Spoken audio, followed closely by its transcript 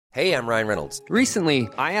Hey, I'm Ryan Reynolds. Recently,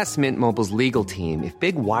 I asked Mint Mobile's legal team if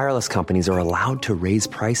big wireless companies are allowed to raise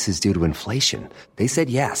prices due to inflation. They said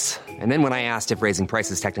yes. And then when I asked if raising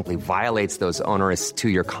prices technically violates those onerous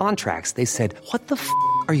two-year contracts, they said, "What the f***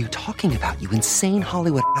 are you talking about, you insane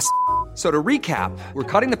Hollywood ass?" So to recap, we're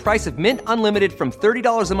cutting the price of Mint Unlimited from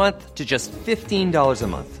 $30 a month to just $15 a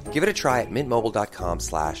month. Give it a try at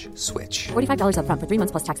mintmobile.com/switch. $45 up front for 3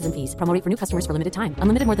 months plus taxes and fees. Promo rate for new customers for limited time.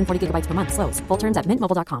 Unlimited more than 40 gigabytes per month. Slows full terms at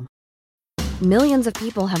mintmobile.com. Millions of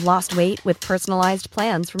people have lost weight with personalized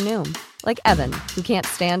plans from Noom. Like Evan, who can't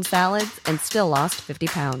stand salads and still lost 50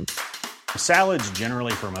 pounds. Salads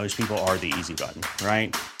generally for most people are the easy button,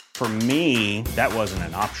 right? For me, that wasn't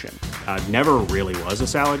an option. I never really was a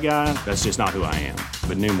salad guy. That's just not who I am.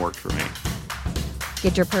 But Noom worked for me.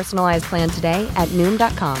 Get your personalized plan today at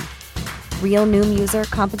Noom.com. Real Noom user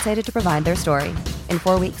compensated to provide their story. In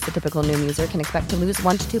 4 weeks, the typical Noom user can expect to lose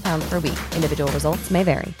 1 to 2 pounds per week. Individual results may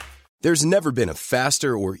vary. There's never been a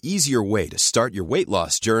faster or easier way to start your weight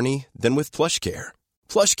loss journey than with PlushCare.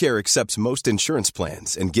 PlushCare accepts most insurance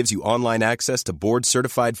plans and gives you online access to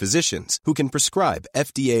board-certified physicians who can prescribe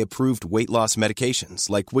FDA-approved weight loss medications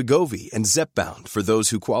like Wegovy and Zepbound for those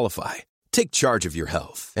who qualify. Take charge of your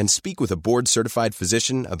health and speak with a board-certified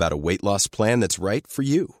physician about a weight loss plan that's right for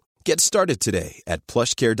you. Get started today at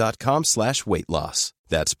plushcare.com/weight loss.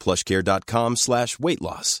 That's plushcare.com/weight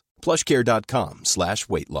loss.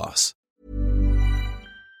 plushcare.com/weight loss.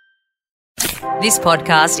 This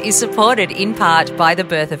podcast is supported in part by the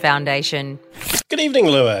Bertha Foundation. Good evening,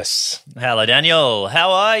 Lewis. Hello, Daniel.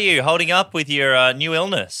 How are you holding up with your new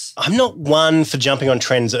illness? I'm not one for jumping on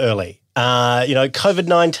trends early.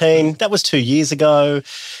 COVID-19, that was 2 years ago.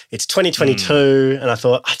 It's 2022, and I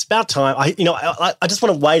thought, it's about time. I just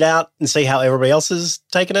want to wait out and see how everybody else is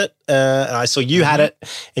taking it. And I saw you had it,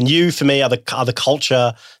 and you, for me, are the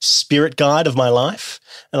culture spirit guide of my life.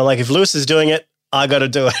 And I'm like, if Lewis is doing it, I got to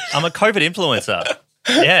do it. I'm a COVID influencer.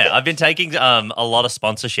 Yeah, I've been taking a lot of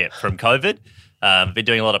sponsorship from COVID. I've been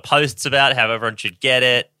doing a lot of posts about how everyone should get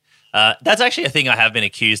it. That's actually a thing I have been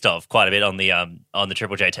accused of quite a bit on the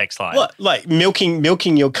Triple J text line. What, like milking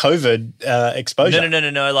your COVID exposure?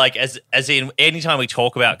 No. Like as in, anytime we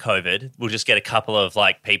talk about COVID, we'll just get a couple of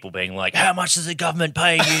like people being like, "How much is the government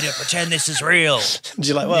paying you to pretend this is real?"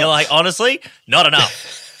 You're like, honestly, not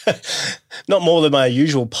enough. Not more than my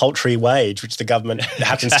usual paltry wage, which the government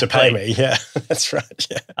happens to pay me. Yeah, that's right.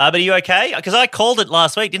 Yeah. But are you okay? Because I called it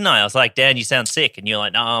last week, didn't I? I was like, "Dan, you sound sick," and you're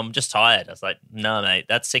like, "No, I'm just tired." I was like, "No, mate,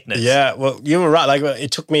 that's sickness." Yeah, well, you were right. Like, it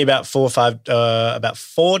took me about 4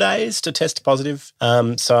 days to test positive.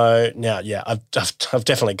 So now, yeah, I've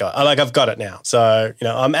definitely got. I've got it now. So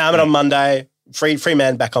I'm out on Monday. Free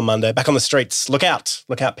man back on Monday, back on the streets. Look out,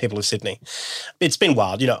 people of Sydney. It's been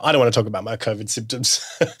wild. I don't want to talk about my COVID symptoms.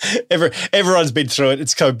 Everyone's been through it.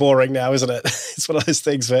 It's so boring now, isn't it? It's one of those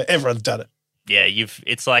things where everyone's done it. Yeah,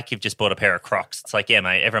 it's like you've just bought a pair of Crocs. It's like, yeah,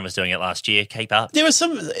 mate, everyone was doing it last year. Keep up. There was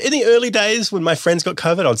in the early days when my friends got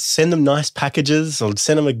COVID, I'd send them nice packages. I'd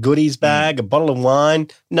send them a goodies bag, a bottle of wine.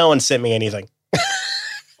 No one sent me anything.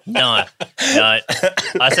 No. I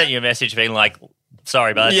sent you a message being like,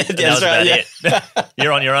 "Sorry, bud." Yeah, that's right. It.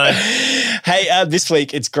 You're on your own. Hey, this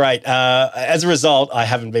week it's great. As a result, I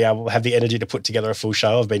haven't been able to have the energy to put together a full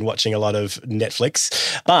show. I've been watching a lot of Netflix,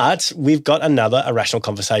 but we've got another Irrational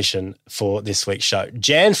Conversation for this week's show.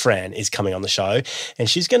 Fran is coming on the show, and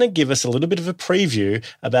she's going to give us a little bit of a preview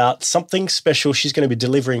about something special she's going to be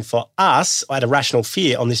delivering for us at Irrational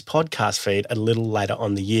Fear on this podcast feed a little later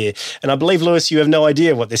on the year. And I believe, Lewis, you have no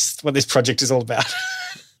idea what this project is all about.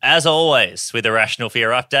 As always, with Irrational Fear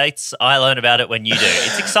updates, I learn about it when you do.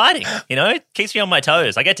 It's exciting, it keeps me on my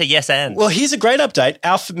toes. I get to yes and. Well, here's a great update.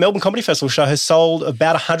 Our Melbourne Comedy Festival show has sold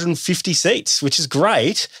about 150 seats, which is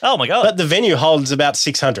great. Oh, my God. But the venue holds about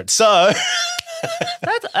 600. So...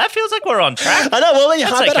 That feels like we're on track. I know. Well,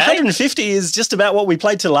 about okay. 150 is just about what we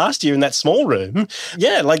played to last year in that small room.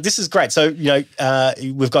 Yeah, this is great. So,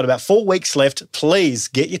 we've got about 4 weeks left. Please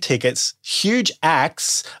get your tickets. Huge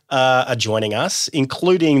acts are joining us,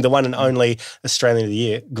 including the one and only Australian of the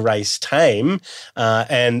Year, Grace Tame,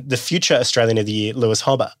 and the future Australian of the Year, Lewis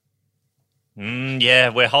Hobba. Yeah,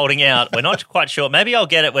 we're holding out. We're not quite sure. Maybe I'll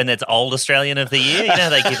get it when it's Old Australian of the Year. How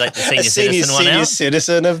they give the senior citizen one out? Senior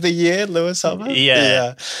citizen of the year, Lewis Hobba.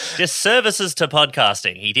 Yeah. Just services to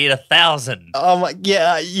podcasting. He did 1,000. Oh my,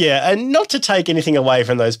 yeah. And not to take anything away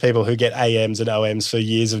from those people who get AMs and OMs for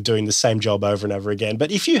years of doing the same job over and over again.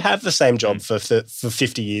 But if you have the same job for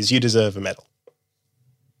 50 years, you deserve a medal.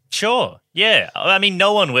 Sure. Yeah. I mean,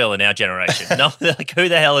 no one will in our generation. No, who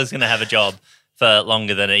the hell is going to have a job for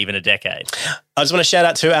longer than even a decade? I just want to shout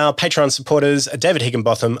out to our Patreon supporters, David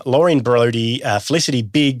Higginbotham, Laureen Brody, Felicity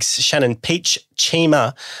Biggs, Shannon Peach,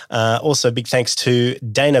 Chima. Also, big thanks to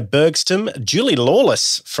Dana Bergstom. Julie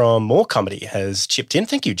Lawless from More Comedy has chipped in.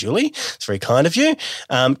 Thank you, Julie. It's very kind of you.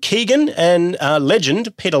 Keegan and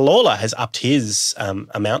legend Peter Lawler has upped his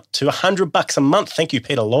amount to $100 a month. Thank you,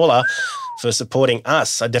 Peter Lawler, for supporting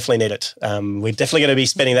us. I definitely need it. We're definitely going to be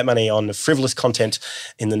spending that money on frivolous content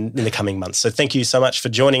in the coming months. So thank you so much for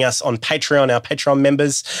joining us on Patreon, our Patreon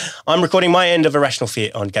members. I'm recording my end of Irrational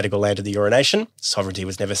Fear on Gadigal land of the urination. Sovereignty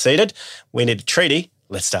was never ceded. We need a treaty.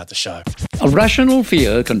 Let's start the show. Irrational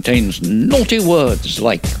Fear contains naughty words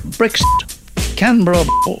like Brexit, Canberra,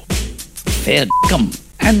 fair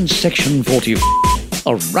and Section 40.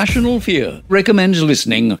 Irrational Fear recommends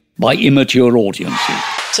listening by immature audiences.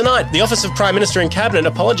 Tonight, the Office of Prime Minister and Cabinet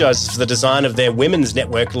apologises for the design of their Women's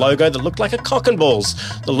Network logo that looked like a cock and balls.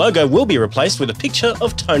 The logo will be replaced with a picture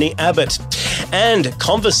of Tony Abbott. And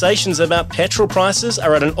conversations about petrol prices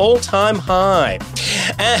are at an all-time high.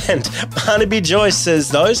 And Barnaby Joyce says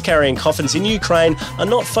those carrying coffins in Ukraine are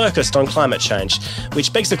not focused on climate change,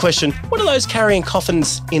 which begs the question, what are those carrying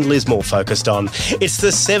coffins in Lismore focused on? It's the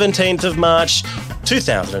 17th of March,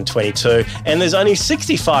 2022, and there's only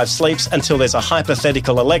 65 sleeps until there's a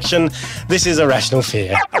hypothetical election. This is Irrational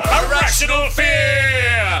Fear. Irrational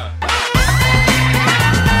Fear!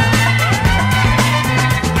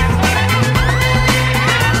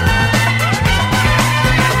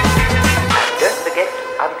 Don't forget to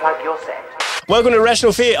unplug your set. Welcome to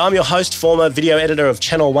Irrational Fear. I'm your host, former video editor of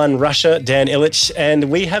Channel 1 Russia, Dan Ilic,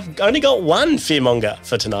 and we have only got one fearmonger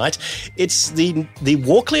for tonight. It's the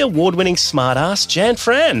Walkley Award-winning smartass, Jan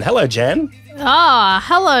Fran. Hello, Jan.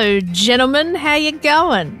 Hello, gentlemen. How you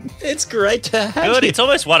going? It's great to have Good. you. It's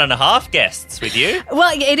almost 1.5 guests with you.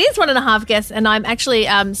 Well, it is 1.5 guests, and I'm actually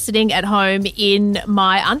sitting at home in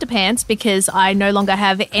my underpants because I no longer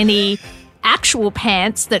have any actual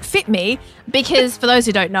pants that fit me because, for those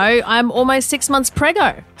who don't know, I'm almost 6 months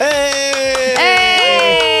preggo. Hey!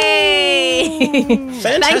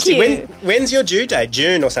 Fantastic. Thank you. When's your due date?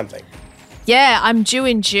 June or something? Yeah, I'm due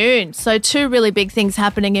in June. So 2 really big things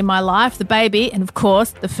happening in my life, the baby and, of course,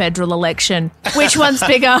 the federal election. Which one's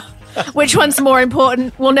bigger? Which one's more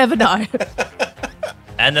important? We'll never know.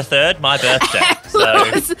 And the third, my birthday. So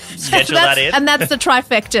schedule that in. And that's the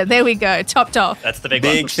trifecta. There we go. Topped off. That's the big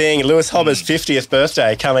Big thing. Lewis Hobba's 50th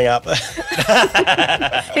birthday coming up.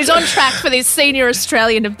 He's on track for the Senior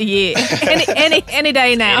Australian of the Year. Any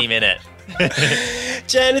day now. Any minute.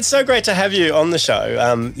 Jan, it's so great to have you on the show.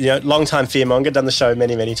 Long-time fearmonger, done the show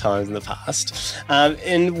many, many times in the past.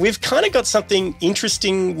 And we've kind of got something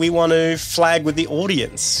interesting we want to flag with the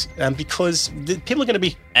audience because people are going to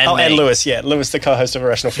be... And Lewis, Lewis, the co-host of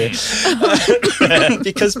Irrational Fear.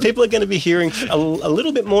 Because people are going to be hearing a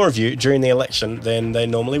little bit more of you during the election than they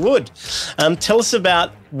normally would. Tell us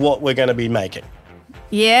about what we're going to be making.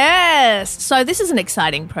 Yes. So this is an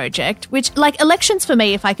exciting project, which, like, elections for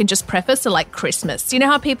me, if I can just preface, are like Christmas. You know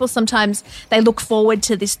how people sometimes, they look forward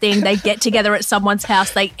to this thing, they get together at someone's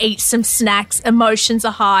house, they eat some snacks, emotions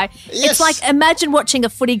are high. Yes. It's like, imagine watching a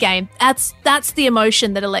footy game. That's the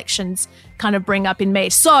emotion that elections kind of bring up in me.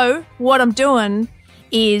 So what I'm doing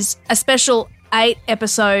is a special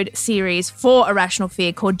 8-episode series for Irrational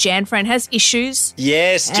Fear called Jan Fran Has Issues.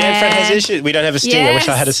 Yes, Jan Fran Has Issues. We don't have a sting. Yes. I wish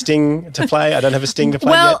I had a sting to play. I don't have a sting to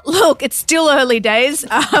play yet. Look, it's still early days.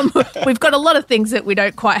 We've got a lot of things that we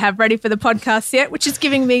don't quite have ready for the podcast yet, which is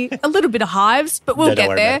giving me a little bit of hives, but we'll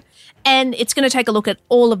get there. And it's going to take a look at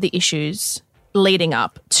all of the issues leading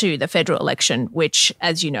up to the federal election, which,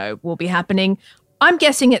 as you know, will be happening, I'm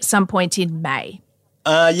guessing, at some point in May.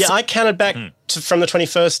 I counted back from the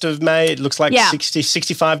 21st of May. It looks like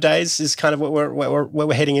 65 days is kind of what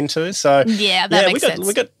we're heading into. So that makes sense.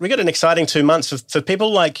 We got an exciting 2 months for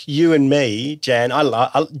people like you and me, Jan.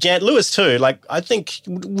 Jan, Lewis too. Like, I think,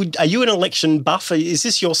 are you an election buff? Is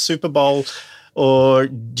this your Super Bowl, or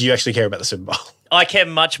do you actually care about the Super Bowl? I care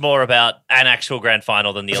much more about an actual grand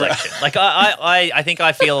final than the election. Like, I think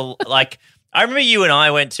I feel like. I remember you and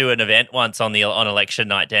I went to an event once on election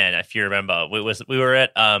night, Dan, if you remember. We were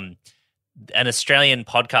at an Australian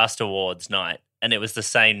Podcast Awards night, and it was the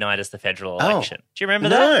same night as the federal election. Do you remember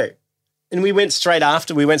that? No. And we went straight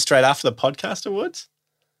after the Podcast Awards?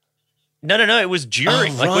 No. It was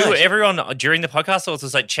during. Everyone during the podcast awards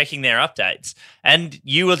was like checking their updates, and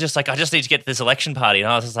you were just like, "I just need to get to this election party,"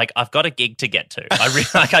 and I was just like, "I've got a gig to get to." I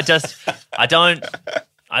don't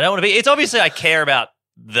want to be. It's obviously I care about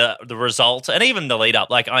the results and even the lead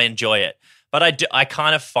up. Like, I enjoy it, but I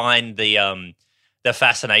kind of find the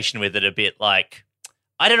fascination with it a bit like,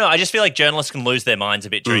 I don't know. I just feel like journalists can lose their minds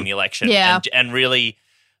a bit during the election, and really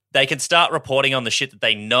they can start reporting on the shit that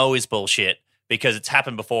they know is bullshit because it's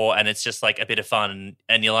happened before and it's just like a bit of fun.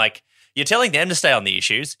 And you're like, you're telling them to stay on the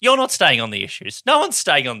issues. You're not staying on the issues. No one's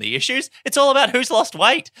staying on the issues. It's all about who's lost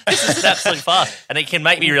weight. This is an absolute farce. And it can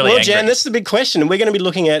make me really angry. Jan, this is a big question. We're going to be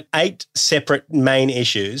looking at 8 separate main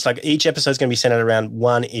issues. Like each episode is going to be centered around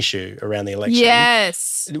one issue around the election.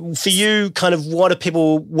 Yes. For you, kind of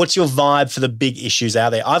what's your vibe for the big issues out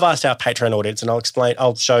there? I've asked our Patreon audience and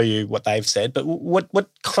I'll show you what they've said, but what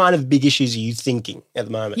kind of big issues are you thinking at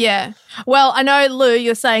the moment? Yeah. Well, I know, Lou,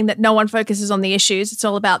 you're saying that no one focuses on the issues. It's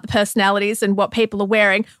all about the personalities and what people are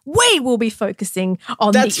wearing. We will be focusing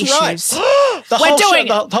on the issues. That's right. We're doing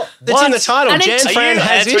it. It's in the title. Jan Fran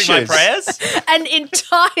has issues. My prayers? An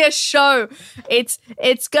entire show.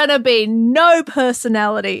 It's going to be no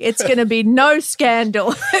personality. It's going to be no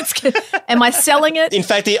scandal. Am I selling it? In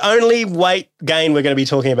fact, the only weight gain we're going to be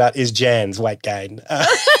talking about is Jan's weight gain.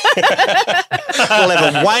 We'll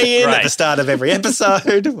have a weigh-in at the start of every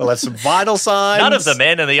episode. We'll have some vital signs. None of the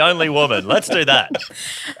men and the only woman. Let's do that.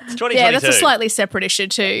 It's 2022. Yeah, that's a slightly separate issue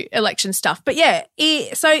to election stuff. But yeah,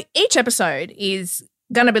 so each episode is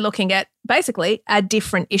going to be looking at basically a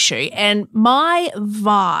different issue. And my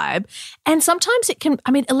vibe, and sometimes it can,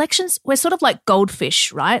 I mean, elections, we're sort of like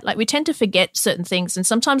goldfish, right? Like we tend to forget certain things. And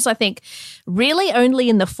sometimes I think really only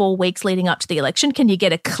in the 4 weeks leading up to the election can you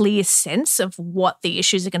get a clear sense of what the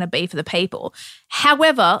issues are going to be for the people.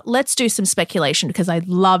 However, let's do some speculation because I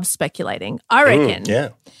love speculating. I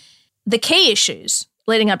reckon the key issues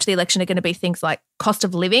leading up to the election are going to be things like cost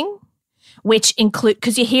of living, which include,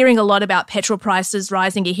 because you're hearing a lot about petrol prices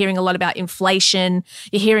rising, you're hearing a lot about inflation,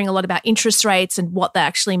 you're hearing a lot about interest rates and what that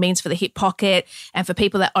actually means for the hip pocket and for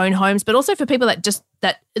people that own homes, but also for people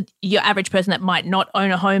that your average person that might not own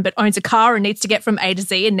a home but owns a car and needs to get from A to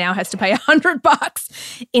Z and now has to pay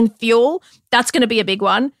 $100 in fuel. That's going to be a big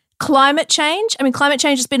one. Climate change. I mean, climate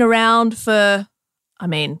change has been around for,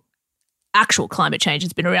 actual climate change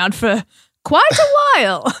has been around for quite a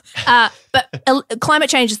while. But climate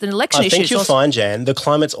change is an election issue. I think you'll find, Jan, the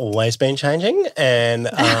climate's always been changing and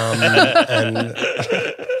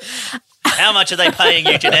How much are they paying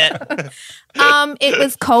you, Jeanette? It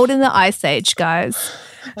was cold in the Ice Age, guys.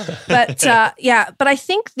 But but I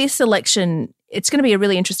think this election, it's going to be a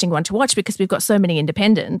really interesting one to watch because we've got so many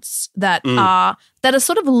independents that are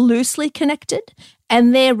sort of loosely connected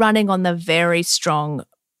and they're running on the very strong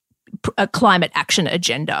climate action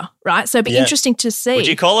agenda, right? So it'd be interesting to see. Would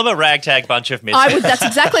you call them a ragtag bunch of misfits? I would. That's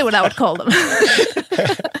exactly what I would call them.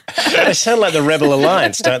 They sound like the Rebel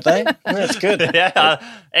Alliance, don't they? That's good. Yeah,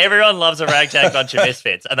 everyone loves a ragtag bunch of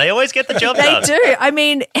misfits, and they always get the job done. They do. I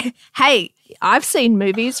mean, hey, I've seen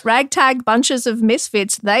movies, ragtag bunches of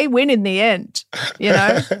misfits, they win in the end, you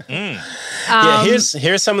know?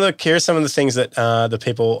 Here's some of the things that the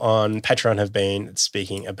people on Patreon have been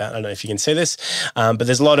speaking about. I don't know if you can see this, but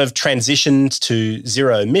there's a lot of transitions to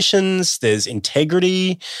zero emissions. There's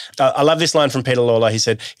integrity. I love this line from Peter Lawler. He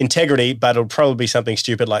said, integrity, but it'll probably be something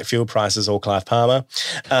stupid like fuel prices or Clive Palmer.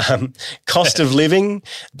 Cost of living,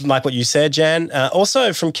 like what you said, Jan.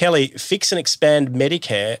 Also from Kelly, fix and expand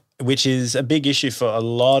Medicare, which is a big issue for a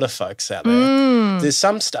lot of folks out there. There's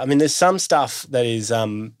some stuff. I mean, there's some stuff that is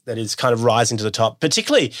kind of rising to the top.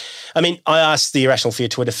 Particularly, I mean, I asked the Irrational Fear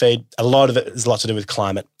Twitter feed. A lot of it has a lot to do with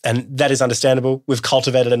climate, and that is understandable. We've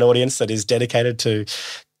cultivated an audience that is dedicated to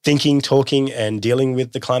thinking, talking, and dealing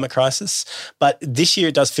with the climate crisis. But this year,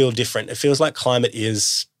 it does feel different. It feels like climate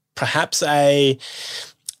is perhaps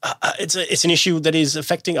it's an issue that is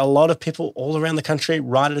affecting a lot of people all around the country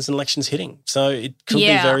right as an election's hitting. So it could be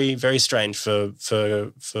very, very strange for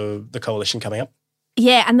the coalition coming up.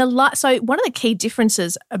 Yeah, and so one of the key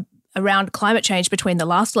differences around climate change between the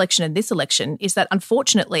last election and this election is that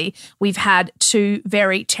unfortunately we've had 2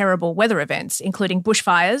 very terrible weather events, including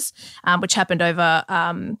bushfires, which happened over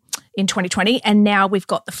in 2020, and now we've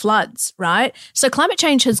got the floods, right? So climate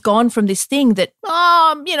change has gone from this thing that,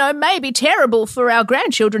 may be terrible for our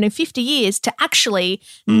grandchildren in 50 years to actually,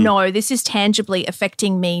 no, this is tangibly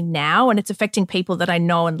affecting me now and it's affecting people that I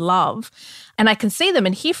know and love. And I can see them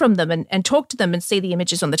and hear from them and talk to them and see the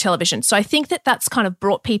images on the television. So I think that that's kind of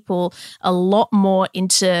brought people a lot more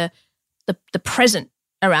into the present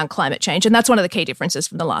around climate change. And that's one of the key differences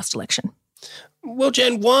from the last election. Well,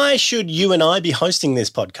 Jen, why should you and I be hosting this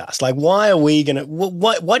podcast? Like, why are we going to,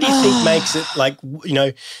 what do you think makes it like,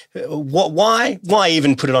 why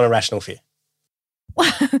even put it on Irrational Fear?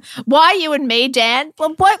 Why you and me, Dan?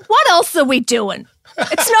 Well, what else are we doing?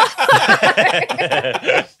 It's not.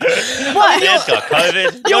 What? Dan's got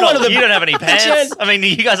COVID. You don't have any pants. I mean,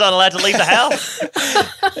 you guys aren't allowed to leave the house.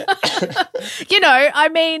 I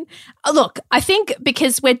mean, look, I think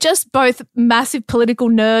because we're just both massive political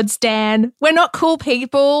nerds, Dan, we're not cool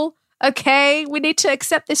people, okay? We need to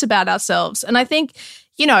accept this about ourselves. And I think,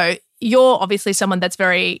 you're obviously someone that's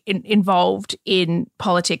very involved in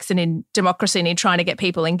politics and in democracy and in trying to get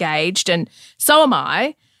people engaged, and so am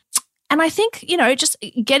I. And I think, just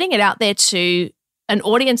getting it out there to an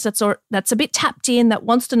audience that's a bit tapped in, that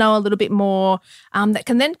wants to know a little bit more, that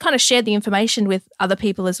can then kind of share the information with other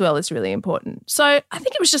people as well is really important. So I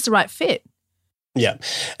think it was just the right fit. Yeah.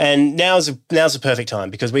 And now's the perfect time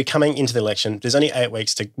because we're coming into the election. There's only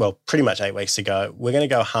pretty much 8 weeks to go. We're going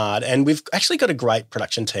to go hard. And we've actually got a great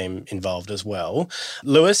production team involved as well.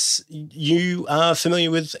 Lewis, you are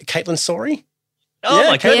familiar with Caitlin Sori? Oh,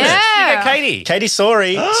 my goodness. Yeah. You got Katie. Katie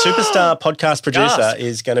Sori, superstar podcast producer,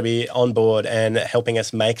 is going to be on board and helping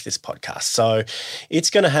us make this podcast. So it's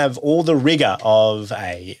going to have all the rigor of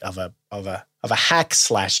a hack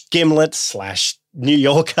 / Gimlet / New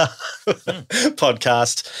Yorker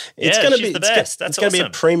podcast. It's going to be the best. It's going to be a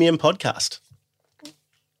premium podcast.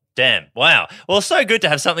 Damn. Wow. Well, so good to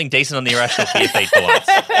have something decent on the Irrational Fear feed for once.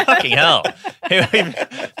 Fucking hell. We've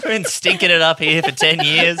been stinking it up here for 10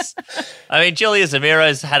 years. I mean, Julia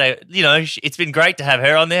Zamiro's had it's been great to have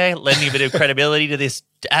her on there, lending a bit of credibility to this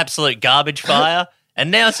absolute garbage fire.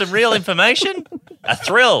 And now some real information. A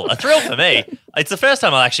thrill for me. It's the first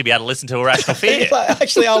time I'll actually be able to listen to Irrational Fear.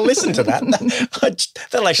 Actually, I'll listen to that.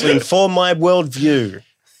 That'll actually inform my worldview.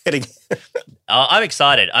 I'm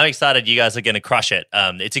excited. You guys are going to crush it.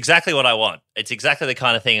 It's exactly what I want. It's exactly the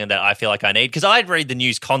kind of thing that I feel like I need because I read the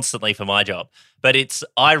news constantly for my job, but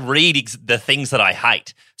I read the things that I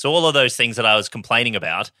hate. So all of those things that I was complaining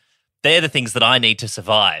about, they're the things that I need to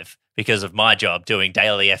survive because of my job doing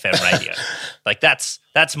daily FM radio. Like that's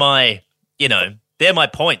my, they're my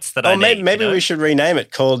points that I need. Maybe we should rename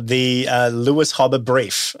it called the Lewis Hobba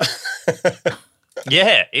Brief.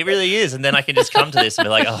 Yeah, it really is. And then I can just come to this and be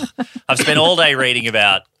like, oh, I've spent all day reading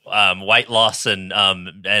about weight loss and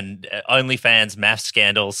OnlyFans math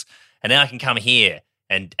scandals, and now I can come here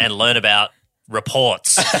and learn about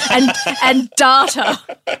reports and data.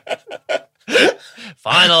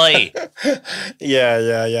 Finally.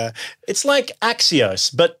 Yeah. It's like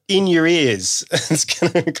Axios, but in your ears. It's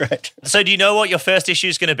going to be great. So do you know what your first issue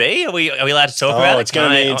is going to be? Are we allowed to talk about it? It's going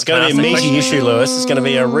to be a meaty issue, Lewis. It's going to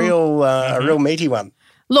be a real meaty one.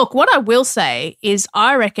 Look, what I will say is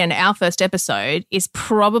I reckon our first episode is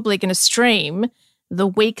probably going to stream the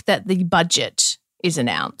week that the budget is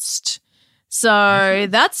announced. So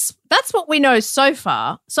that's what we know so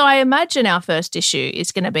far. So I imagine our first issue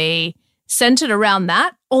is going to be centered around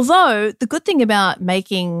that. Although the good thing about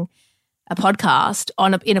making a podcast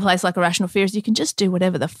in a place like Irrational Fear is you can just do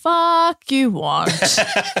whatever the fuck you want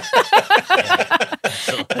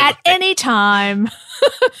at any time.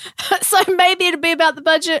 So maybe it'll be about the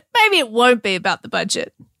budget. Maybe it won't be about the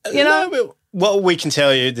budget. Well, we can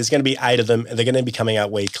tell you there's going to be 8 of them. They're going to be coming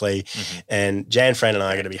out weekly. And Jan, Fran and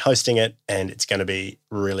I are going to be hosting it, and it's going to be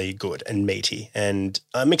really good and meaty. And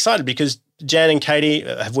I'm excited because Jan and Katie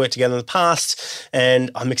have worked together in the past,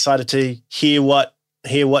 and I'm excited to hear what,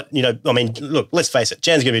 look, let's face it,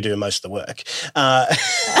 Jan's going to be doing most of the work. I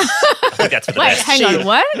think that's for the best. Hang on,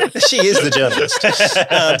 what? She is the journalist.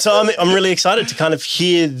 So I'm really excited to kind of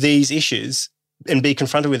hear these issues and be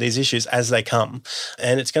confronted with these issues as they come.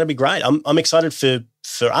 And it's going to be great. I'm excited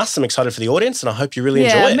for us. I'm excited for the audience, and I hope you really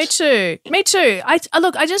enjoy it. Yeah, me too.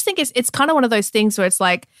 I just think it's kind of one of those things where it's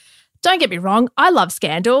like, don't get me wrong, I love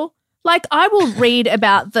scandal. Like, I will read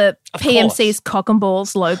about the PMC's cock and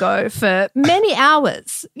balls logo for many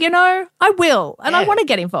hours, I will. And I want to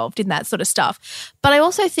get involved in that sort of stuff. But I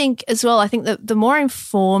also think as well, I think that the more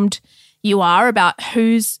informed you are about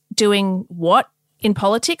who's doing what in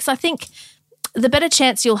politics, I think the better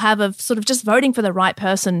chance you'll have of sort of just voting for the right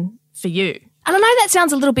person for you. And I know that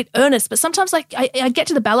sounds a little bit earnest, but sometimes like I get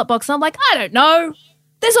to the ballot box and I'm like, I don't know.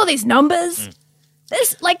 There's all these numbers.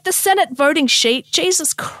 There's like the Senate voting sheet.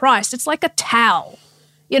 Jesus Christ, it's like a towel,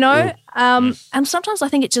 And sometimes I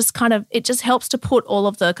think it just helps to put all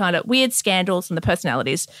of the kind of weird scandals and the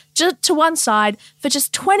personalities just to one side for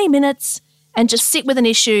just 20 minutes and just sit with an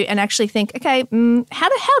issue and actually think, okay, how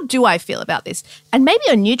do I feel about this? And maybe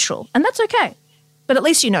you're neutral, and that's okay. But at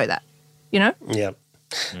least you know that, Yeah.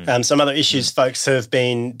 Some other issues folks have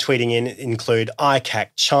been tweeting in include ICAC,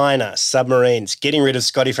 China, submarines, getting rid of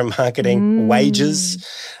Scotty from marketing, wages.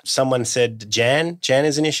 Someone said Jan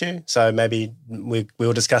is an issue. So maybe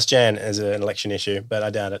we'll discuss Jan as an election issue, but I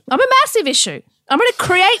doubt it. I'm a massive issue. I'm going to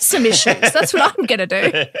create some issues. That's what I'm going to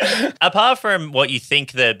do. Apart from what you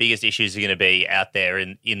think the biggest issues are going to be out there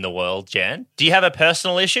in the world, Jan, do you have a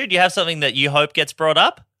personal issue? Do you have something that you hope gets brought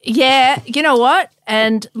up? Yeah, you know what?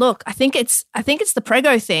 And look, I think it's the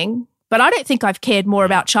prego thing, but I don't think I've cared more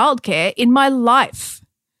about childcare in my life.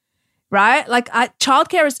 Right? Like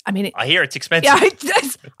childcare is, I hear it's expensive. Yeah,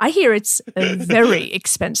 I hear it's very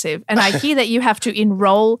expensive. And I hear that you have to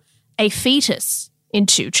enroll a fetus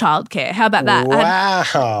into childcare. How about that?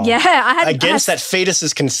 Wow. I had against that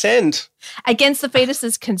fetus's consent. Against the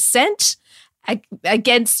fetus's consent,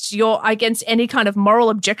 against any kind of moral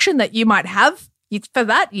objection that you might have. For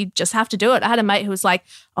that, you just have to do it. I had a mate who was like,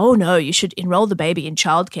 "Oh no, you should enroll the baby in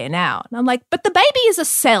childcare now." And I'm like, "But the baby is a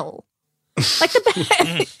cell. Like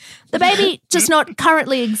the baby does not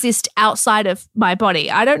currently exist outside of my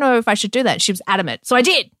body. I don't know if I should do that." She was adamant, so I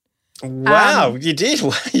did. Wow, you did.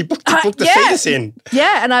 You booked the fetus in.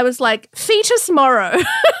 Yeah, and I was like, "Fetus Morrow."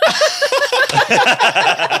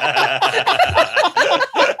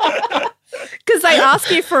 Because they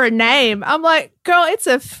ask you for a name. I'm like, girl, it's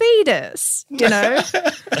a fetus, you know? So,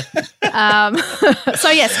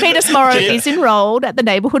 yes, Fetus Morrow is enrolled at the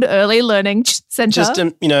Neighbourhood Early Learning Centre. Just,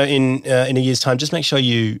 in a year's time, just make sure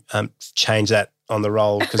you change that on the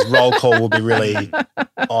roll, because roll call will be really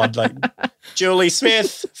odd. Like, Julie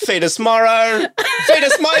Smith, Fetus Morrow.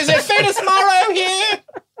 Is there Fetus Morrow here?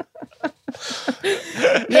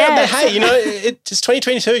 Yeah, but hey, it's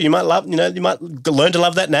 2022. You might learn to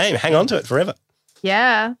love that name. Hang on to it forever.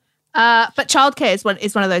 Yeah. But childcare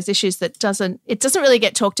is one of those issues that doesn't really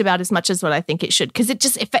get talked about as much as what I think it should, because it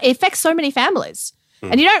affects so many families.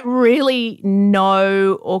 And you don't really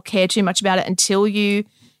know or care too much about it until you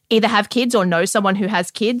either have kids or know someone who has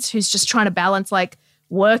kids who's just trying to balance like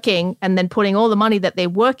working and then putting all the money that they're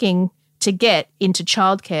working to get into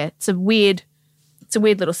childcare. It's a weird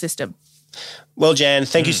little system. Well, Jan,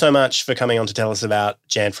 thank you so much for coming on to tell us about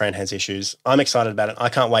Jan Fran Has Issues. I'm excited about it. I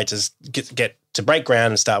can't wait to get to break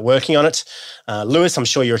ground and start working on it. Lewis, I'm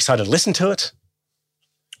sure you're excited to listen to it.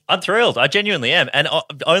 I'm thrilled. I genuinely am. And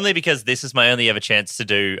only because this is my only ever chance to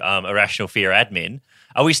do Irrational Fear admin.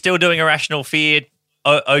 Are we still doing Irrational Fear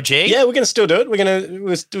OG? Yeah, we're going to still do it.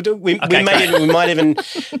 We'll still do it. We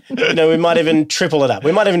might even triple it up.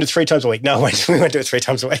 We might even do 3 times a week. No, we won't do it 3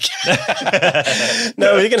 times a week.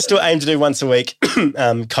 No, we're going to still aim to do once a week,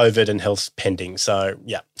 COVID and health pending. So,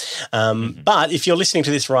 yeah. But if you're listening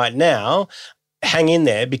to this right now, hang in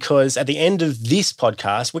there, because at the end of this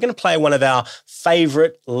podcast, we're going to play one of our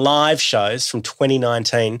favourite live shows from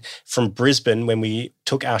 2019 from Brisbane, when we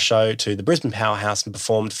took our show to the Brisbane Powerhouse and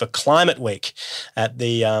performed for Climate Week at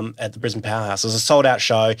the Brisbane Powerhouse. It was a sold-out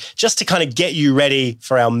show just to kind of get you ready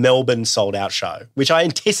for our Melbourne sold-out show, which I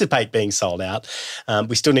anticipate being sold out.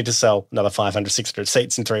 We still need to sell another 500, 600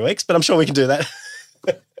 seats in 3 weeks, but I'm sure we can do that.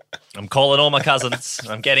 I'm calling all my cousins.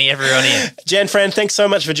 I'm getting everyone in. Jan Fran, thanks so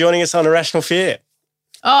much for joining us on Irrational Fear.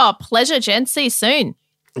 Oh, pleasure, Jen. See you soon.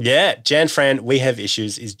 Yeah, Jan Fran, We Have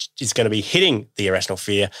Issues is going to be hitting the Irrational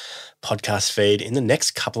Fear podcast feed in the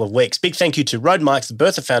next couple of weeks. Big thank you to Road Mikes, the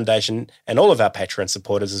Bertha Foundation, and all of our Patreon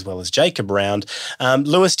supporters, as well as Jacob Round.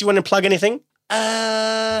 Lewis, do you want to plug anything?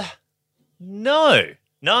 No,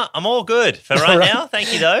 I'm all good for right now.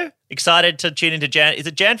 Thank you, though. Excited to tune into Jan. Is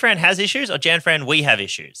it Jan Fran Has Issues or Jan Fran We Have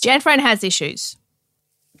Issues? Jan Fran Has Issues.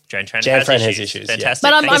 Jan Fran has issues. Fantastic.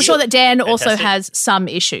 But I'm sure that Dan also has some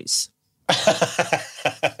issues.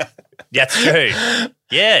 That's true.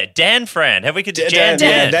 Yeah, Dan Fran. Have we could Dan?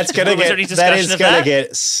 That is going to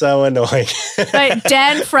get so annoying. Right,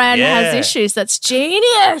 Dan Fran has issues. That's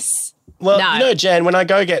genius. Well, Jan, when I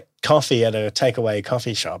go get coffee at a takeaway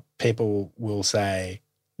coffee shop, people will say,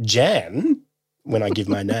 Jan, when I give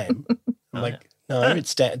my name. I'm no,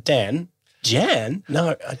 it's Dan. Jan?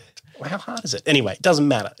 No, how hard is it? Anyway, it doesn't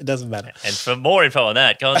matter. And for more info on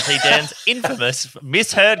that, go and see Dan's infamous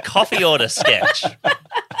misheard coffee order sketch.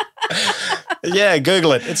 Yeah,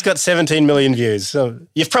 Google it. It's got 17 million views. So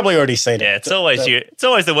you've probably already seen it. Yeah, it's always you. It's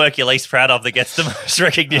always the work you're least proud of that gets the most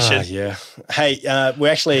recognition. Oh, yeah. Hey,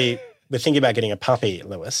 we're thinking about getting a puppy,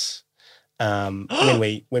 Lewis. When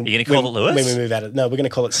we You're going to call it Lewis? When we move out of, no, we're going to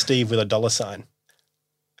call it Steve with a $sign.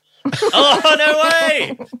 Oh, no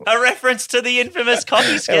way. A reference to the infamous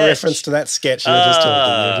coffee sketch. A reference to that sketch you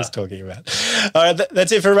were just talking about. All right,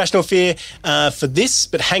 that's it for Irrational Fear for this,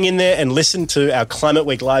 but hang in there and listen to our Climate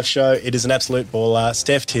Week live show. It is an absolute baller.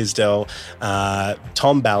 Steph Tisdale,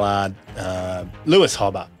 Tom Ballard, Lewis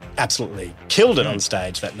Hobba. Absolutely killed it on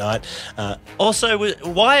stage that night. Also,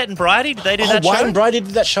 Wyatt and Bridie, did they do that show? Wyatt and Bridie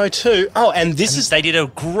did that show too. Oh, and they did a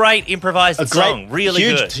great improvised song. Really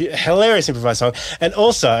huge, good. Hilarious improvised song. And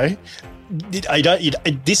also,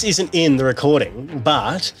 this isn't in the recording,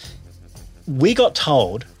 but we got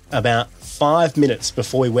told about 5 minutes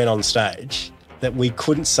before we went on stage that we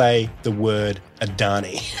couldn't say the word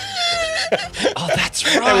Adani. Oh, that's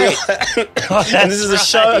right. And this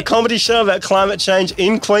is a comedy show about climate change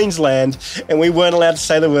in Queensland, and we weren't allowed to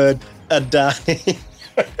say the word Adani.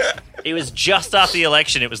 It was just after the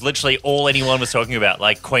election. It was literally all anyone was talking about.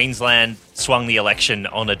 Like, Queensland swung the election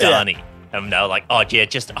on Adani. Yeah. And they were like, oh, yeah,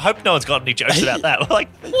 just I hope no one's got any jokes about that. We're like,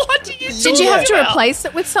 what are you doing? Did you have to replace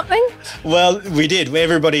it with something? Well, we did.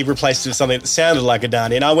 Everybody replaced it with something that sounded like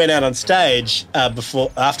Adani. And I went out on stage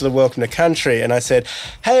after the Welcome to Country, and I said,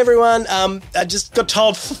 hey, everyone, I just got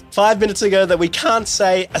told 5 minutes ago that we can't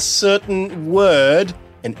say a certain word.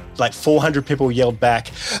 And like 400 people yelled back,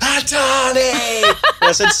 Adani! And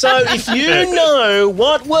I said, so if you know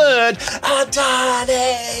what word,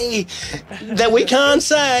 Adani, that we can't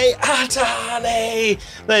say, Adani,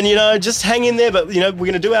 then, just hang in there. But, we're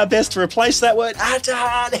going to do our best to replace that word,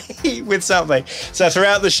 Adani, with something. So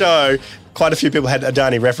throughout the show, quite a few people had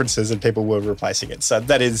Adani references and people were replacing it. So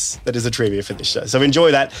that is a trivia for this show. So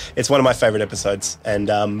enjoy that. It's one of my favourite episodes. And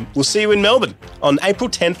we'll see you in Melbourne on April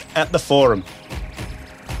 10th at the Forum.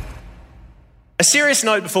 A serious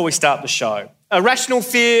note before we start the show. Irrational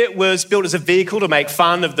Fear was built as a vehicle to make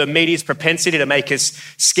fun of the media's propensity to make us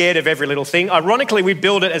scared of every little thing. Ironically, we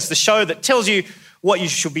build it as the show that tells you what you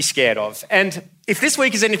should be scared of. And if this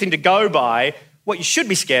week is anything to go by, what you should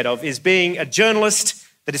be scared of is being a journalist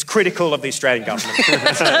that is critical of the Australian government.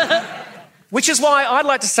 Which is why I'd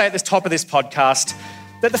like to say at the top of this podcast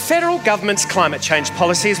that the federal government's climate change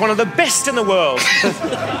policy is one of the best in the world.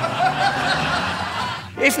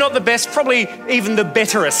 If not the best, probably even the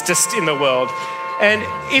betterest in the world. And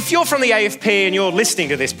if you're from the AFP and you're listening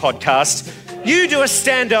to this podcast, you do a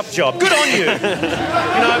stand-up job. Good on you.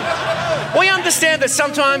 We understand that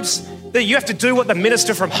sometimes that you have to do what the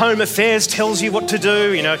Minister from Home Affairs tells you what to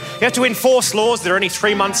do. You have to enforce laws that are only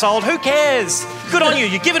 3 months old. Who cares? Good on you.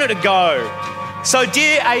 You're giving it a go. So,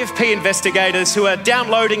 dear AFP investigators who are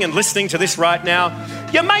downloading and listening to this right now,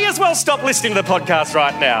 you may as well stop listening to the podcast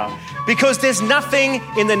right now. Because there's nothing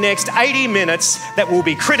in the next 80 minutes that will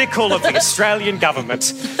be critical of the Australian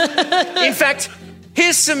government. In fact,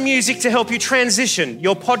 here's some music to help you transition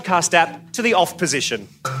your podcast app to the off position.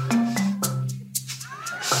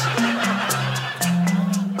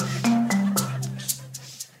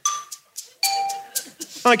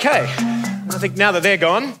 Okay, I think now that they're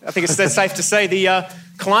gone, I think it's safe to say the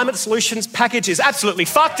climate solutions package is absolutely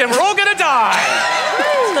fucked and we're all going to die.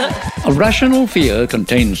 Irrational Fear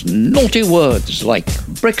contains naughty words like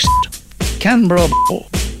Brexit, Canberra,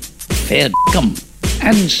 fair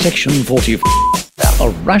and Section 40.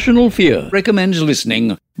 Irrational Fear recommends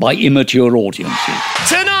listening by immature audiences.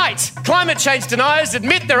 Tonight, climate change deniers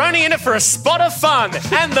admit they're only in it for a spot of fun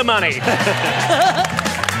and the money.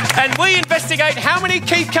 And we investigate how many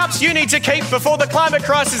keep cups you need to keep before the climate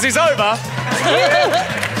crisis is over.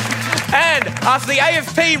 And after the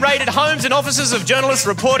AFP raided homes and offices of journalists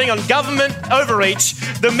reporting on government overreach,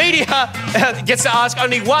 the media gets to ask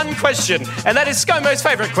only one question, and that is ScoMo's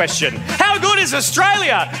favourite question. How good is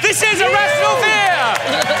Australia? This is Irrational Fear!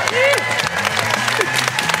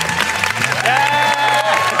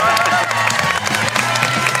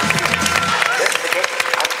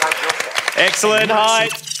 Excellent. Hi.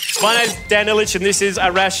 My name's Dan Ilic and this is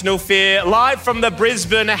Irrational Fear, live from the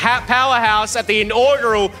Brisbane powerhouse at the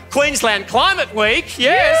inaugural Queensland Climate Week.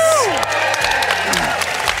 Yes!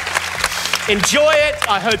 Enjoy it.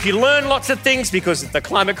 I hope you learn lots of things because if the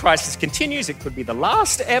climate crisis continues, it could be the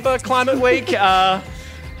last ever Climate Week.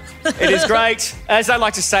 It is great. As I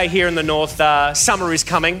like to say here in the north, summer is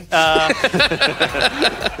coming.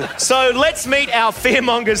 So let's meet our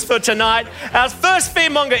fearmongers for tonight. Our first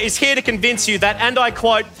fearmonger is here to convince you that, and I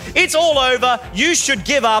quote, it's all over, you should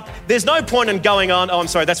give up, there's no point in going on. Oh, I'm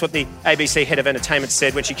sorry, that's what the ABC head of entertainment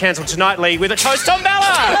said when she cancelled Tonightly with a toast, Tom Bella.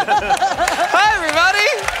 Hi, everybody.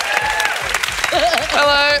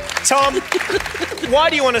 Hello. Tom, why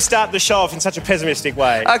do you want to start the show off in such a pessimistic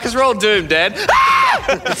way? Because we're all doomed, Dad.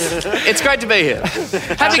 It's great to be here.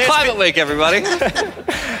 Happy Climate Week, everybody.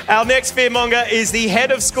 Our next fearmonger is the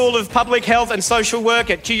head of School of Public Health and Social Work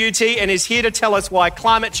at QUT and is here to tell us why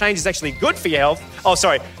climate change is actually good for your health. Oh,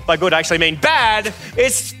 sorry, by good I actually mean bad.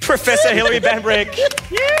 It's Professor Hilary Bambrick.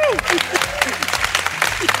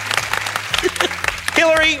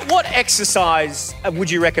 Hilary, what exercise would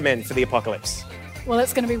you recommend for the apocalypse? Well,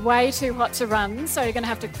 it's going to be way too hot to run, so you're going to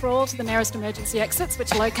have to crawl to the nearest emergency exits,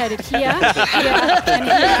 which are located here, and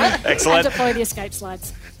here, Excellent. and deploy the escape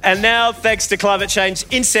slides. And now, thanks to climate change,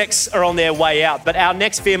 insects are on their way out, but our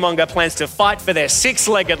next fearmonger plans to fight for their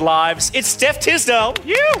six-legged lives. It's Steph Tisdale.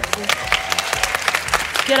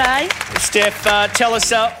 G'day. Steph, tell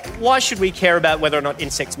us, why should we care about whether or not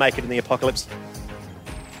insects make it in the apocalypse?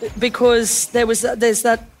 because there's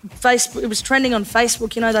that Facebook. It was trending on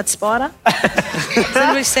Facebook. You know that spider? Has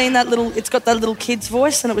anybody seen that little? It's got that little kid's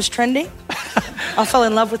voice, and it was trending. I fell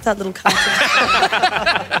in love with that little cartoon.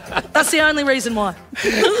 That's the only reason why.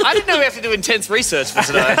 I didn't know we have to do intense research for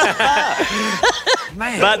today.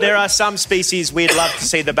 Man. But there are some species we'd love to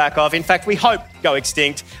see the back of. In fact, we hope go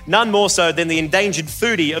extinct. None more so than the endangered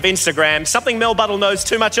foodie of Instagram. Something Mel Buttle knows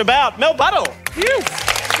too much about. Mel Buttle.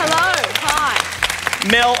 Hello. Hi.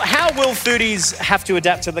 Mel, how will foodies have to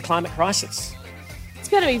adapt to the climate crisis? It's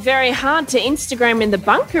going to be very hard to Instagram in the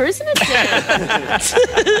bunker, isn't it,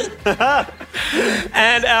 Dan?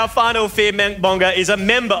 And our final fear monger is a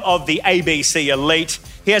member of the ABC elite.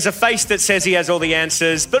 He has a face that says he has all the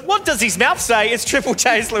answers, but what does his mouth say? It's Triple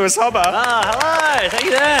J's Lewis Hobba. Hello. How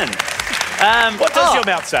you doing? What does your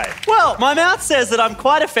mouth say? Well, my mouth says that I'm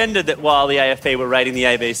quite offended that while the AFP were rating the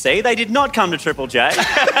ABC, they did not come to Triple J.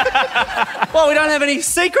 Well, we don't have any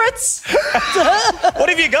secrets. What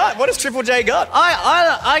have you got? What has Triple J got?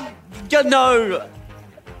 I got no...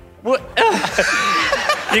 You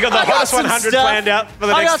got the hottest 100 planned out for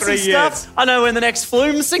the next 3 years. Stuff. I know when the next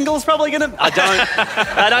Flume single's probably going to... I don't.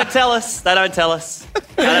 They don't tell us. I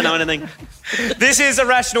don't know anything. This is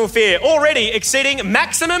Irrational Fear, already exceeding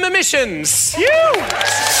maximum emissions. Fuck.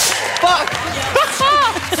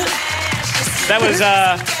 That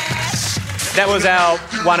was our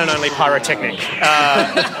one and only pyrotechnic,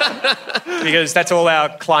 because that's all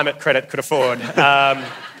our climate credit could afford.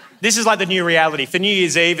 This is like the new reality. For New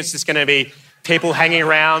Year's Eve, it's just going to be people hanging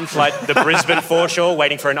around like the Brisbane foreshore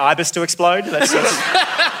waiting for an ibis to explode. That's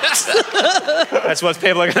what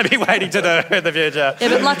people are going to be waiting to do in the future. Yeah,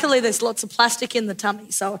 but luckily there's lots of plastic in the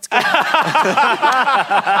tummy, so it's good.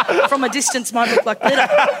 From a distance might look like glitter.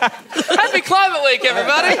 Happy Climate Week,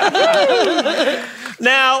 everybody.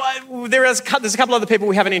 Now, there's a couple other people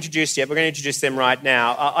we haven't introduced yet. We're going to introduce them right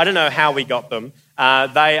now. I don't know how we got them.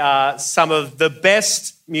 They are some of the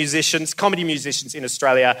best musicians, comedy musicians in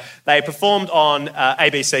Australia. They performed on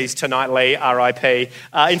ABC's Tonightly, RIP.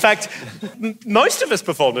 In fact, most of us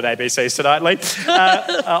performed at ABC's Tonightly.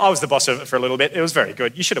 I was the boss of it for a little bit. It was very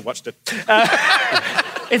good. You should have watched it.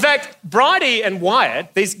 In fact, Bridie and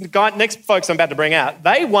Wyatt, these next folks I'm about to bring out,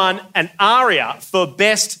 they won an ARIA for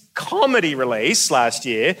Best Comedy Release last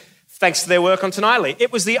year, thanks to their work on Tonightly.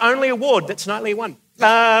 It was the only award that Tonightly won. So,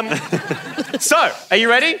 are you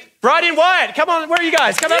ready? Bridie and Wyatt, come on, where are you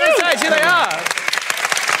guys? Come on stage, here they are.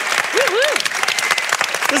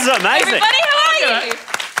 This is amazing. Everybody, how are you?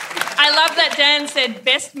 I love that Dan said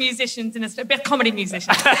best musicians in Australia, best comedy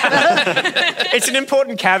musicians. It's an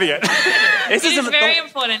important caveat. It is very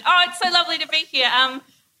important. Oh, it's so lovely to be here.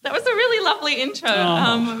 That was a really lovely intro.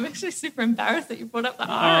 I'm actually super embarrassed that you brought up the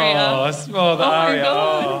aria. The aria.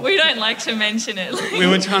 God. We don't like to mention it. We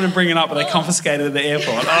were trying to bring it up, but they confiscated it at the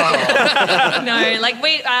airport. No, like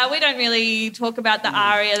we don't really talk about the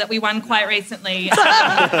aria that we won quite recently.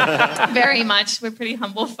 Very much. We're pretty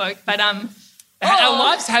humble folk, but Our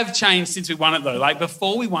lives have changed since we won it, though. Like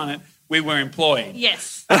before we won it, we were employed.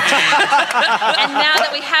 Yes. And now that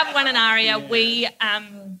we have won an aria, we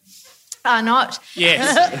are not.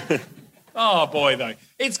 Yes. Oh, boy, though.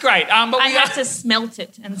 It's great. But I have to smelt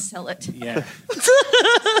it and sell it. Yeah.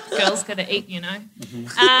 Girls got to eat, you know. But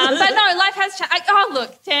no, life has changed. Oh,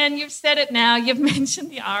 look, Dan, you've said it now. You've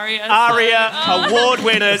mentioned the aria. Award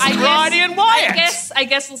winners, Bridie and Wyatt. I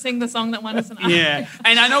guess we'll sing the song that won us an aria. Yeah.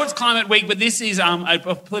 And I know it's Climate Week, but this is a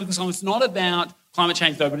political song. It's not about climate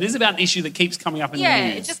change, though, but it is about an issue that keeps coming up in the news.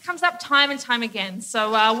 Yeah, it just comes up time and time again. So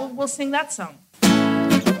we'll sing that song.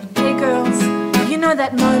 Hey, girls, you know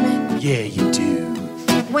that moment? Yeah, you do.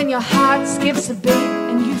 When your heart skips a beat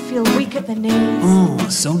and you feel weak at the knees. Oh,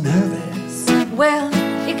 so nervous. Well,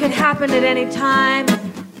 it could happen at any time.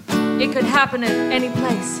 It could happen at any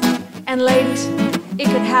place. And ladies, it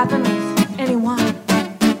could happen with anyone.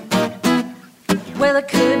 Well, it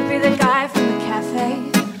could be the guy from the cafe,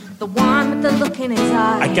 the one with the look in his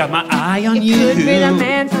eye. I got my eye on you. It could be the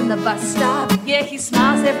man from the bus stop. Yeah, he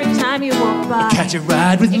smiles every time you walk by. Catch a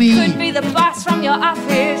ride with me. It could be the boss from your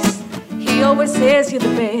office. He always says you're the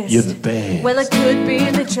best. You're the best. Well, it could be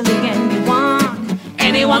literally anyone.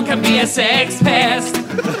 Anyone can be a sex pest.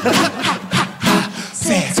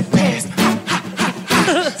 Sex pest.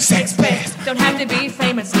 Sex pest. Don't have to be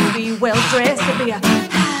famous to be well-dressed to be a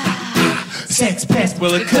sex pest.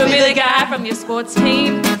 Well, it could be the guy from your sports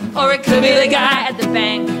team, or it could be the guy at the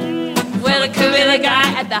bank. Well, it could be the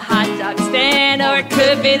guy at the hot dog stand, or it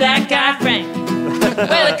could be that guy Frank.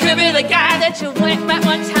 Well, it could be the guy that you went met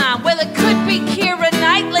one time. Well, it could be Keira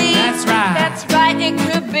Knightley. That's right. That's right. It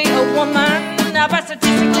could be a woman. listener, but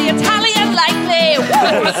statistically it's highly unlikely. Woo!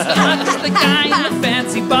 It's not just the guy in the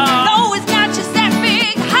fancy bar. No, it's not just that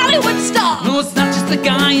big Hollywood star. No, it's not just the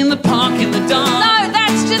guy in the park in the dark. No,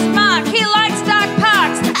 that's just Mark. He likes dark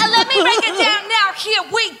parks. Let me break it down now. Here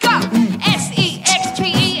we go.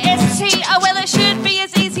 SEXPEST. Oh, well, it should be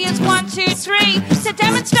as easy as 1, 2, 3 to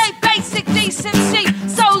demonstrate basic decency.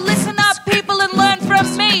 So listen up, people, and learn from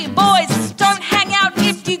me. Boys, don't hang out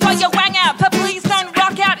if you got your wang out. But please don't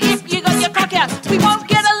rock out if you got your cock out. We won't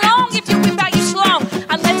get along if you whip out your schlong.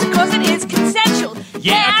 Unless, of course, it is consensual.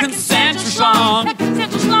 Yeah, a consensual schlong. A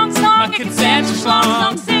consensual schlong song. A consensual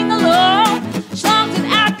schlong. Sing along. Schlongs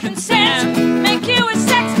without consent make you a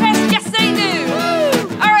sex pest. Yes, they do.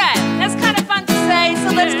 All right, that's kind of fun to say, so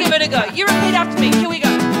let's give it a go. You repeat after me. Here we go.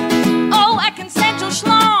 Oh, a consensual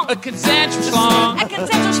schlong. A consensual schlong. A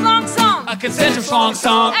consensual schlong song. A consensual schlong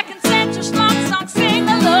song. A consensual schlong song. Sing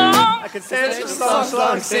along. A consensual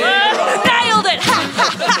song, sing along. Nailed it. Ha, ha,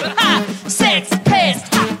 ha, ha. Sex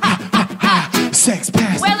pest. Ha, ha, ha, ha. Sex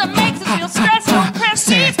pest. Well, it makes us feel stressful. Press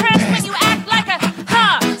when you act like a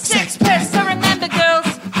sex pest. So remember, girls,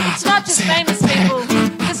 it's not just famous people.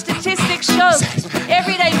 The statistics show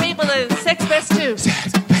everyday people are sex pests too.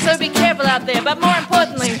 So be careful out there. But more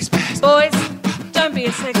importantly, boys, don't be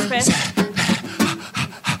a sex pest.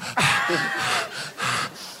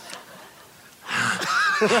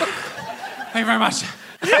 Thank you very much.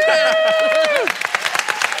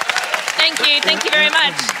 Thank you very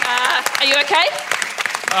much. Are you okay?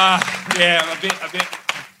 Yeah, a bit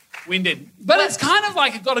winded. But it's kind of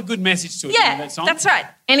like it got a good message to it. Yeah, that song. that's right.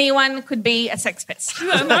 Anyone could be a sex pest. You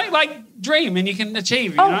know, like dream and you can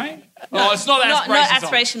achieve, you know? Oh, it's not aspirational. Not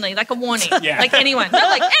aspirationally, like a warning. Yeah. Like anyone. Not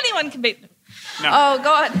like anyone can be. No. Oh,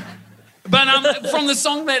 God. But from the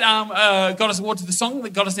song that got us award to the song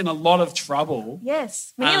that got us in a lot of trouble.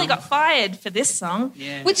 Yes. We nearly got fired for this song,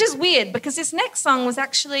 which is weird because this next song was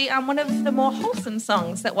actually one of the more wholesome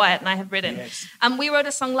songs that Wyatt and I have written. Yes. We wrote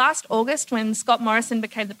a song last August when Scott Morrison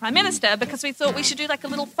became the Prime Minister because we thought we should do like a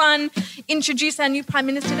little fun, introduce our new Prime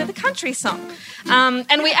Minister to the country song.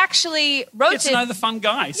 And we actually wrote Get to know the fun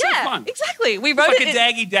guy. So yeah, fun. Exactly. We wrote it's like a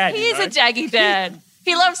daggy dad. He is a daggy dad.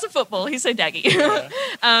 He loves the football. He's so daggy. Yeah.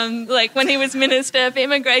 Like when he was Minister for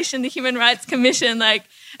Immigration, the Human Rights Commission, the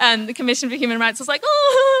Commission for Human Rights was like,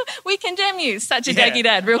 oh, we condemn you. Such a daggy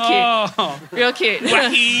dad. Real cute. Oh. Real cute.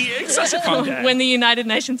 Wacky. Such a fun dad. When the United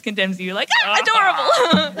Nations condemns you, like,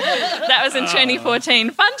 adorable. That was in 2014.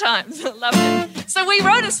 Fun times. Loved it. So we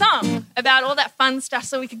wrote a song about all that fun stuff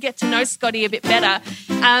so we could get to know Scotty a bit better.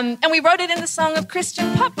 And we wrote it in the song of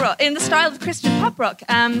Christian pop rock, in the style of Christian pop rock.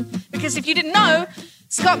 Because if you didn't know,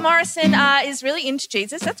 Scott Morrison is really into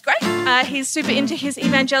Jesus. That's great. He's super into his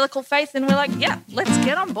evangelical faith, and we're like, yeah, let's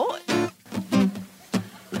get on board.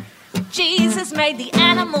 Jesus made the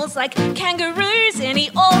animals like kangaroos, and he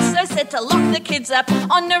also said to lock the kids up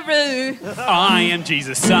on Nauru. I am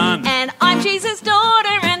Jesus' son. And I'm Jesus'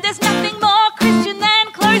 daughter, and there's nothing more Christian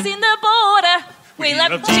than closing the border. We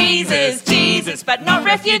love Jesus, Jesus, but not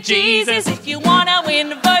refugees. If you want to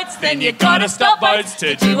win votes, then you gotta stop votes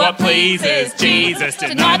to do what pleases Jesus,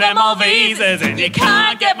 deny them all visas, and you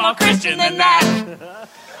can't get more Christian than that.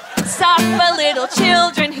 Suffer little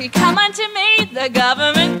children who come unto me. The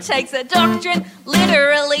government takes the doctrine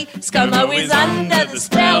literally. ScoMo is under the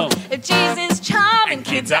spell of Jesus' charm, and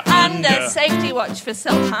kids are under safety watch for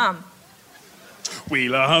self-harm. We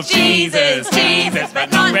love Jesus, Jesus,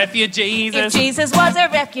 but not refugees. If Jesus was a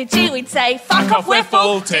refugee, we'd say, fuck off, we're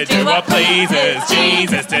full to do what pleases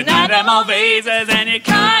Jesus, deny them all visas, and you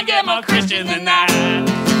can't get more Christian than that.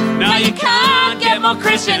 No, you can't get more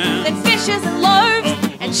Christian than fishes and loaves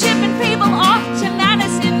and shipping people off to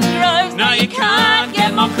Manus in droves. No, you can't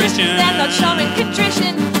get more Christian than not showing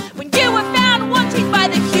contrition when you were found wanting by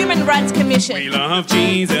the Human Rights Commission. We love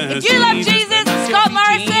Jesus. If you love Jesus, Scott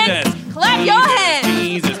Morrison, clap your hands.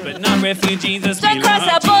 Jesus, but not refugees. Don't cross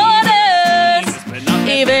our borders,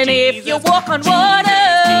 even if you walk on water.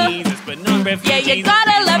 Yeah, you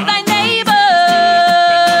gotta love thy neighbour,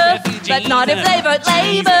 but not if they vote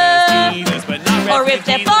Labour, or if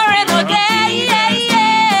they're foreign or gay.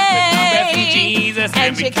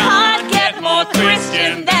 And you can't get more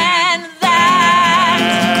Christian than that.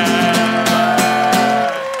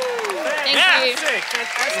 Thank you.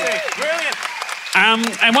 Fantastic. Brilliant.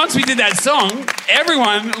 And once we did that song,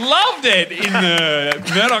 everyone loved it in the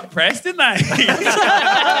Murdoch press, didn't they?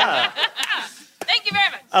 Thank you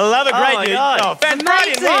very much. I love a great my news. God. Oh,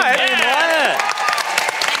 fantastic.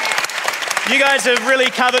 You guys have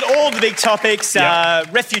really covered all the big topics,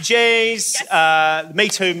 refugees, the Me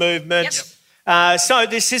Too movement. So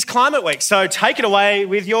this is Climate Week. So take it away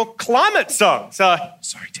with your climate song. Sorry,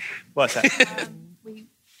 Dan. What's that?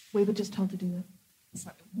 We were just told to do it.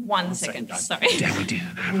 Sorry, 1 second. Sorry. Yeah, we did.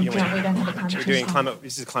 We don't have a climate We're doing song. climate.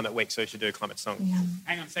 This is Climate Week, so we should do a climate song.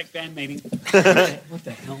 Hang on a sec, band meeting. What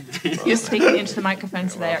the hell, man? You're speaking into the microphone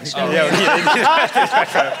today, actually.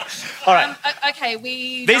 All right. Okay,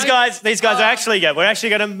 we. These guys are actually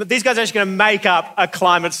these guys are actually going to make up a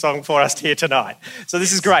climate song for us here tonight. So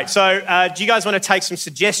this is great. So do you guys want to take some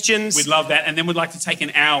suggestions? We'd love that, and then we'd like to take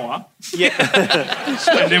an hour. Yeah.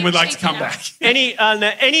 And then we'd like to come back.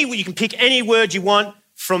 You can pick any word you want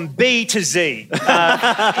from B to Z. All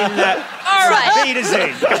right. B to Z.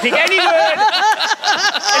 You can pick any word.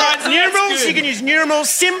 Numerals. You can use numerals,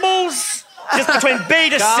 symbols. Just between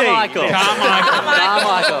B to C. Carmichael.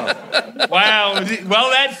 Wow.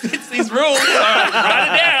 Well, that fits these rules. All right,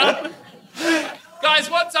 write it down. Guys,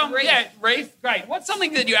 what's Reef? Great. What's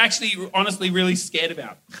something that you're actually honestly really scared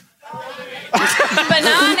about?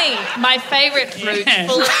 Banana, my favourite fruit,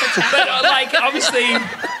 full of potassium. But obviously,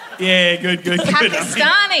 yeah, good.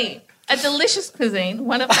 Pakistani, a delicious cuisine,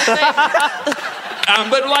 one of my favourites.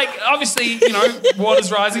 But obviously,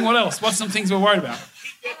 water's rising. What else? What's some things we're worried about?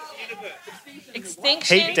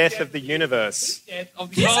 Extinction. Heat death of the universe. I am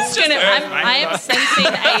sensing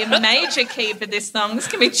a major key for this song. This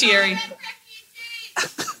can be cheery.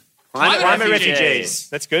 Climate refugees.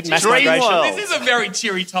 That's good. Mass Dream migration. world. This is a very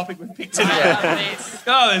cheery topic we've picked today.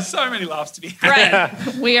 There's so many laughs to be had.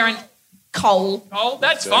 Great. We are in coal. Coal?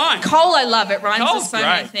 That's fine. Coal, I love it. Rhymes Coal's with so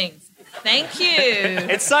many things. Thank you.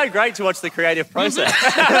 It's so great to watch the creative process.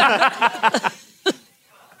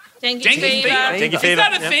 Dengue fever. Dengue Is fever.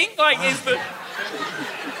 that a thing?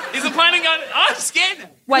 Is the planet going? I'm scared now.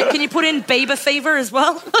 Wait, can you put in Bieber fever as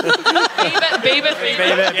well? Bieber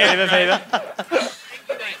fever.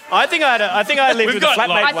 I think I lived with a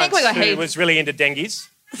flatmate I think we got once who heaps. was really into dengues.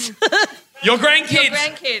 Your grandkids. Your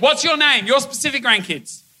grandkids. What's your name? Your specific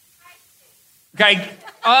grandkids. Okay.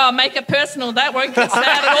 Oh, make it personal. That won't get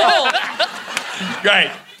sad at all.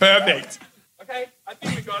 Great. Perfect. Okay, I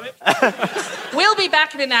think we got it. We'll be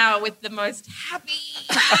back in an hour with the most happy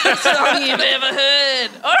song you've ever heard.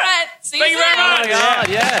 All right. See you Thank you very soon. much. Oh, God,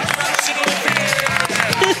 yeah.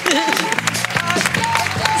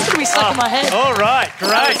 It's going to be stuck in my head. All right,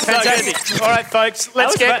 great, so fantastic. All right, folks,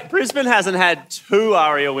 let's get. Brisbane hasn't had 2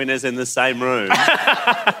 ARIA winners in the same room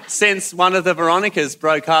since one of the Veronicas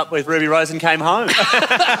broke up with Ruby Rose and came home.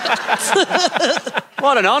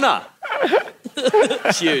 What an honour.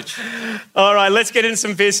 It's huge. All right, let's get into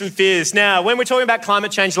some fears and fears. Now, when we're talking about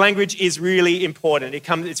climate change, language is really important.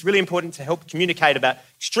 It's really important to help communicate about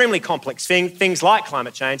extremely complex things like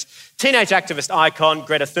climate change. Teenage activist icon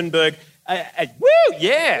Greta Thunberg.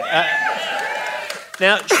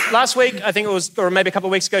 Now, last week, I think it was, or maybe a couple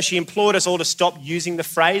of weeks ago, she implored us all to stop using the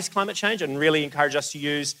phrase climate change and really encourage us to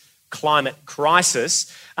use climate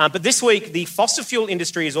crisis. But this week, the fossil fuel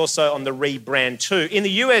industry is also on the rebrand too. In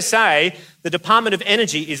the USA, the Department of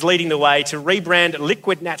Energy is leading the way to rebrand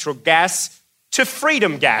liquid natural gas to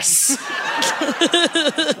freedom gas.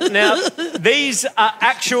 Now, these are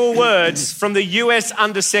actual words from the US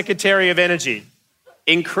Undersecretary of Energy.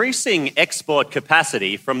 Increasing export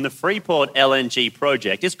capacity from the Freeport LNG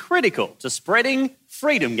project is critical to spreading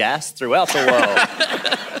freedom gas throughout the world.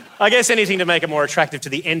 I guess anything to make it more attractive to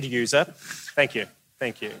the end user. Thank you.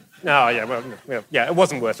 No, it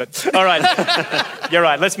wasn't worth it. All right. You're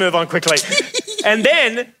right. Let's move on quickly. And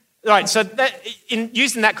then, right, so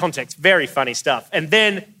used in that context, very funny stuff. And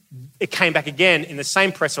then it came back again in the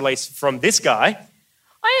same press release from this guy.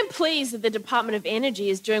 I am pleased that the Department of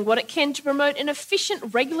Energy is doing what it can to promote an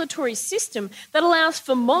efficient regulatory system that allows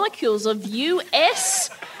for molecules of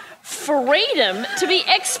US freedom to be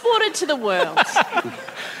exported to the world.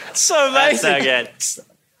 So That's lazy. so good.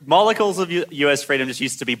 Molecules of US freedom just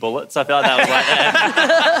used to be bullets. I feel like that was like,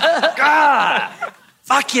 ah,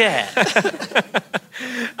 fuck yeah.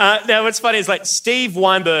 Now, what's funny is Steve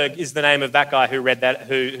Weinberg is the name of that guy who read that,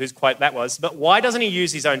 whose quote that was. But why doesn't he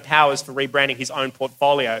use his own powers for rebranding his own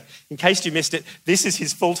portfolio? In case you missed it, this is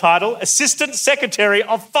his full title, Assistant Secretary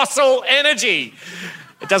of Fossil Energy.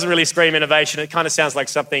 It doesn't really scream innovation. It kind of sounds like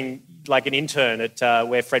something like an intern at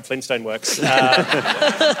where Fred Flintstone works. Thank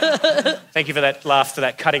you for that laugh, for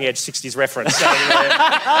that cutting-edge 60s reference.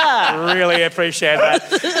 Really appreciate that.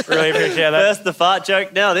 First the fart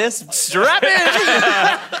joke, now this. Strap in!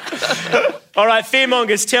 All right,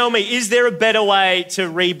 fearmongers, tell me, is there a better way to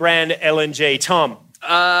rebrand LNG? Tom?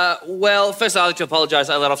 Well, first I'd like to apologise.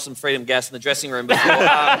 I let off some freedom gas in the dressing room before.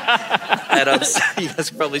 And you guys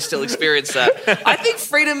can probably still experience that. I think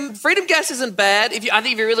freedom gas isn't bad. I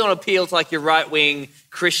think if you really want to appeal to your right-wing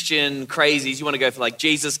Christian crazies, you want to go for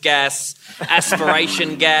Jesus gas,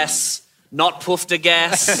 aspiration gas, not Poofter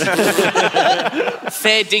gas.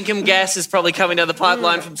 Fair dinkum gas is probably coming down the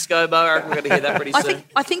pipeline from ScoMo. I reckon we're going to hear that pretty soon.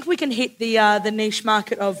 I think we can hit the niche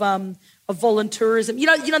market of voluntourism. You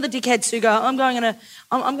know the dickheads who go, I'm going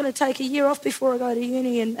to take a year off before I go to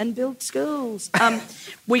uni and build schools.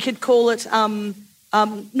 We could call it no,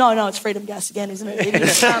 it's freedom gas again, isn't it? It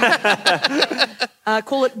is.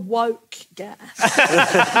 Call it woke gas.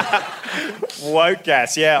 Woke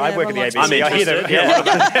gas, yeah. I work at the ABC. I'm interested,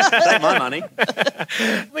 Take my money.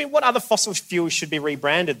 I mean, what other fossil fuels should be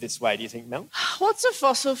rebranded this way, do you think, Mel? What's a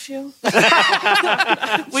fossil fuel?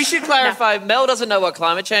 We should clarify, Mel doesn't know what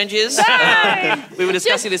climate change is. We were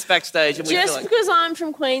discussing this backstage. And Just because I'm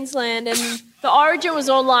from Queensland and the Origin was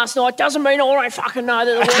on last night doesn't mean I don't fucking know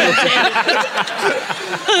that the world's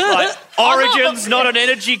ended. Like, Origin's not an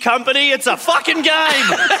energy company, it's a fucking game.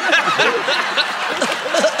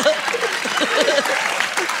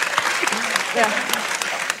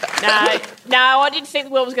 No, I didn't think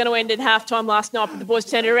the world was going to end at halftime last night, but the boys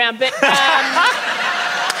turned it around. But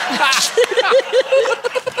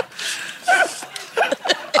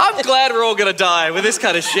I'm glad we're all going to die with this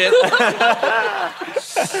kind of shit.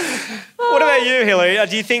 What about you, Hillary?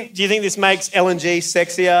 Do you think this makes LNG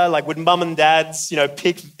sexier? Like, would mum and dads,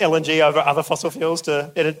 pick LNG over other fossil fuels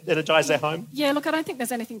to energise their home? Yeah, look, I don't think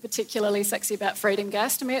there's anything particularly sexy about freedom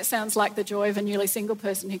gas. To me, it sounds like the joy of a newly single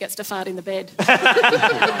person who gets to fart in the bed. But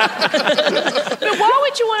why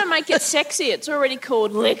would you want to make it sexy? It's already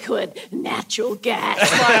called liquid natural gas.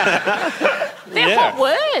 They're hot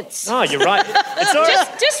words. Oh, you're right. It's all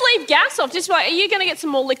right. Just leave gas off. Just like, are you going to get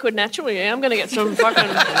some more liquid natural? Yeah, I'm going to get some fucking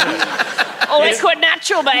liquid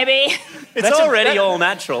natural, baby. It's already all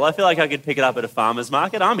natural. I feel like I could pick it up at a farmer's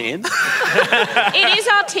market. I'm in. It is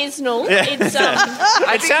artisanal. Yeah. It's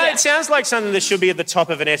It sounds like something that should be at the top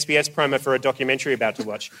of an SBS promo for a documentary about to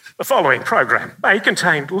watch. The following program may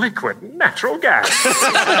contain liquid natural gas.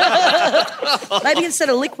 Maybe instead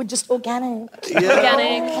of liquid, just organic.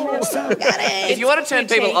 Organic. If you want to turn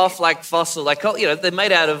people off like fossil, like they're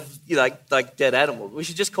made out of like dead animals. We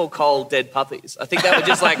should just call coal dead puppies. I think that would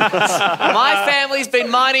just my family's been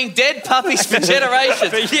mining dead puppies for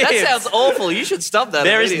generations. That sounds awful. You should stop that.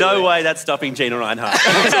 There is no way that's stopping Gina Reinhardt.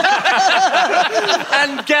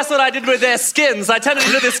 And guess what I did with their skins? I turned it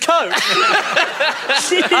into this coat.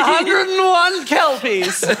 101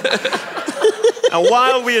 kelpies. And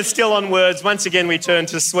while we are still on words, once again we turn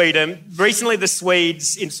to Sweden. Recently the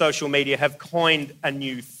Swedes in social media have coined a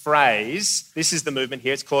new phrase. This is the movement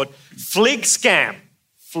here. It's called fligscam.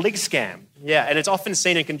 Fligscam. Yeah, and it's often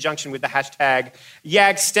seen in conjunction with the hashtag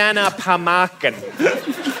Jag stannar på marken.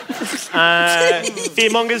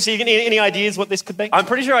 Fearmongers, any ideas what this could be? I'm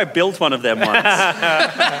pretty sure I built one of them once.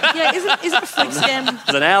 Yeah, isn't a fligscam? It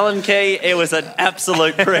was an Allen key. It was an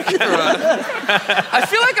absolute prick. I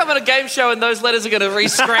feel like I'm on a game show and those letters are going to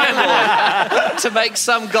re-scramble to make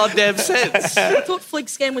some goddamn sense. I thought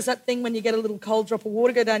fligscam was that thing when you get a little cold drop of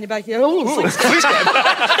water go down your back. You go, oh, fligscam.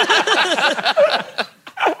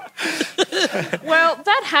 Well,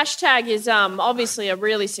 that hashtag is obviously a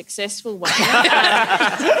really successful one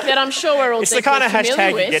that I'm sure we're all It's the kind of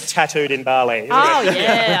hashtag you get tattooed in Bali. Oh,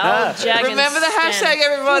 yeah. Oh, Jag Remember the hashtag,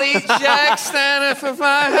 everybody. Jag stannar for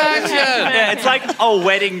my hashtag. Yeah, it's like a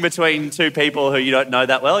wedding between two people who you don't know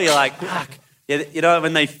that well. You're like, fuck. Yeah,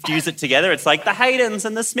 when they fuse it together, it's like the Haydens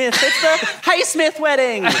and the Smiths. It's the Hay Smith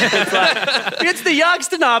wedding. It's the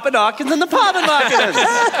Jagstenarpenakens and the Parbenmakens.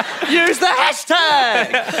 Use the hashtag.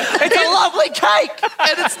 It's a lovely cake.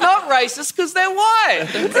 And it's not racist because they're white.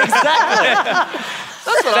 Exactly. That's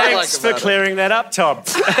what I like Thanks for about clearing that up, Tom.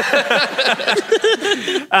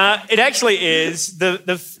 It actually is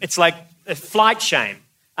it's like a flight shame.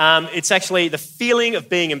 It's actually the feeling of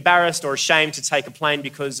being embarrassed or ashamed to take a plane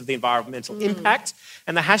because of the environmental impact.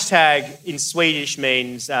 And the hashtag in Swedish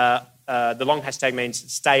means, the long hashtag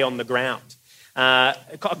means stay on the ground.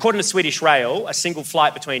 According to Swedish Rail, a single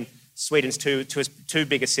flight between Sweden's two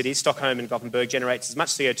biggest cities, Stockholm and Gothenburg, generates as much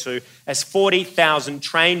CO2 as 40,000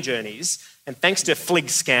 train journeys. And thanks to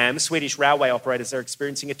fligscam, Swedish railway operators are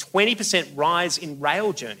experiencing a 20% rise in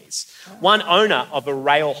rail journeys. One owner of a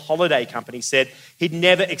rail holiday company said he'd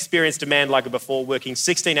never experienced demand like it before, working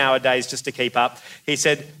 16-hour days just to keep up. He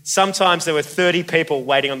said sometimes there were 30 people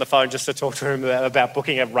waiting on the phone just to talk to him about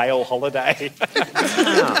booking a rail holiday.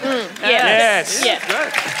 Yes. Yeah.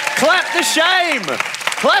 Clap the shame.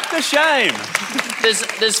 Clap the shame.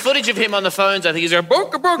 There's footage of him on the phones. I think he's going,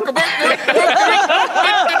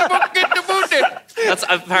 that's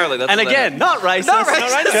apparently that's. And again, not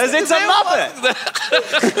racist. Because it's a Muppet.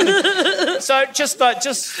 So just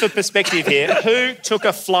for perspective here, who took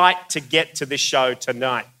a flight to get to this show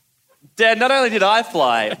tonight? Dad, not only did I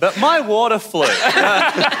fly, but my water flew.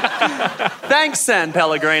 Thanks, San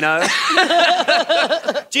Pellegrino.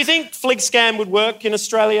 Do you think Flig Scam would work in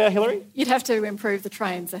Australia, Hillary? You'd have to improve the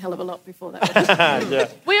trains a hell of a lot before that would happen. Yeah.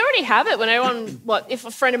 We already have it when if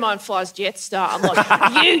a friend of mine flies Jetstar, I'm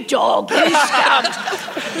like, you dog, you scum.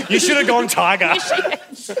 You should have gone Tiger.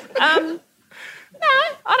 No,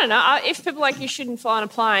 I don't know. If people are like, you shouldn't fly on a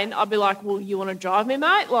plane, I'd be like, well, you want to drive me,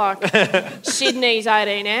 mate? Like, Sydney's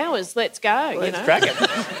 18 hours, let's go. Let's crack it.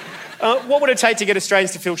 What would it take to get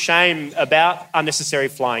Australians to feel shame about unnecessary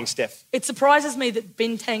flying, Steph? It surprises me that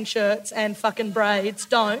bintang shirts and fucking braids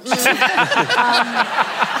don't. So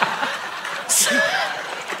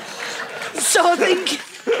I think...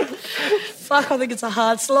 Fuck, I think it's a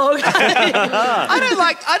hard slog. I don't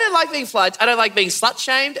like being slut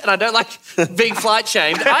shamed, and I don't like being flight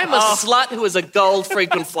shamed. I'm a slut who is a gold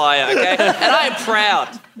frequent flyer, okay? And I am proud.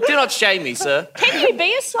 Do not shame me, sir. Can you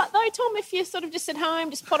be a slut though, Tom, if you're sort of just at home,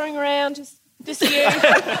 just pottering around, just you?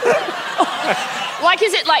 Like,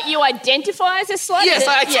 is it like you identify as a slut? Yes,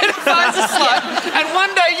 I identify as a slut, and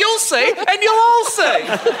one day you'll see, and you'll all see.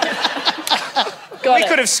 We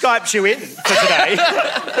could have Skyped you in for today.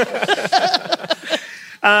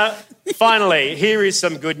 Finally, here is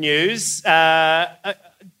some good news.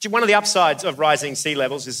 One of the upsides of rising sea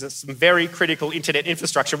levels is that some very critical internet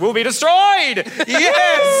infrastructure will be destroyed.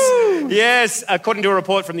 Yes! Yes. According to a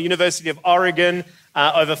report from the University of Oregon,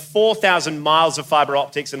 over 4,000 miles of fibre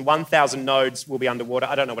optics and 1,000 nodes will be underwater.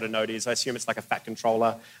 I don't know what a node is. I assume it's like a fat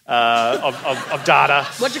controller of data.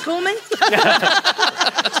 What'd you call me?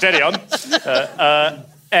 Steady on.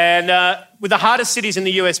 And with the hardest cities in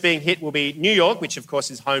the US being hit will be New York, which of course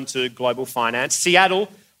is home to global finance, Seattle,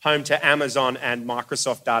 home to Amazon and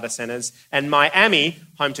Microsoft data centers, and Miami,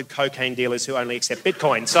 home to cocaine dealers who only accept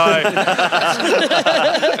Bitcoin. So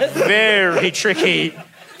very tricky,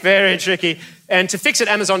 very tricky. And to fix it,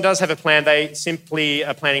 Amazon does have a plan. They simply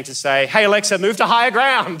are planning to say, hey, Alexa, move to higher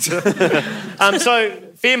ground. So,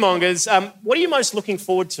 fearmongers, what are you most looking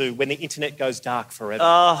forward to when the internet goes dark forever?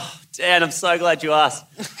 Oh, Dan, I'm so glad you asked.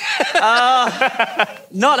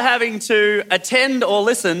 Not having to attend or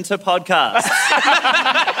listen to podcasts.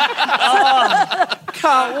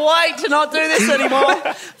 Can't wait to not do this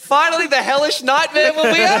anymore. Finally, the hellish nightmare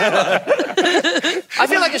will be over. I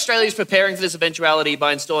feel like Australia's preparing for this eventuality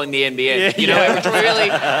by installing the NBN.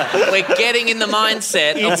 We're getting in the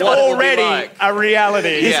mindset of what it will be like. A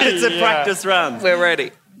reality. Yeah. It's a practice run. We're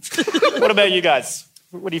ready. What about you guys?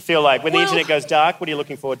 What do you feel like? When the internet goes dark, what are you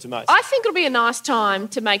looking forward to most? I think it'll be a nice time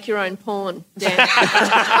to make your own porn, Dan.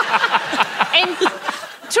 And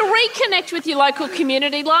to reconnect with your local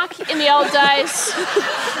community, like in the old days.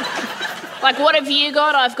 Like, what have you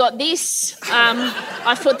got? I've got this.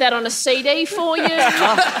 I've put that on a CD for you. You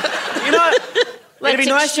know, it'd be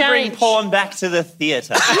nice to bring porn back to the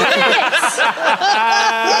theatre. Yes.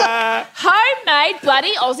 Homemade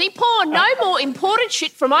bloody Aussie porn. No more imported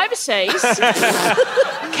shit from overseas.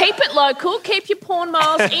 Keep it local. Keep your porn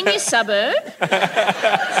miles in your suburb.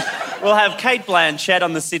 We'll have Kate Blanchett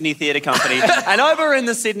on the Sydney Theatre Company, and over in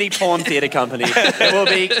the Sydney Porn Theatre Company, it will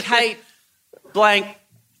be Kate Blank.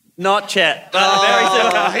 Not Chet.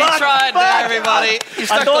 Oh, he tried there, everybody.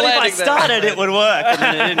 I thought if I started, it would work. And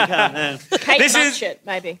then it didn't come. Kate Munchett,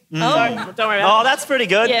 maybe. Oh, don't worry about it. Oh, that's pretty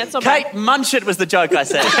good. Yeah, it's not Kate bad. Munchett was the joke I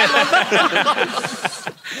said.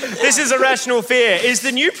 This is a rational fear. Is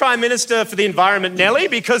the new Prime Minister for the Environment Nelly?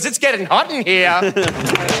 Because it's getting hot in here.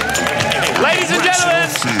 Ladies and gentlemen,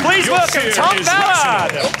 please welcome Tom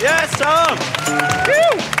Ballard. Yes, Tom.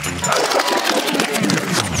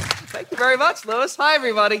 Thank you very much, Lewis. Hi,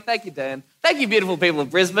 everybody. Thank you, Dan. Thank you, beautiful people of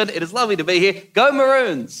Brisbane. It is lovely to be here. Go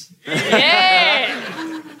Maroons. Yeah.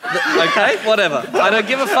 Okay, whatever. I don't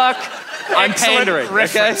give a fuck. I'm pandering,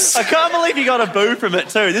 okay? I can't believe you got a boo from it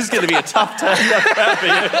too. This is going to be a tough turn for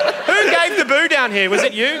you. Who gave the boo down here? Was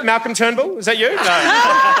it you, Malcolm Turnbull? Was that you? No.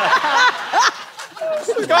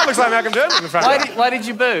 This guy looks like Malcolm Turnbull in the front. Why did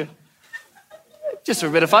you boo? Just for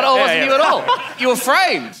a bit of fun. Oh, it wasn't you at all. You were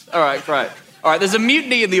framed. All right, great. All right, there's a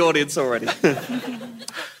mutiny in the audience already.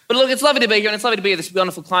 But look, it's lovely to be here, and it's lovely to be at this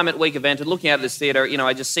wonderful Climate Week event. And looking out at this theatre,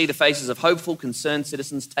 I just see the faces of hopeful, concerned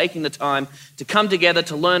citizens taking the time to come together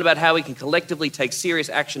to learn about how we can collectively take serious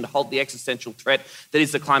action to halt the existential threat that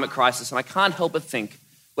is the climate crisis. And I can't help but think,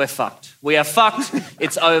 we're fucked. We are fucked.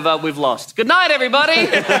 It's over. We've lost. Good night, everybody.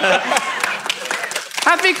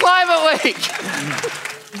 Happy Climate Week.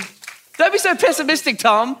 Don't be so pessimistic,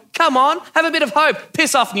 Tom. Come on, have a bit of hope.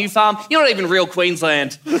 Piss off, New Farm. You're not even real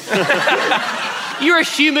Queensland. You're a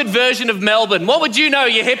humid version of Melbourne. What would you know,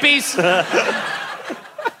 you hippies?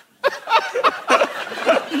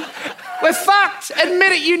 We're fucked.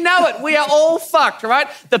 Admit it. it, you know it. We are all fucked, right?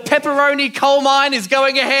 The pepperoni coal mine is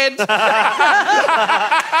going ahead.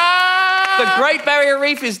 The Great Barrier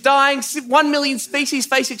Reef is dying. 1 million species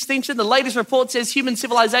face extinction. The latest report says human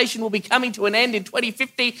civilization will be coming to an end in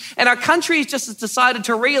 2050. And our country has just decided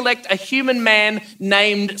to re-elect a human man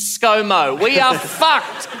named ScoMo. We are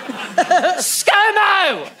fucked.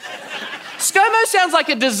 ScoMo! ScoMo sounds like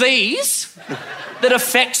a disease that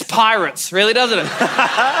affects pirates, really, doesn't it?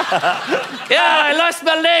 Yeah, I lost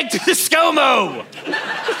my leg to the ScoMo.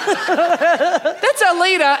 That's our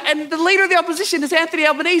leader, and the leader of the opposition is Anthony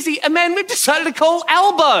Albanese, a man we've decided to call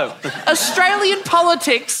Albo. Australian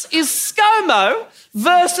politics is ScoMo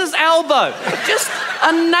versus Albo. Just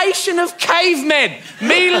a nation of cavemen.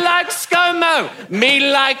 Me like ScoMo,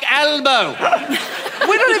 me like Albo.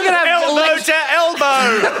 We're not even going to have elbow to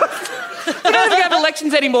elbow. We don't even have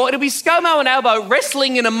elections anymore. It'll be ScoMo and Albo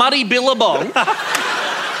wrestling in a muddy billabong.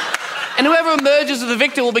 And whoever emerges as the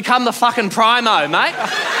victor will become the fucking primo, mate.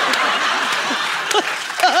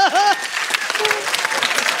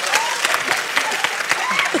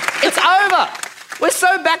 It's over. We're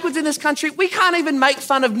so backwards in this country, we can't even make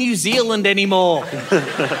fun of New Zealand anymore. Do you know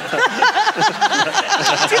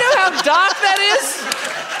how dark that is?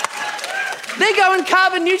 They're going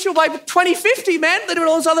carbon neutral by 2050, man. They're doing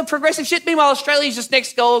all this other progressive shit. Meanwhile, Australia's just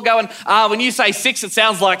next door going, when you say six, it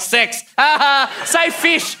sounds like sex. Say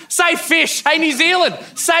fish. Say fish. Hey, New Zealand,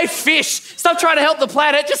 say fish. Stop trying to help the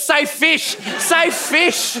planet. Just say fish. Say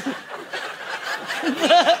fish.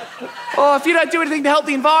 Or if you don't do anything to help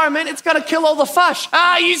the environment, it's going to kill all the fush.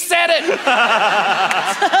 You said it.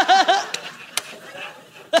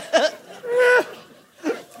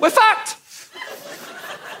 We're fucked.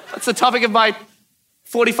 That's the topic of my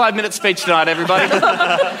 45-minute speech tonight, everybody.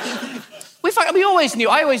 I always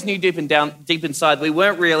knew deep inside we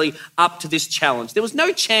weren't really up to this challenge. There was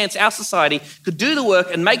no chance our society could do the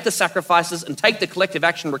work and make the sacrifices and take the collective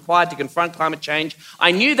action required to confront climate change.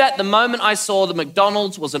 I knew that the moment I saw that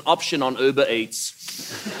McDonald's was an option on Uber Eats.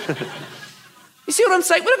 You see what I'm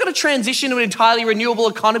saying? We're not going to transition to an entirely renewable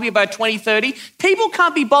economy by 2030. People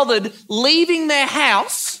can't be bothered leaving their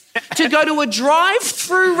house to go to a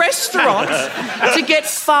drive-through restaurant to get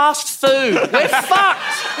fast food. We're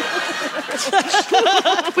fucked.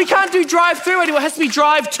 We can't do drive-through anymore. It has to be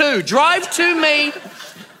drive-to. Drive-to me.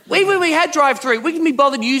 Even when we had drive-through, we couldn't be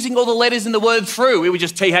bothered using all the letters in the word through. We were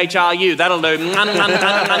just THRU. That'll do.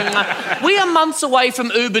 We are months away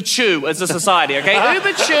from Uber Chew as a society, okay?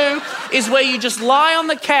 Uber Chew is where you just lie on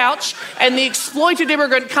the couch and the exploited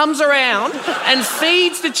immigrant comes around and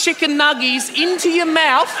feeds the chicken nuggies into your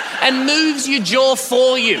mouth and moves your jaw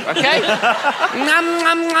for you, okay?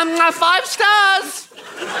 5 stars.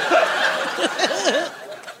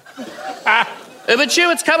 Uber Chew,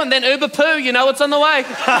 it's coming. Then Uber Poo, you know it's on the way.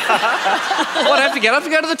 What, I have to get up to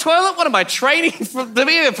go to the toilet? What am I, training to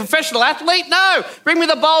be a professional athlete? No. Bring me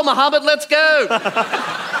the bowl, Muhammad. Let's go.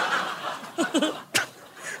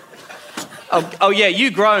 Oh yeah, you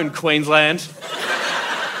grown, Queensland.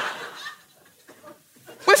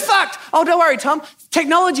 We're fucked. Oh, don't worry, Tom.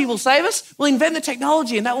 Technology will save us. We'll invent the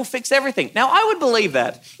technology and that will fix everything. Now, I would believe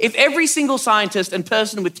that if every single scientist and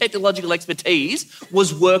person with technological expertise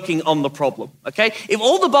was working on the problem, okay? If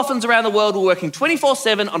all the boffins around the world were working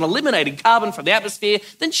 24/7 on eliminating carbon from the atmosphere,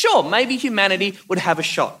 then sure, maybe humanity would have a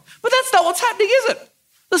shot. But that's not what's happening, is it?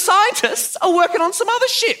 The scientists are working on some other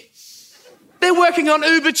shit. They're working on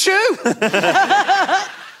Uber Chew.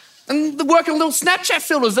 And they're working on little Snapchat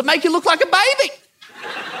filters that make you look like a baby.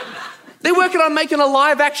 They're working on making a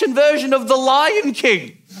live-action version of The Lion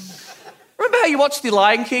King. Remember how you watched The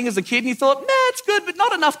Lion King as a kid and you thought, nah, it's good, but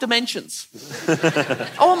not enough dimensions.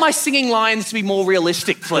 I want my singing lions to be more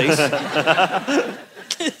realistic, please.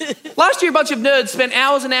 Last year, a bunch of nerds spent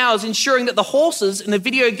hours and hours ensuring that the horses in the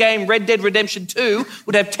video game Red Dead Redemption 2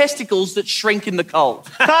 would have testicles that shrink in the cold.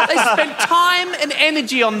 They spent time and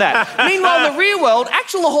energy on that. Meanwhile, in the real world,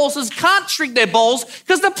 actual horses can't shrink their balls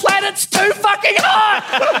because the planet's too fucking hot!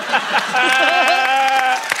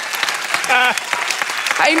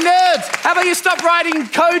 Hey, nerds, how about you stop writing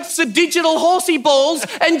codes to digital horsey balls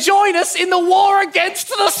and join us in the war against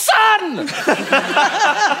the sun?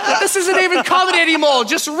 This isn't even comedy anymore,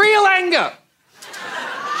 just real anger.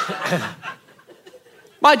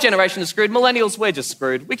 My generation is screwed. Millennials, we're just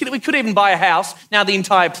screwed. We could even buy a house. Now the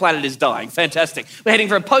entire planet is dying. Fantastic. We're heading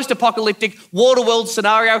for a post-apocalyptic water-world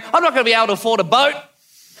scenario. I'm not going to be able to afford a boat.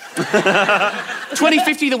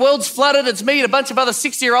 2050, the world's flooded. It's me and a bunch of other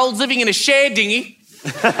 60-year-olds living in a share dinghy.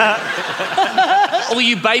 All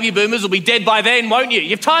you baby boomers will be dead by then, won't you?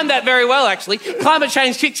 You've timed that very well, actually. Climate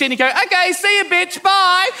change kicks in, you go, okay, see you, bitch,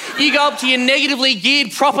 bye. You go up to your negatively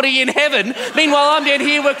geared property in heaven. Meanwhile, I'm down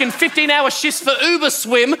here working 15-hour shifts for Uber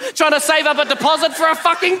Swim, trying to save up a deposit for a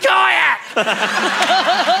fucking kayak.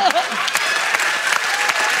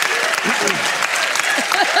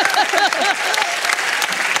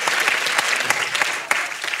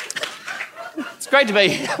 It's great to be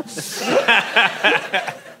here.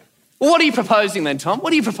 Well, what are you proposing then, Tom?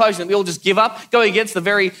 What are you proposing? That we all just give up, go against the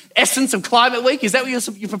very essence of Climate Week? Is that what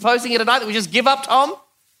you're proposing here tonight, that we just give up, Tom?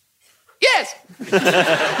 Yes.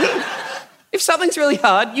 If something's really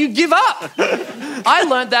hard, you give up. I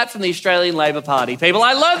learned that from the Australian Labor Party, people.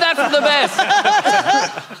 I learned that from the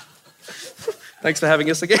best. Thanks for having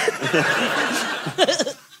us again.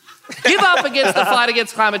 Give up against the fight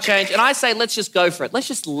against climate change, and I say let's just go for it. Let's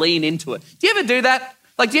just lean into it. Do you ever do that?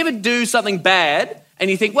 Like, do you ever do something bad and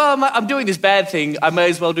you think, well, I'm doing this bad thing, I may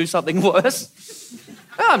as well do something worse?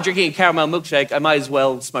 Oh, I'm drinking a caramel milkshake, I may as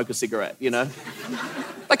well smoke a cigarette, you know?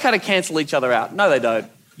 They kind of cancel each other out. No, they don't.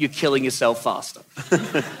 You're killing yourself faster.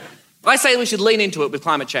 I say we should lean into it with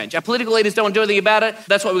climate change. Our political leaders don't want to do anything about it.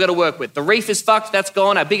 That's what we've got to work with. The reef is fucked. That's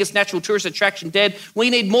gone. Our biggest natural tourist attraction dead. We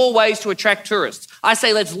need more ways to attract tourists. I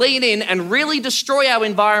say let's lean in and really destroy our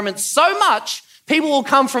environment so much people will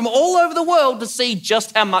come from all over the world to see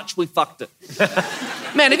just how much we fucked it.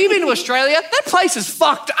 Man, have you been to Australia? That place is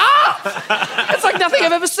fucked up. It's like nothing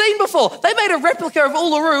I've ever seen before. They made a replica of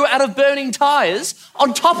Uluru out of burning tyres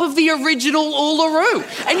on top of the original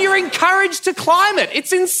Uluru. And you're encouraged to climb it.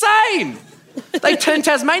 It's insane. They turned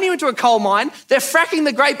Tasmania into a coal mine. They're fracking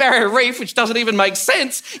the Great Barrier Reef, which doesn't even make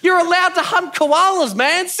sense. You're allowed to hunt koalas,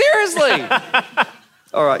 man. Seriously.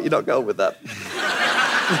 All right, you're not going with that.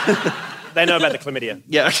 They know about the chlamydia.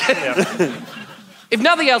 Yeah, okay. Yeah. If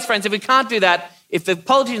nothing else, friends, if we can't do that, if the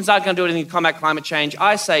politicians aren't going to do anything to combat climate change,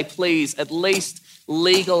 I say, please, at least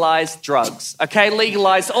legalise drugs, okay?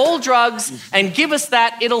 Legalise all drugs and give us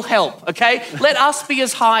that, it'll help, okay? Let us be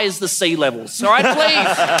as high as the sea levels, all right?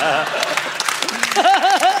 Please.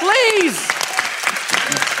 Please.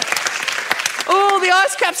 Oh, the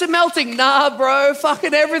ice caps are melting. Nah, bro,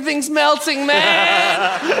 fucking everything's melting,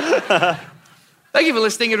 man. Thank you for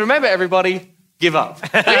listening, and remember, everybody, give up.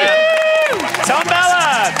 Tom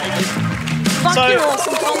Ballard! Fuck, you're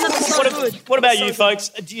awesome, Tom. That was so good. What about you, folks?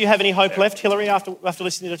 Do you have any hope left, Hillary, after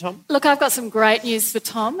listening to Tom? Look, I've got some great news for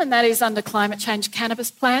Tom, and that is under climate change,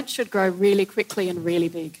 cannabis plants should grow really quickly and really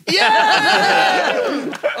big.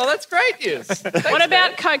 Yeah! Oh, that's great news. What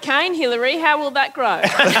about cocaine, Hillary? How will that grow?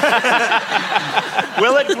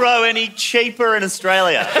 Will it grow any cheaper in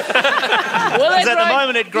Australia? Because at the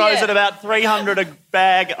moment it grows at about $300 a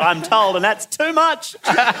bag, I'm told, and that's too much.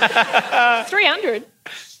 300?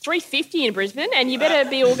 350 in Brisbane, and you better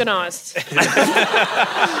be organised. I've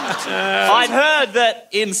heard that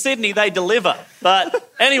in Sydney they deliver. But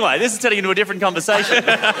anyway, this is turning into a different conversation.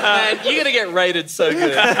 Man, you're going to get rated so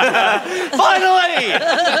good. Finally!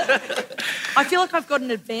 I feel like I've got an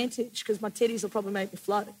advantage because my teddies will probably make me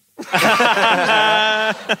float.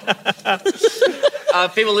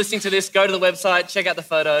 People listening to this, go to the website, check out the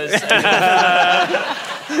photos.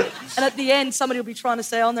 And at the end, somebody will be trying to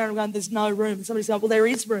say on there and I'm going, there's no room. And somebody's going, well, there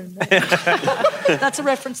is room there. That's a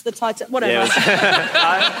reference to the Titanic. Whatever.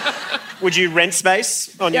 Yeah. Would you rent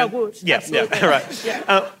space? On I your... would. Yeah, Absolutely. yeah, right.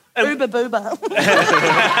 Yeah. Uber boober.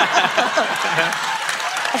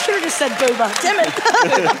 I should have just said boober. Damn it.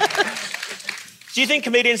 Do you think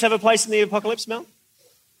comedians have a place in the apocalypse, Mel?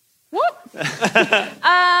 What?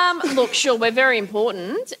 Look, sure, we're very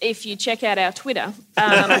important. If you check out our Twitter,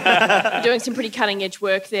 we're doing some pretty cutting-edge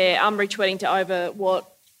work there. I'm retweeting to over,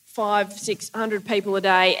 500-600 people a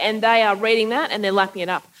day, and they are reading that and they're lapping it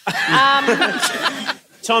up.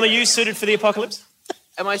 Tom, are you suited for the apocalypse?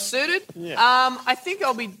 Am I suited? Yeah. I think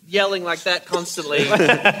I'll be yelling like that constantly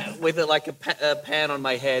with a pan on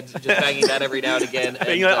my head, just banging that every now and again.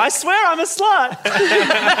 Being like, I swear I'm a slut.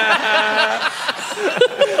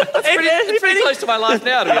 It's pretty close to my life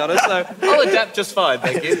now, to be honest, so I'll adapt just fine,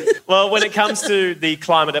 thank you. Well, when it comes to the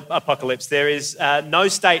climate apocalypse, there is no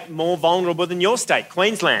state more vulnerable than your state,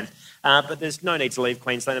 Queensland. But there's no need to leave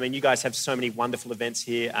Queensland. I mean, you guys have so many wonderful events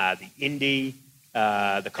here. The Indy,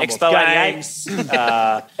 the Commonwealth Expo Games,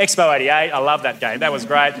 Expo 88. I love that game. That was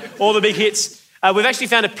great. All the big hits. We've actually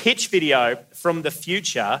found a pitch video from the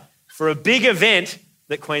future for a big event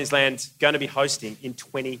that Queensland's going to be hosting in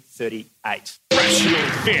 2038. Rational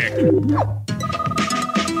Fear.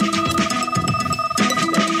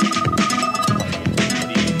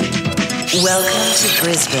 Welcome to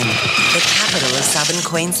Brisbane, the capital of southern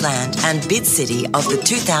Queensland and bid city of the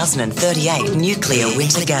 2038 Nuclear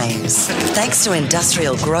Winter Games. Thanks to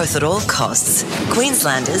industrial growth at all costs,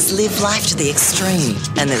 Queenslanders live life to the extreme,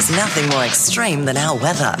 and there's nothing more extreme than our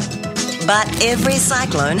weather. But every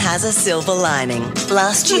cyclone has a silver lining.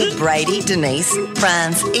 Last year, Brady, Denise,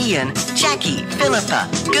 Franz, Ian, Jackie, Philippa,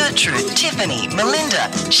 Gertrude, Tiffany, Melinda,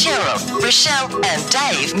 Cheryl, Rochelle and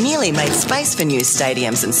Dave nearly made space for new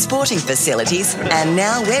stadiums and sporting facilities, and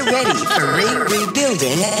now we're ready for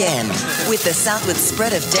rebuilding again. With the southward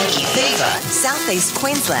spread of dengue fever, southeast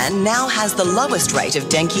Queensland now has the lowest rate of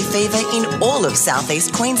dengue fever in all of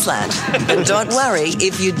southeast Queensland. But don't worry,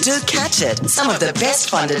 if you do catch it, some of the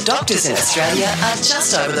best funded doctors in Australia are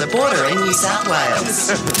just over the border in New South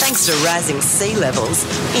Wales. Thanks to rising sea levels,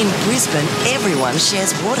 in Brisbane everyone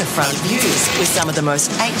shares waterfront views with some of the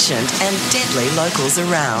most ancient and deadly locals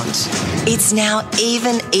around. It's now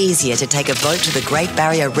even easier to take a boat to the Great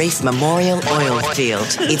Barrier Reef Memorial Oil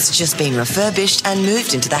Field. It's just been refurbished and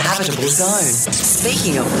moved into the habitable zone.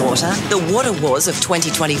 Speaking of water, the water wars of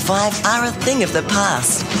 2025 are a thing of the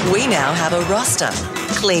past. We now have a roster.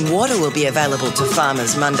 Clean water will be available to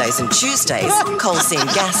farmers Mondays and Tuesdays, coal seam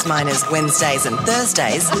gas miners Wednesdays and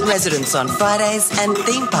Thursdays, residents on Fridays, and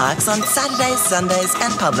theme parks on Saturdays, Sundays,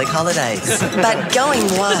 and public holidays. But going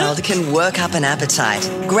wild can work up an appetite.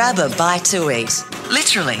 Grab a bite to eat.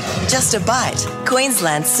 Literally, just a bite.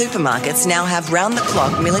 Queensland supermarkets now have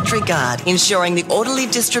round-the-clock military guard, ensuring the orderly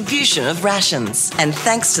distribution of rations. And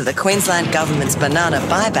thanks to the Queensland Government's banana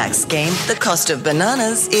buyback scheme, the cost of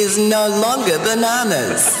bananas is no longer bananas.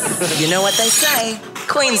 You know what they say?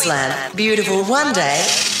 Queensland, beautiful one day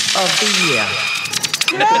of the year.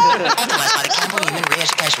 Authorised by the Campbell Human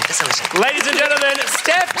Re-Education Facility. Ladies and gentlemen,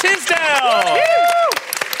 Steph Tisdale.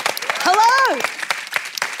 Hello.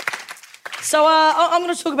 So I'm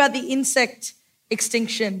going to talk about the insect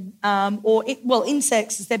extinction,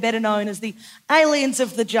 insects, as they're better known as the aliens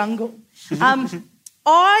of the jungle.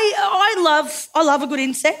 I love a good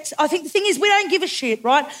insect. I think the thing is we don't give a shit,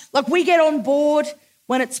 right? Like we get on board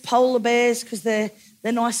when it's polar bears because they're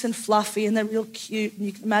nice and fluffy and they're real cute and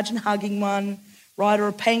you can imagine hugging one, right? Or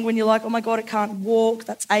a penguin, you're like, oh my God, it can't walk.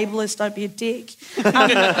 That's ableist, don't be a dick.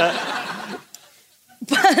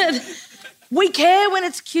 But we care when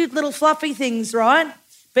it's cute little fluffy things, right?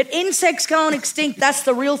 But insects going extinct, that's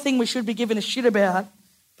the real thing we should be giving a shit about.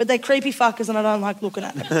 But they're creepy fuckers and I don't like looking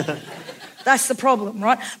at them. That's the problem,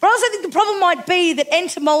 right? But I also think the problem might be that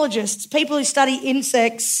entomologists, people who study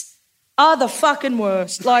insects, are the fucking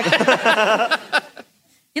worst. Like, you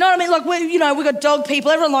know what I mean? Like, we've got dog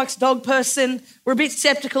people. Everyone likes dog person. We're a bit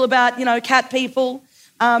sceptical about, cat people.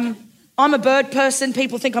 I'm a bird person.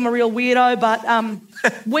 People think I'm a real weirdo, but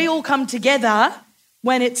we all come together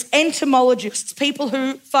when it's entomologists, people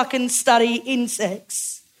who fucking study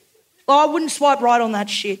insects. Well, I wouldn't swipe right on that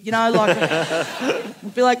shit, I'd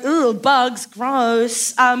be like, ooh, bugs,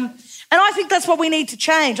 gross. And I think that's what we need to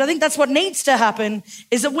change. I think that's what needs to happen,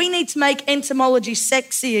 is that we need to make entomology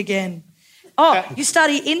sexy again. Oh, you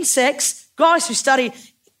study insects. Guys who study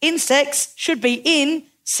insects should be in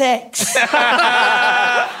sex.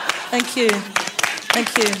 Thank you.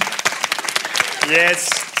 Thank you. Yes.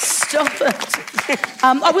 Stop it.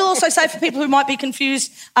 I will also say for people who might be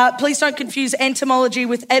confused, please don't confuse entomology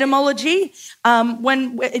with etymology.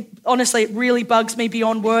 Honestly, it really bugs me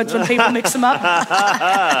beyond words when people mix them up.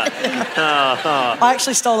 I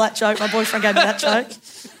actually stole that joke. My boyfriend gave me that joke.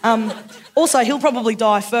 Also, he'll probably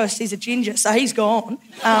die first. He's a ginger, so he's gone.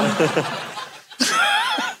 I'll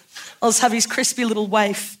just have his crispy little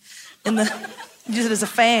waif use it as a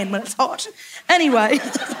fan when it's hot. Anyway...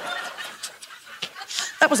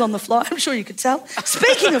 That was on the fly, I'm sure you could tell.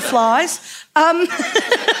 Speaking of flies,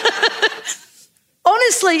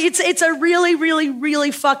 honestly, it's a really, really,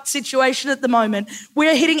 really fucked situation at the moment.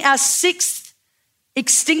 We're hitting our 6th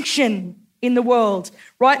extinction in the world,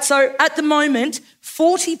 right? So at the moment,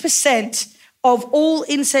 40% of all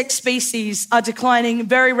insect species are declining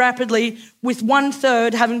very rapidly, with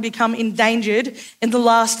 1/3 having become endangered in the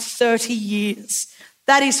last 30 years.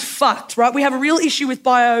 That is fucked, right? We have a real issue with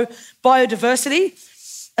biodiversity.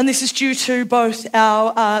 And this is due to both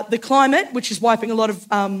the climate, which is wiping a lot of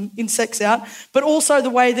insects out, but also the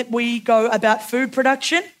way that we go about food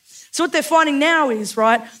production. So what they're finding now is,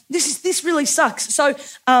 right, this really sucks. So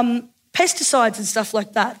pesticides and stuff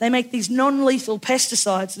like that, they make these non-lethal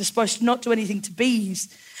pesticides that are supposed to not do anything to bees.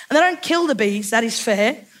 And they don't kill the bees, that is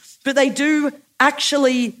fair, but they do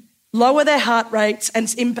actually lower their heart rates and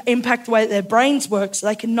impact the way that their brains work, so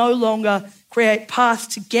they can no longer create paths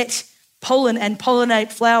to get pollen and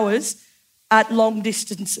pollinate flowers at long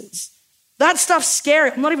distances. That stuff's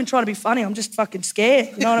scary. I'm not even trying to be funny. I'm just fucking scared.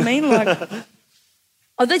 You know what I mean? Like,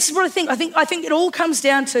 this is what I think. I think it all comes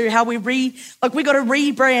down to how we we got to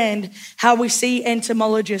rebrand how we see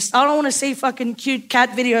entomologists. I don't want to see fucking cute cat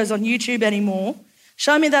videos on YouTube anymore.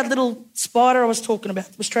 Show me that little spider I was talking about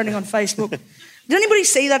that was trending on Facebook. Did anybody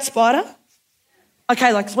see that spider?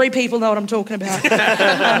 Okay, like 3 people know what I'm talking about.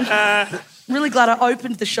 Really glad I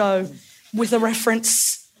opened the show with a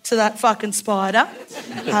reference to that fucking spider.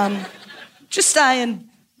 Just staying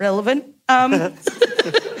relevant.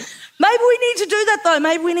 Maybe we need to do that though.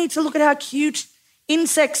 Maybe we need to look at how cute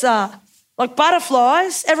insects are. Like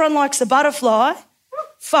butterflies. Everyone likes a butterfly.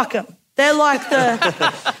 Fuck them. They're like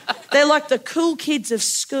the cool kids of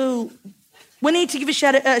school. We need to give a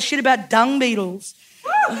shit about dung beetles.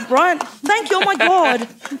 Right? Thank you. Oh my God.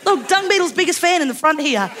 Look, dung beetle's biggest fan in the front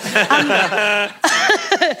here.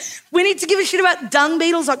 We need to give a shit about dung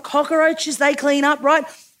beetles, like cockroaches. They clean up, right?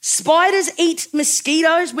 Spiders eat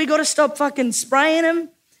mosquitoes. We got to stop fucking spraying them.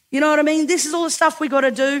 You know what I mean? This is all the stuff we got to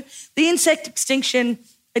do. The insect extinction,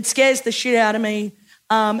 it scares the shit out of me.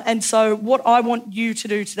 And so what I want you to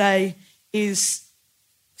do today is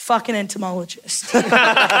fucking entomologist. Thank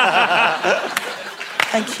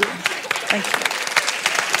you. Thank you.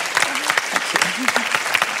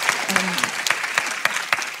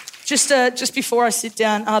 Just before I sit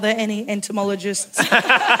down, are there any entomologists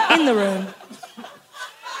in the room?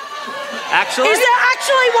 Actually? Is there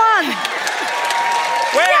actually one?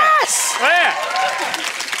 Where? Yes! Where?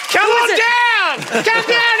 Come on down! Come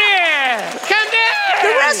down here! Come down!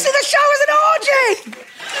 The rest of the show is an orgy!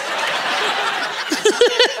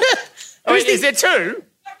 Oh, is there 2?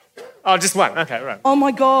 Oh, just 1. Okay, right. Oh,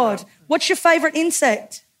 my God. What's your favourite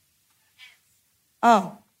insect?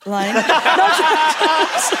 Oh, lame. No,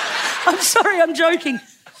 I'm sorry, I'm joking.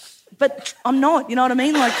 But I'm not, you know what I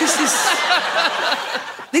mean? Like, this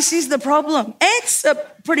is the problem. Ants are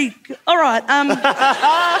pretty... All right.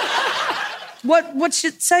 What's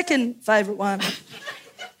your second favourite one?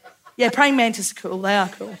 Yeah, praying mantis are cool. They are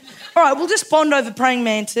cool. All right, we'll just bond over praying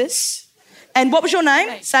mantis. And what was your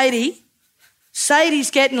name? Sadie. Sadie's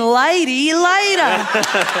getting lady later.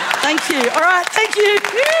 Thank you. All right, thank you.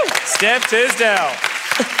 Steph Tisdale.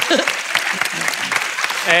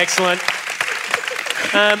 Excellent.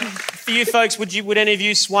 For you folks, would any of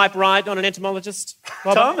you swipe right on an entomologist?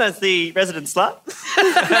 Hobba? Tom, as the resident slut?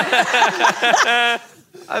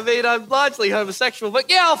 I mean, I'm largely homosexual, but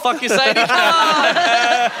yeah, I'll fuck you, Sadie. Come on.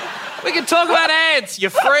 We can talk about ants, you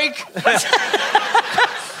freak.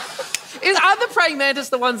 Are the praying mantis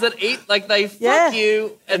the ones that eat, like they fuck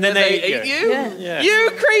you and then they eat you? Yeah.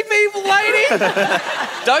 You creepy lady!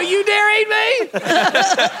 Don't you dare eat me!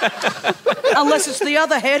 Unless it's the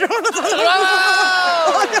other head.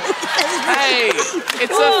 Hey,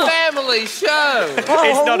 it's a family show.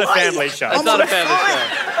 It's not a family show. It's not a family show.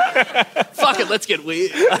 Fuck it, let's get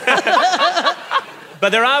weird.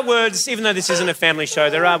 But there are words, even though this isn't a family show,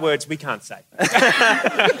 there are words we can't say.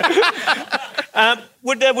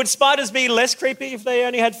 Would spiders be less creepy if they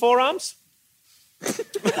only had 4 arms?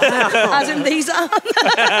 As in these arms?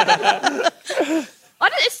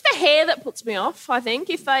 It's the hair that puts me off, I think.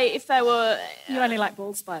 If they were... You only like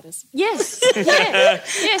bald spiders. Yes. Yeah.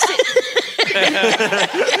 Yes.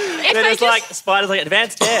 They're just like spiders like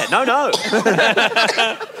advanced hair. No.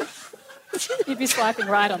 You'd be swiping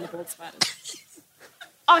right on the bald spiders.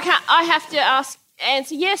 I have to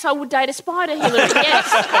answer yes, I would date a spider, Hillary, yes.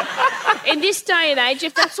 In this day and age,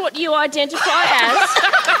 if that's what you identify as,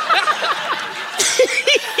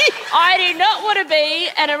 I do not want to be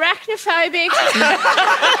an arachnophobic...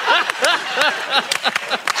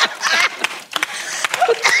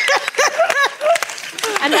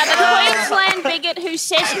 Another Queensland bigot who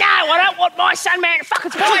says, no, I don't want my son marrying a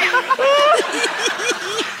fucking spider.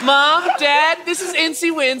 Mom, Dad, this is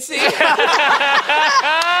Incy Wincy. And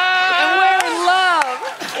we're in love.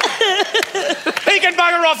 He can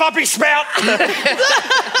bugger off up his spout.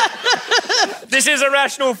 This is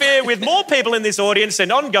Irrational Fear with more people in this audience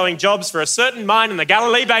and ongoing jobs for a certain mine in the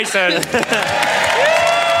Galilee Basin.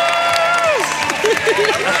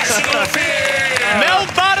 Mel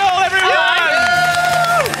Buttle, everyone!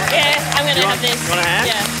 Yeah, I'm going to have this. You want a hand?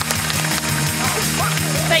 Yeah.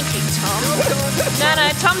 Thank you, Tom.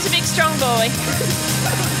 No, Tom's a big, strong boy.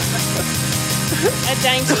 A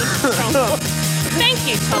dainty, strong boy. Thank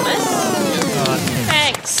you, Thomas.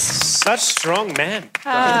 Thanks. Such strong men.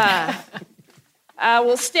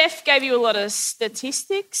 Well, Steph gave you a lot of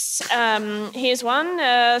statistics. Here's one.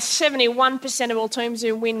 71% of all teams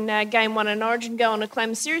who win Game 1 in Origin go on to claim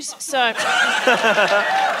the series. So...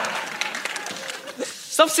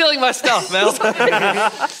 Stop stealing my stuff, Mel.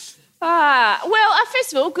 Well,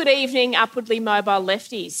 first of all, good evening, upwardly mobile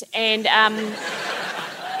lefties. And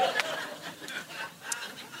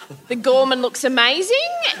the Gorman looks amazing,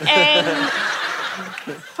 and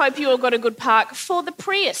hope you all got a good park for the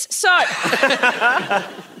Prius. So,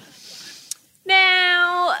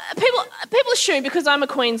 now, people assume because I'm a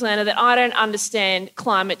Queenslander that I don't understand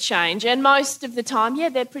climate change, and most of the time, yeah,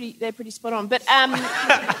 they're pretty spot on. But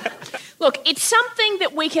look, it's something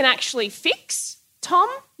that we can actually fix. Tom,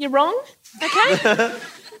 you're wrong, okay?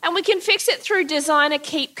 And we can fix it through designer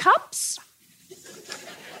keep cups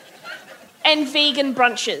and vegan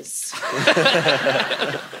brunches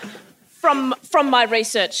from my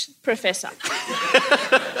research professor.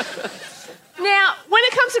 Now, when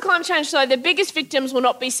it comes to climate change, though, the biggest victims will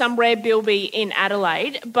not be some rare bilby in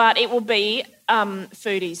Adelaide, but it will be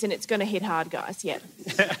foodies, and it's going to hit hard, guys, yeah.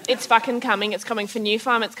 It's fucking coming. It's coming for New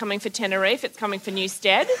Farm, it's coming for Tenerife, it's coming for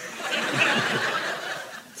Newstead.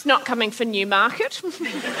 It's not coming for Newmarket.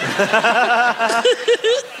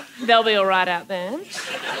 They'll be all right out there.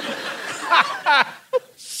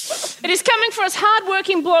 It is coming for us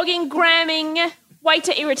hard-working, blogging, gramming,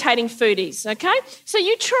 waiter-irritating foodies, okay? So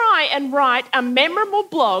you try and write a memorable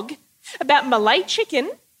blog about Malay chicken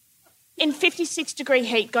in 56-degree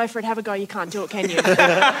heat. Go for it, have a go. You can't do it, can you?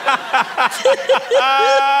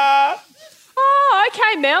 Oh,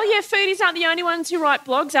 okay, Mel. Yeah, foodies aren't the only ones who write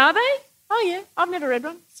blogs, are they? Oh, yeah, I've never read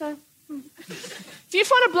one, so... If you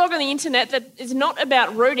find a blog on the internet that is not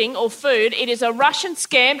about rooting or food, it is a Russian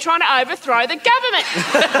scam trying to overthrow the government.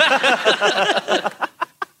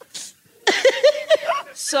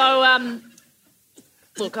 So,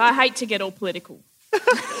 look, I hate to get all political.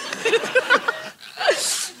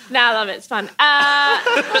 No, I love it, it's fun.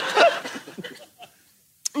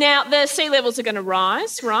 Now, the sea levels are going to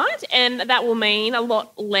rise, right? And that will mean a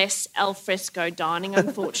lot less alfresco dining,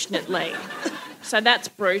 unfortunately. So that's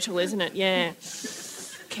brutal, isn't it? Yeah.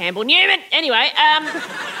 Campbell Newman. Anyway,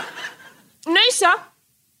 Noosa,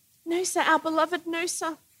 our beloved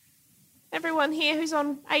Noosa. Everyone here who's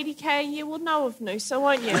on 80k a year will know of Noosa,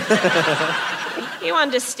 won't you? You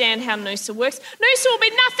understand how Noosa works. Noosa will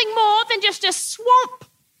be nothing more than just a swamp.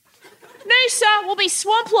 Noosa will be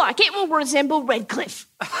swamp-like. It will resemble Redcliffe.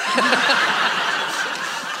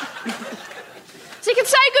 So you can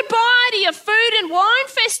say goodbye to your food and wine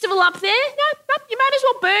festival up there. No, you might as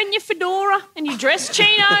well burn your fedora and your dress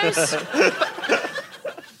chinos. You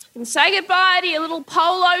can say goodbye to your little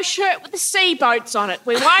polo shirt with the sea boats on it.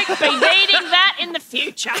 We won't be needing that in the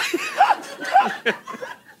future.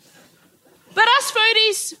 But us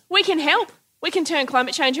foodies, we can help. We can turn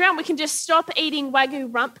climate change around. We can just stop eating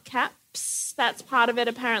Wagyu rump caps. That's part of it,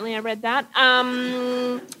 apparently. I read that.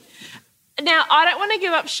 Now, I don't want to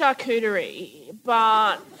give up charcuterie,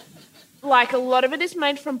 but, like, a lot of it is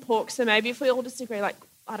made from pork, so maybe if we all disagree, like,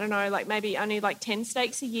 I don't know, like, maybe only, 10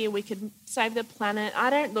 steaks a year, we could save the planet.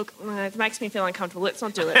 It makes me feel uncomfortable. Let's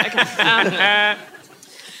not do it. Okay.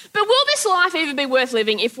 But will this life even be worth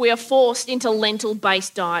living if we are forced into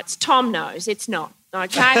lentil-based diets? Tom knows it's not,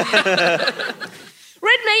 okay?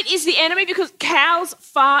 Red meat is the enemy because cows'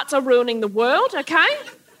 farts are ruining the world, okay?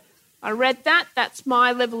 I read that. That's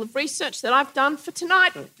my level of research that I've done for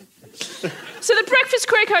tonight. So the Breakfast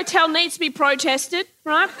Creek Hotel needs to be protested,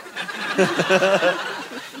 right?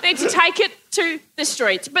 Need to take it to the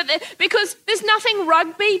streets. But because there's nothing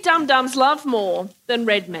rugby dum-dums love more than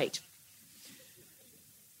red meat.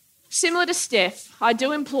 Similar to Steph, I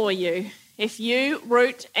do implore you, if you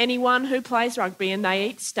root anyone who plays rugby and they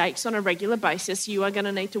eat steaks on a regular basis, you are going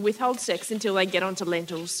to need to withhold sex until they get onto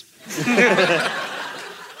lentils.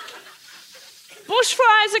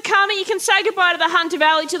 Bushfires are coming. You can say goodbye to the Hunter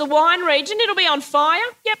Valley, to the wine region. It'll be on fire.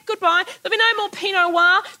 Yep, goodbye. There'll be no more Pinot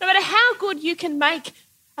Noir. No matter how good you can make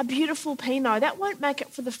a beautiful Pinot, that won't make it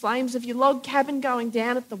for the flames of your log cabin going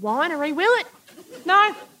down at the winery, will it?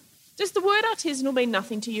 No. Just the word artisan will mean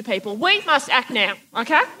nothing to you people. We must act now,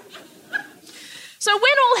 okay? So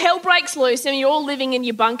when all hell breaks loose and you're all living in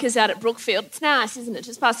your bunkers out at Brookfield, it's nice, isn't it?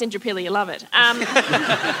 Just past Indooroopilly, you love it. And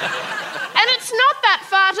it's not that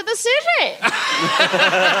far to the city.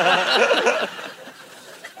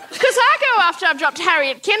 Because I go after I've dropped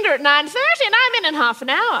Harriet Kinder at 9:30 and I'm in half an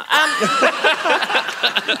hour.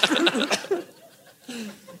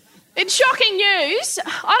 In shocking news,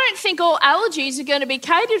 I don't think all allergies are going to be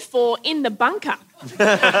catered for in the bunker.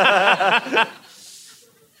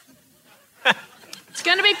 It's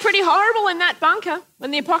going to be pretty horrible in that bunker.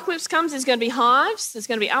 When the apocalypse comes, there's going to be hives, there's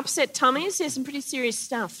going to be upset tummies, there's some pretty serious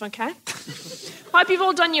stuff, okay? Hope you've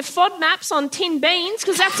all done your FOD maps on tin beans,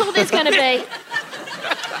 because that's all there's going to be.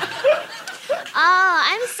 Oh,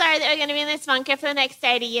 I'm sorry that we're going to be in this bunker for the next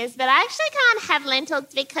 30 years, but I actually can't have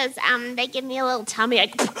lentils because they give me a little tummy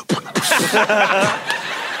ache.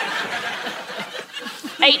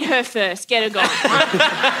 Eat her first. Get her gone.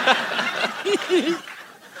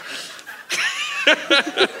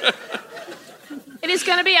 It is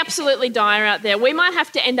going to be absolutely dire out there. We might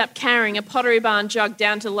have to end up carrying a Pottery Barn jug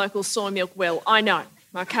down to the local soy milk well. I know,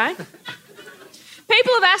 okay?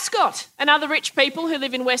 People of Ascot and other rich people who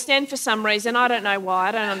live in West End for some reason. I don't know why.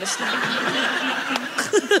 I don't understand.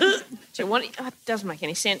 It doesn't make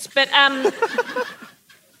any sense. But I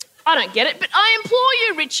don't get it. But I implore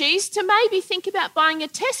you, Richies, to maybe think about buying a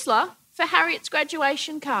Tesla for Harriet's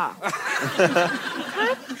graduation car.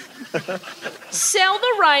 Okay? Sell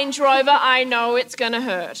the Range Rover. I know it's going to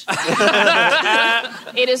hurt.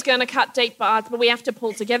 It is going to cut deep paths, but we have to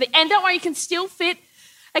pull together. And don't worry, you can still fit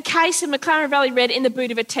a case of McLaren Valley Red in the boot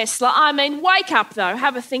of a Tesla. I mean, wake up, though.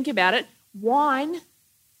 Have a think about it. Wine. You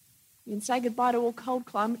can say goodbye to all cold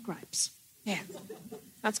climate grapes. Yeah.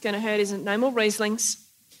 That's going to hurt, isn't it? No more Rieslings.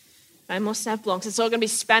 No more Sauv Blancs. It's all going to be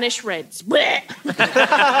Spanish Reds.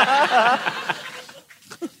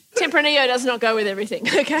 Tempranillo does not go with everything,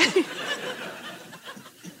 okay?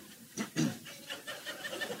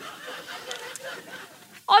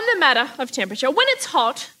 On the matter of temperature, when it's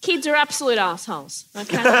hot, kids are absolute assholes,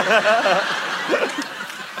 okay?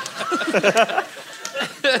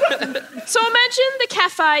 So imagine the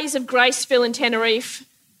cafes of Graceville and Tenerife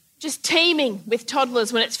just teeming with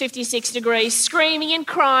toddlers when it's 56 degrees, screaming and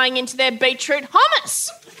crying into their beetroot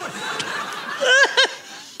hummus.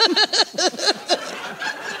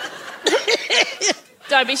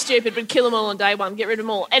 Don't be stupid, but kill them all on day one. Get rid of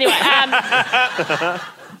them all. Anyway,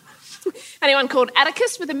 anyone called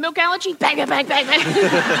Atticus with a milk allergy? Bang, bang, bang, bang, bang.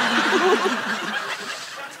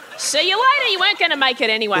 See you later. You weren't going to make it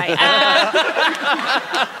anyway.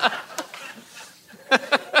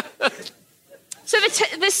 So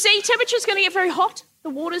the sea temperature is going to get very hot. The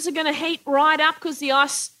waters are going to heat right up because the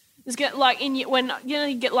ice is get like you get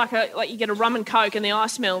you get a rum and coke and the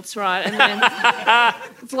ice melts, right? And then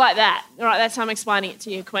it's like that. All right, that's how I'm explaining it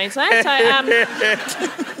to you, Queensland.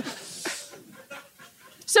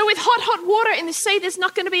 So with hot water in the sea, there's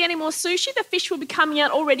not going to be any more sushi. The fish will be coming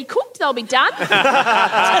out already cooked. They'll be done.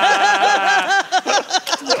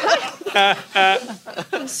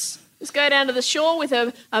 Just go down to the shore with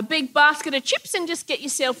a big basket of chips and just get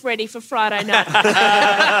yourself ready for Friday night. Bye-bye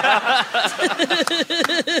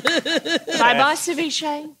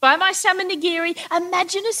ceviche. Bye-bye salmon nigiri.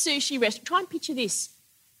 Imagine a sushi restaurant. Try and picture this.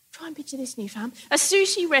 New farm. A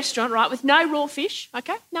sushi restaurant, right, with no raw fish,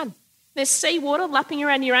 okay? None. There's seawater lapping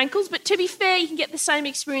around your ankles, but to be fair, you can get the same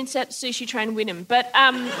experience at Sushi Train Wynnum. But,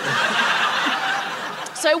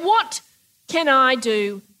 so what can I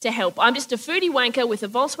do to help? I'm just a foodie wanker with a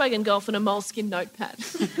Volkswagen Golf and a moleskin notepad.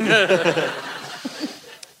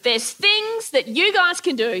 There's things that you guys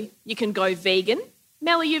can do. You can go vegan.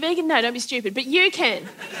 Mel, are you vegan? No, don't be stupid. But you can.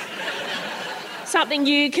 Something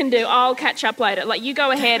you can do. I'll catch up later. Like, you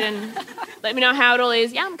go ahead and let me know how it all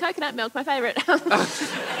is. Yum, coconut milk, my favourite.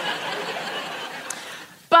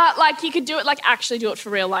 But, like, you could do it, like, actually do it for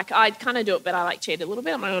real. Like, I kind of do it, but I, like, cheat a little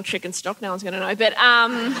bit. I'm on chicken stock. No one's going to know. But,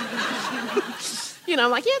 you know,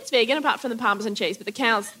 I'm like, yeah, it's vegan apart from the Parmesan cheese, but the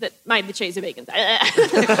cows that made the cheese are vegans.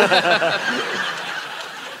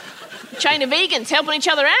 Chain of vegans helping each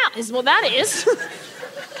other out is what that is.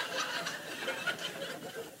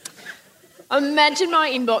 Imagine my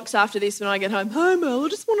inbox after this when I get home. Hey, Mel, I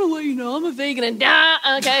just want to let you know I'm a vegan and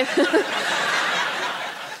okay.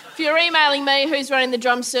 If you're emailing me, who's running the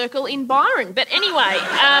drum circle in Byron? But anyway,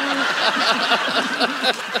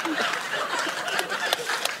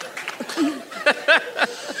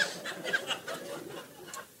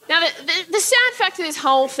 now the sad fact of this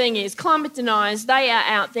whole thing is climate deniers, they are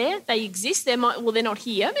out there, they exist, they're not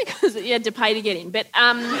here because you had to pay to get in, but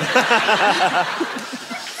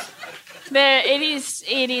it is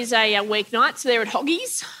a weeknight, so they're at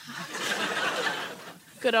Hoggies.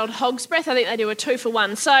 Good old Hog's Breath. I think they do a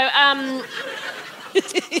 2-for-1. So,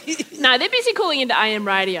 no, they're busy calling into AM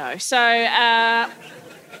radio. So,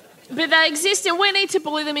 but they exist and we need to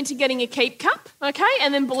bully them into getting a keep cup, okay?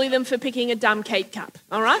 And then bully them for picking a dumb keep cup,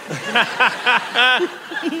 all right?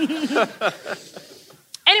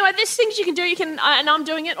 Anyway, there's things you can do. You can, and I'm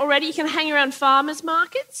doing it already, you can hang around farmers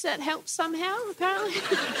markets. That helps somehow, apparently.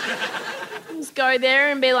 Just go there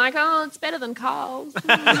and be like, oh, it's better than Coles.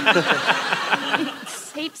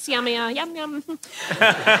 It's heaps yummier. Yum, yum.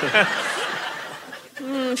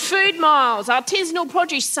 Food miles, artisanal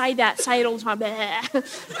produce, say it all the time.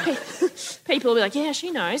 People will be like, yeah, she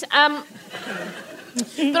knows. But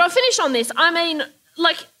I'll finish on this. I mean,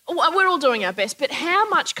 like, we're all doing our best, but how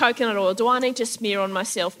much coconut oil do I need to smear on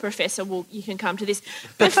myself, Professor? Well, you can come to this,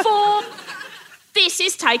 before this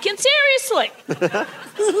is taken seriously.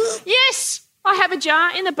 Yes, I have a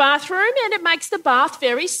jar in the bathroom and it makes the bath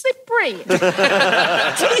very slippery. But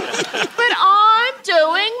I'm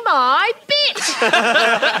doing my bit.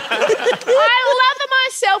 I lather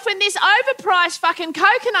myself in this overpriced fucking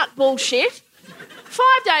coconut bullshit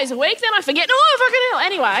 5 days a week, then I forget, fucking hell.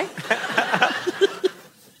 Anyway,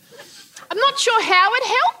 I'm not sure how it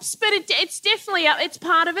helps, but it's definitely, it's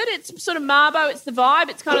part of it. It's sort of Marbo, it's the vibe,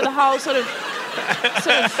 it's kind of the whole sort of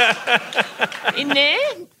in there.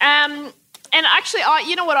 And actually,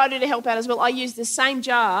 you know what I do to help out as well? I use the same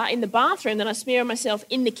jar in the bathroom that I smear on myself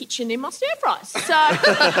in the kitchen in my stir fries. So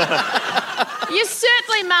you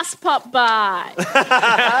certainly must pop by.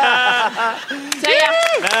 See ya.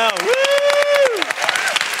 Oh, woo!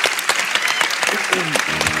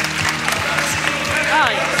 Oh,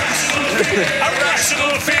 yes.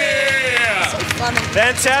 Irrational fear.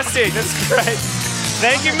 Fantastic. That's great.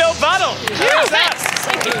 Thank you, Mel Buttle. Oh, thanks.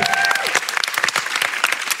 Thank you.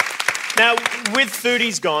 Now, with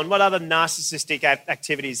foodies gone, what other narcissistic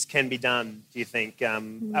activities can be done, do you think?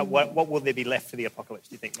 What will there be left for the apocalypse,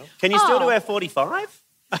 do you think, Mel? Can you still do F45?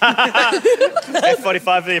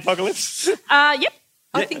 F45 for the apocalypse? Yep.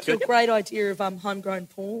 I think your great idea of homegrown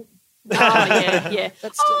porn. Oh, yeah.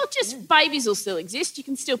 Just babies will still exist. You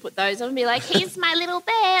can still put those on and be like, here's my little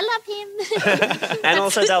bear, love him. And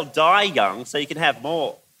also they'll die young so you can have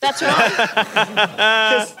more. That's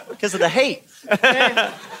right. Because of the heat.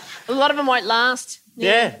 Yeah. A lot of them won't last.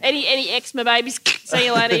 Yeah. Any eczema babies, see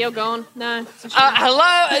you later, you're gone. No.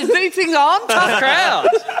 Hello, is anything on? Tough crowd.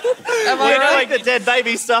 Am I right? Like the dead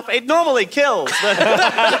baby stuff, it normally kills.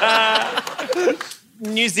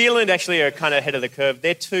 New Zealand actually are kind of ahead of the curve.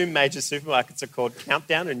 Their two major supermarkets are called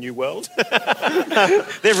Countdown and New World.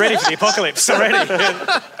 They're ready for the apocalypse already.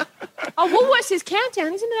 Oh, Woolworths is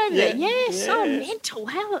Countdown, isn't it, over there? Yes. Oh, mental.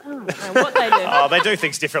 How? I don't know what they do. Oh, they do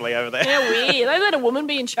things differently over there. How weird. They let a woman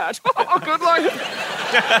be in charge. Oh, good luck.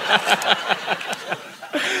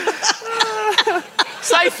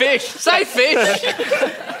 Say fish. Say fish.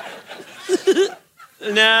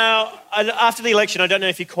 Now, after the election, I don't know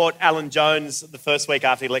if you caught Alan Jones the first week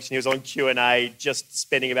after the election. He was on Q&A just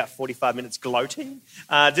spending about 45 minutes gloating.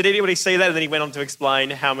 Did anybody see that? And then he went on to explain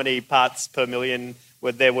how many parts per million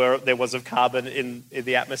there was of carbon in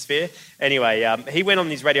the atmosphere. Anyway, he went on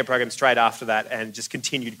his radio program straight after that and just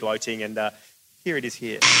continued gloating. And here it is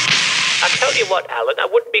here. I tell you what, Alan, I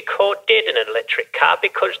wouldn't be caught dead in an electric car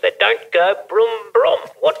because they don't go brum brum.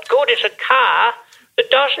 What good is a car that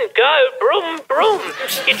doesn't go brum brum?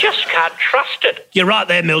 You just can't trust it. You're right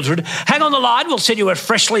there, Mildred. Hang on the line, we'll send you a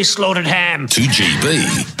freshly slaughtered ham.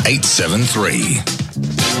 2GB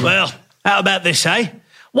 873. Well, how about this, eh?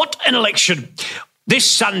 What an election. This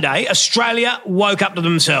Sunday, Australia woke up to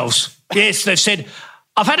themselves. Yes, they've said,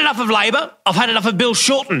 I've had enough of Labor, I've had enough of Bill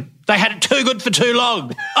Shorten. They had it too good for too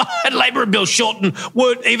long. And Labor and Bill Shorten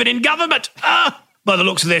weren't even in government. By the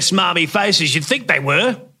looks of their smarmy faces, you'd think they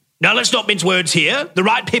were. Now, let's not mince words here. The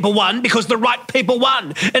right people won because the right people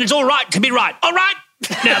won. And it's all right to be right. All right?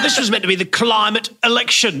 Now, this was meant to be the climate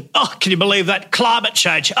election. Oh, can you believe that? Climate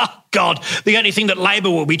change. Oh, God. The only thing that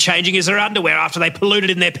Labor will be changing is their underwear after they polluted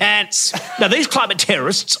in their pants. Now, these climate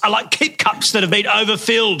terrorists are like keep cups that have been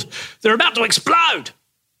overfilled. They're about to explode.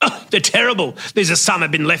 Oh, they're terrible. These are some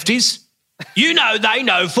have been lefties. You know, they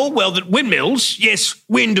know full well that windmills, yes,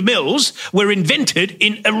 windmills, were invented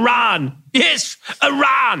in Iran. Yes,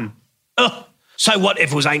 Iran. Oh, so what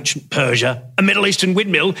if it was ancient Persia? A Middle Eastern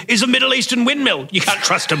windmill is a Middle Eastern windmill. You can't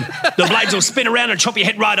trust them. The blades will spin around and chop your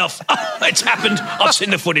head right off. Oh, it's happened. I've seen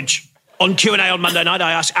the footage. On Q&A on Monday night,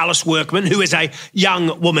 I asked Alice Workman, who is a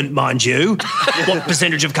young woman, mind you, what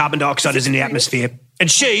percentage of carbon dioxide is in the atmosphere. And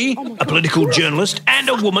she, a political journalist and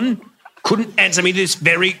a woman, couldn't answer me this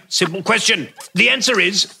very simple question. The answer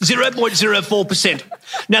is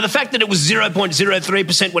 0.04%. Now, the fact that it was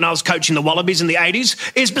 0.03% when I was coaching the Wallabies in the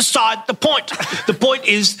 80s is beside the point. The point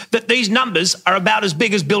is that these numbers are about as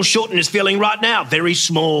big as Bill Shorten is feeling right now, very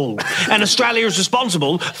small. And Australia is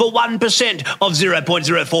responsible for 1% of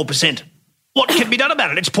 0.04%. What can be done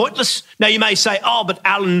about it? It's pointless. Now, you may say, oh, but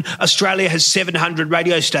Alan, Australia has 700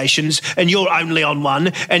 radio stations and you're only on one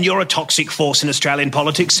and you're a toxic force in Australian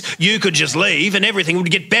politics. You could just leave and everything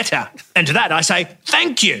would get better. And to that, I say,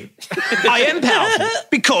 thank you. I am powerful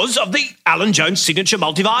because of the Alan Jones signature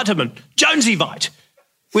multivitamin, Jonesy-Vite.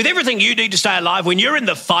 With everything you need to stay alive when you're in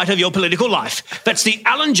the fight of your political life. That's the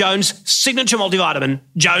Alan Jones signature multivitamin,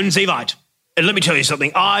 Jonesy-Vite. And let me tell you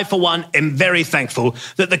something. I, for one, am very thankful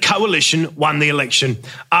that the coalition won the election.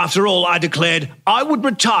 After all, I declared I would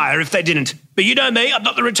retire if they didn't. But you know me, I'm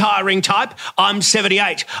not the retiring type. I'm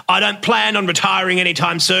 78. I don't plan on retiring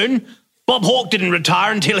anytime soon. Bob Hawke didn't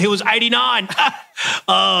retire until he was 89.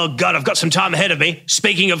 Oh, God, I've got some time ahead of me.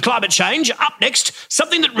 Speaking of climate change, up next,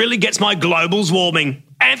 something that really gets my globals warming.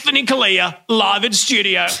 Anthony Kalia, live in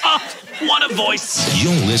studio. Oh, what a voice.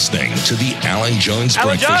 You're listening to the Alan Jones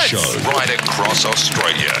Alan Breakfast Jones. Show right across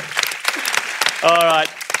Australia. All right.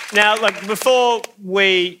 Now, look, before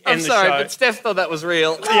we I'm end the sorry, show... but Steph thought that was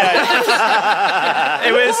real. Yeah.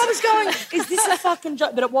 It was... I was going, is this a fucking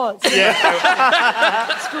joke? But it was.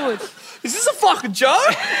 Yeah. It's good. Is this a fucking joke?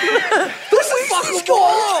 This is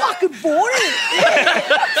fucking boring.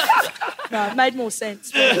 No, it made more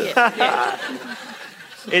sense.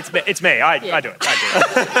 It's me. I do it. I do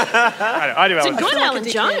It's a Alan. good Alan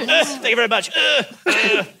Jones. Thank you very much. No,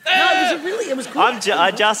 it was good.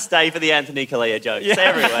 I just stay for the Anthony Kalia jokes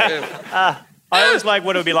everywhere. I always like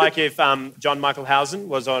what it would be like if John Michael Housen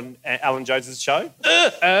was on Alan Jones's show.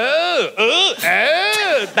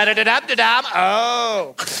 Ba-da-da-dum-da-dum.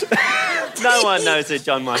 Oh. No one knows who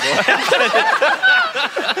John Michael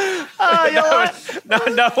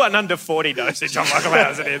No one under 40 knows who John Michael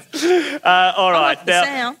Housen is. All right.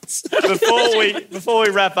 Now, before we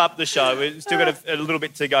wrap up the show, we've still got a little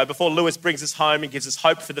bit to go. Before Lewis brings us home and gives us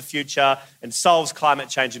hope for the future and solves climate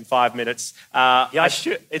change in 5 minutes.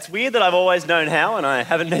 It's weird that I've always known how and I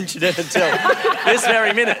haven't mentioned it until this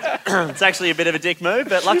very minute. It's actually a bit of a dick move,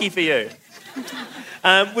 but lucky for you.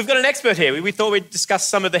 We've got an expert here. We thought we'd discuss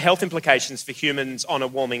some of the health implications for humans on a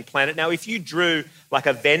warming planet. Now, if you drew like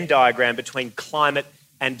a Venn diagram between climate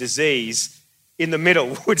and disease, in the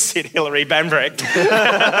middle would sit Hilary Bambrick.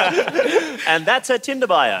 And that's her Tinder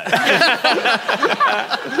bio.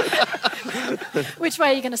 Which way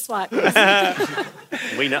are you going to swipe?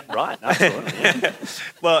 We know, right? Absolutely. Yeah.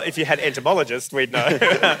 Well, if you had entomologists, we'd know.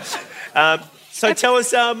 So tell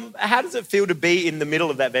us, how does it feel to be in the middle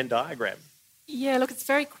of that Venn diagram? Yeah, look, it's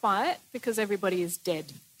very quiet because everybody is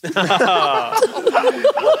dead.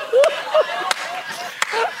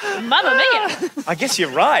 Mamma mia. I guess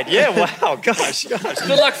you're right. Yeah, wow, gosh. Good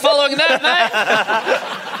luck following that,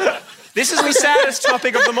 mate. This is the saddest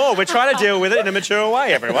topic of them all. We're trying to deal with it in a mature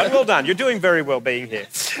way, everyone. Well done. You're doing very well being here.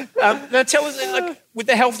 Now tell us, with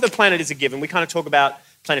the health of the planet as a given, we kind of talk about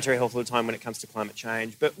planetary health all the time when it comes to climate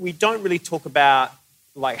change, but we don't really talk about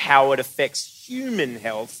like how it affects human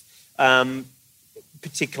health,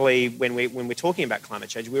 particularly when we're talking about climate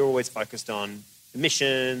change. We're always focused on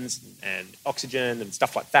emissions and oxygen and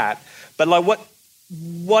stuff like that. But like,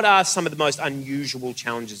 what are some of the most unusual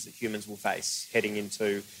challenges that humans will face heading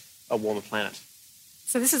into a warmer planet?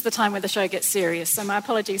 So this is the time where the show gets serious, so my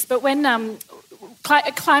apologies. But when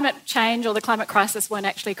climate change or the climate crisis won't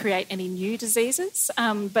actually create any new diseases,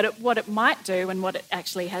 but what it might do, and what it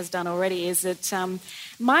actually has done already, is it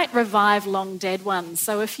might revive long dead ones.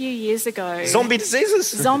 So a few years ago... Zombie diseases?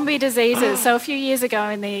 Zombie diseases. So a few years ago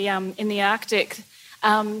in the Arctic,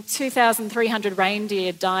 2,300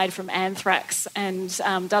 reindeer died from anthrax, and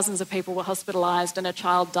dozens of people were hospitalised and a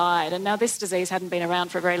child died. And now this disease hadn't been around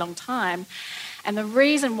for a very long time. And the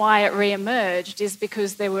reason why it re-emerged is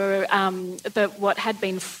because there were what had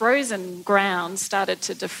been frozen ground started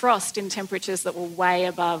to defrost in temperatures that were way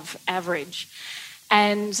above average.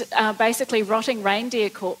 And basically rotting reindeer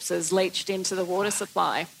corpses leached into the water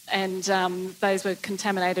supply, and those were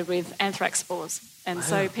contaminated with anthrax spores. And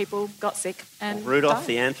so people got sick and Rudolph died.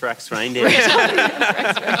 the anthrax reindeer.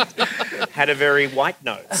 Had a very white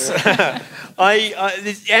nose.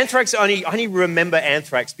 Anthrax, I only remember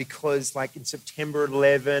anthrax because like in September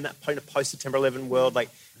 11, post-September 11 world, like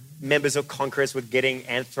members of Congress were getting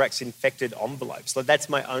anthrax-infected envelopes. Like that's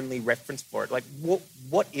my only reference for it. Like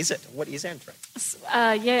what is it? What is anthrax?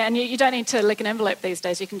 Yeah, and you don't need to lick an envelope these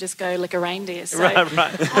days. You can just go lick a reindeer. So, Right.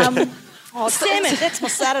 Oh, damn it, that's my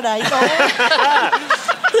Saturday.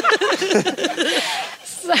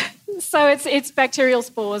 So it's bacterial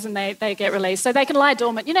spores, and they get released. So they can lie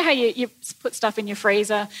dormant. You know how you put stuff in your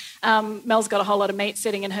freezer? Mel's got a whole lot of meat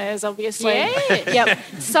sitting in hers, obviously. Yeah. Yep.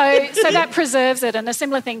 So that preserves it, and a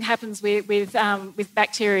similar thing happens with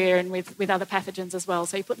bacteria and with other pathogens as well.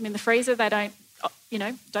 So you put them in the freezer, they don't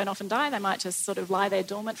often die. They might just sort of lie there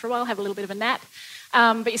dormant for a while, have a little bit of a nap.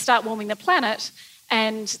 But you start warming the planet,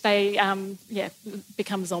 and they,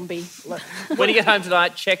 become zombie. When you get home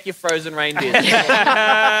tonight, check your frozen reindeer. Good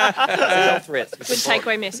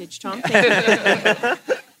takeaway message, Tom.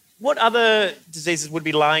 What other diseases would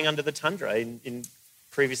be lying under the tundra in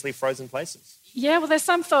previously frozen places? Yeah, well, there's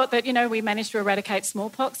some thought that, we managed to eradicate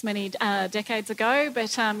smallpox many decades ago, but,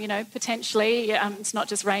 potentially it's not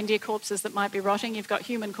just reindeer corpses that might be rotting. You've got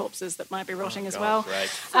human corpses that might be rotting as well.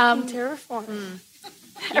 Terrifying.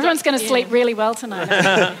 Everyone's going to sleep really well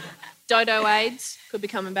tonight. Dodo AIDS could be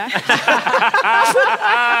coming back.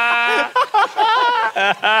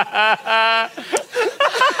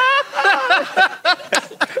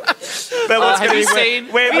 Have you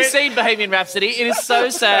seen Bohemian Rhapsody? It is so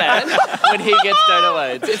sad when he gets dodo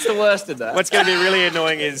AIDS. It's the worst of that. What's going to be really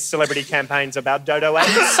annoying is celebrity campaigns about dodo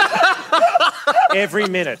AIDS. Every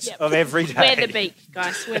minute of every day. Wear the beak,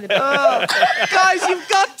 guys. Wear the beak. Guys, you've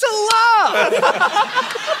got to laugh.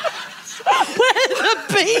 Where the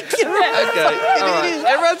beak? Okay, all right.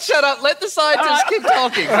 Everyone shut up. Let the scientists keep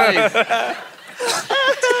talking, please.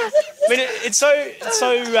 I mean, it's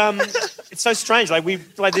so strange.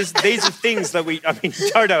 These are things that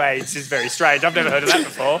dodo AIDS is very strange. I've never heard of that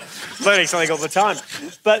before. Learning something all the time.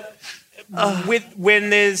 But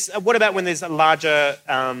what about when there's a larger,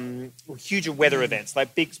 huger weather events,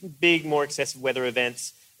 like big, more excessive weather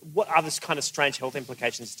events? What other kind of strange health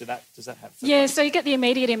implications does that have? Yeah, so you get the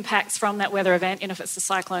immediate impacts from that weather event. If it's a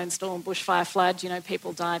cyclone, storm, bushfire, flood,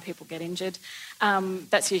 people die, people get injured.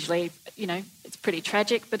 That's usually, it's pretty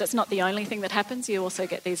tragic, but it's not the only thing that happens. You also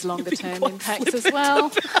get these longer-term impacts as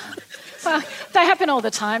well. Well, they happen all the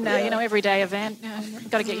time now, everyday event. You've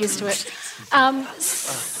got to get used to it.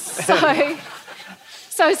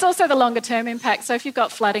 So it's also the longer-term impact. So if you've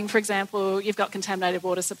got flooding, for example, you've got contaminated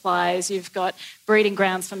water supplies, you've got breeding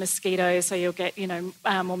grounds for mosquitoes, so you'll get,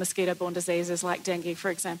 more mosquito-borne diseases like dengue,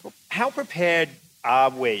 for example. How prepared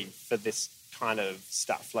are we for this kind of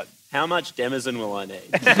stuff? Like, how much Denizen will I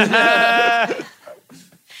need?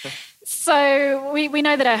 So we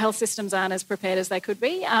know that our health systems aren't as prepared as they could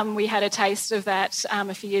be. We had a taste of that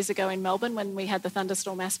a few years ago in Melbourne when we had the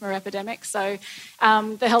thunderstorm asthma epidemic. So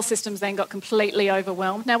the health systems then got completely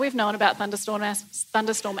overwhelmed. Now, we've known about thunderstorm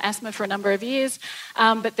asthma for a number of years,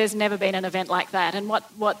 but there's never been an event like that. And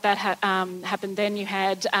what that happened then, you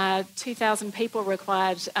had 2,000 people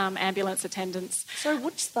required ambulance attendance. So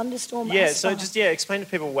what's thunderstorm asthma? asthma? So explain to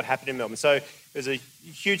people what happened in Melbourne. So there was a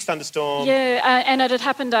huge thunderstorm. Yeah, and it had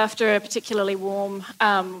happened after a particularly warm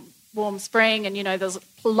spring, and there's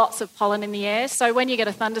lots of pollen in the air. So when you get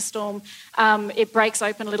a thunderstorm, it breaks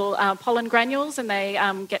open little pollen granules, and they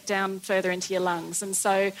get down further into your lungs. And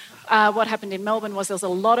so what happened in Melbourne was there was a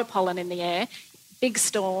lot of pollen in the air, big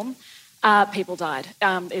storm, people died.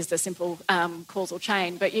 Is the simple causal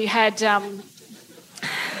chain. But you had.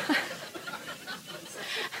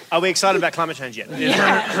 Are we excited about climate change yet?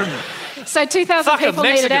 Yeah. So 2,000 people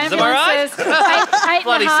needed ambulances. Right?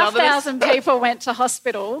 8,500 people went to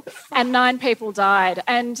hospital, and 9 people died.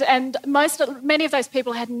 And many of those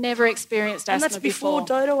people had never experienced asthma before. And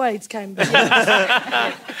that's before dodo AIDS came back.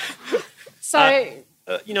 Yeah. So,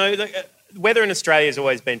 the weather in Australia has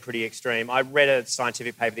always been pretty extreme. I read a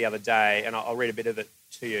scientific paper the other day, and I'll read a bit of it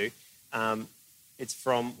to you. It's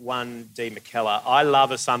from one D. McKellar. I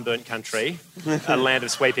love a sunburnt country, a land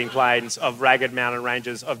of sweeping plains, of ragged mountain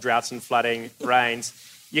ranges, of droughts and flooding rains.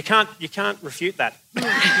 You can't refute that.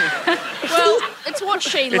 Well, it's what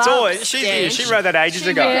she loves. It's always, she wrote that ages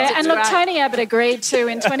ago. Yeah, and look, Tony Abbott agreed to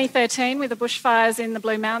in 2013 with the bushfires in the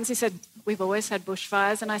Blue Mountains. He said, we've always had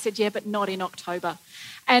bushfires. And I said, yeah, but not in October.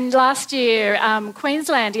 And last year,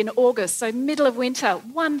 Queensland in August, so middle of winter,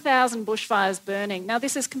 1,000 bushfires burning. Now,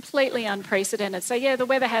 this is completely unprecedented. So, yeah, the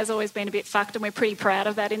weather has always been a bit fucked, and we're pretty proud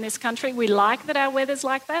of that in this country. We like that our weather's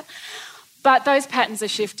like that. But those patterns are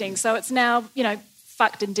shifting. So it's now,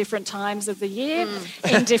 fucked in different times of the year,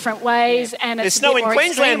 in different ways. And it's snow in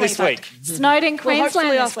Queensland this week. Snowed in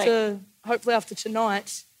Queensland this week. Hopefully after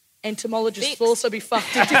tonight, entomologists will also be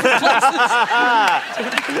fucked in different places.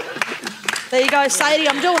 There you go, Sadie,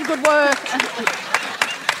 I'm doing good work.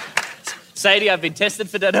 Sadie, I've been tested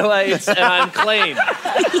for dodo AIDS and I'm clean.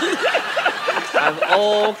 I'm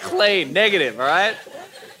all clean, negative, all right?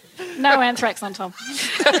 No anthrax on Tom.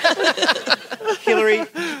 Hillary,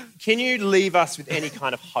 can you leave us with any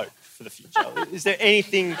kind of hope for the future? Is there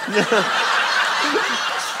anything...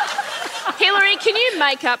 Hillary, can you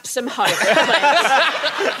make up some hope, please?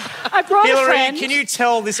 I brought Hillary, a friend. can you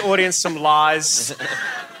tell this audience some lies?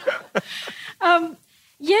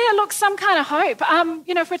 Yeah, look, some kind of hope.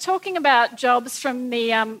 If we're talking about jobs from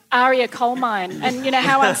the Aria coal mine and,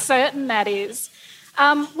 how uncertain that is,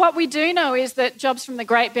 what we do know is that jobs from the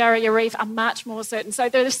Great Barrier Reef are much more certain. So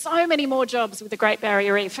there are so many more jobs with the Great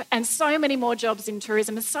Barrier Reef and so many more jobs in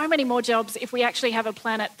tourism and so many more jobs if we actually have a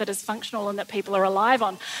planet that is functional and that people are alive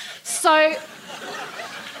on. So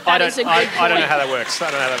I don't know how that works.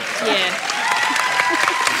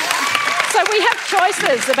 So So we have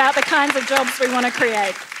choices about the kinds of jobs we want to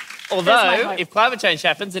create. Although, if climate change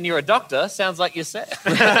happens and you're a doctor, sounds like you're set.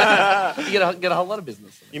 You get a whole lot of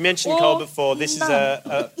business. You mentioned coal before. This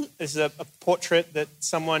is a portrait that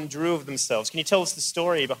someone drew of themselves. Can you tell us the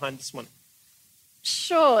story behind this one?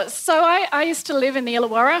 Sure. So I used to live in the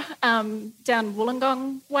Illawarra, down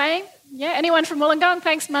Wollongong way. Yeah, anyone from Wollongong?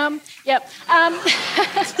 Thanks, Mum. Yep.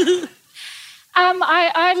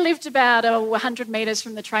 I lived about 100 metres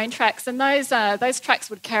from the train tracks, and those tracks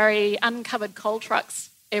would carry uncovered coal trucks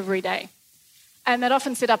every day. And they'd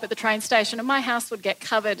often sit up at the train station, and my house would get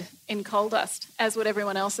covered in coal dust, as would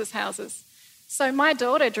everyone else's houses. So my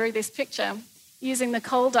daughter drew this picture using the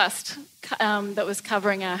coal dust that was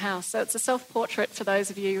covering our house. So it's a self-portrait for those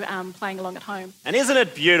of you playing along at home. And isn't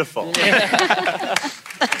it beautiful?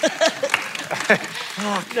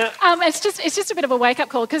 It's just a bit of a wake-up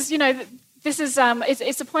call because, you know, this is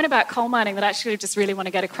it's a point about coal mining that I actually just really want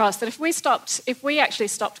to get across. That if we actually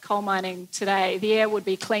stopped coal mining today, the air would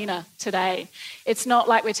be cleaner today. It's not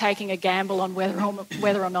like we're taking a gamble on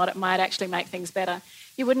whether or not it might actually make things better.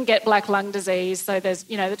 You wouldn't get black lung disease. So there's,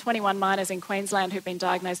 you know, the 21 miners in Queensland who've been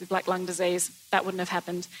diagnosed with black lung disease. That wouldn't have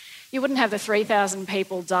happened. You wouldn't have the 3,000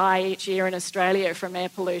 people die each year in Australia from air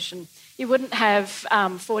pollution. You wouldn't have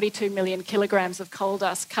 42 million kilograms of coal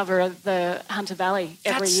dust cover the Hunter Valley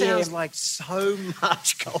every year. That sounds like so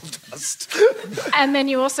much coal dust. And then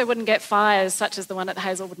you also wouldn't get fires such as the one at the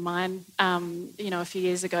Hazelwood mine, a few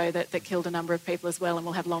years ago that killed a number of people as well and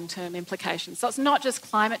will have long-term implications. So it's not just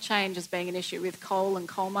climate change as being an issue with coal and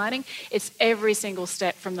coal mining. It's every single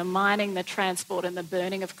step from the mining, the transport and the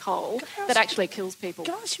burning of coal that actually kills people.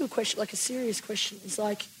 Can I ask you a question, like a serious question? It's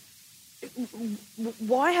like,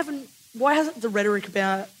 why hasn't the rhetoric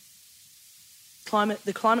about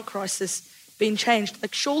the climate crisis been changed?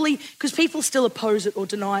 Like, surely, because people still oppose it or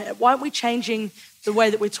deny it, why aren't we changing the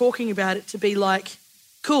way that we're talking about it to be like,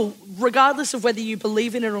 cool, regardless of whether you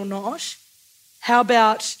believe in it or not, how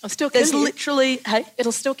about there's literally, hey?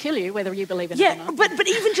 It'll still kill you whether you believe in it or not. Yeah, but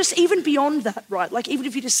even beyond that, right? Like, even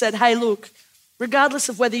if you just said, hey, look, regardless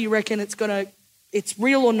of whether you reckon it's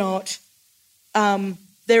real or not,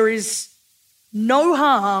 there is no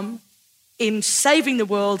harm in saving the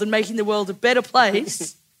world and making the world a better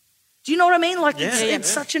place. Do you know what I mean? Like, it's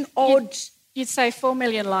such an odd... You'd save 4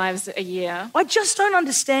 million lives a year. I just don't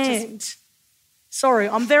understand. Sorry,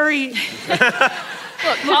 I'm very... Look,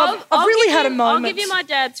 I've really had a moment. I'll give you my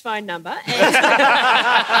dad's phone number. Do you want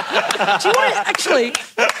to actually...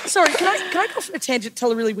 Sorry, can I go off on a tangent,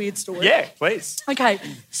 tell a really weird story? Yeah, please. Okay,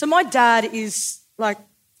 so my dad is, like,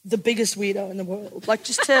 the biggest weirdo in the world. Like,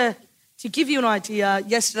 just to give you an idea,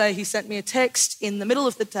 yesterday he sent me a text in the middle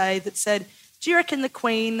of the day that said, do you reckon the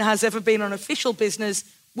Queen has ever been on official business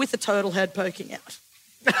with a turtle head poking out?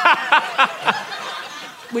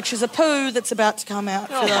 Which is a poo that's about to come out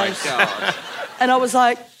for those. My God. And I was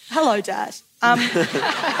like, hello, Dad.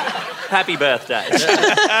 Happy birthday.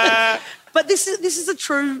 But this is a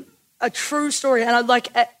true story. And I like,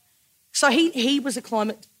 so he was a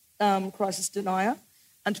climate crisis denier.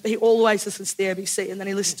 And he always listens to the ABC, and then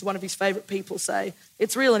he listened to one of his favourite people say,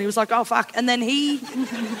 it's real, and he was like, oh, fuck. And then he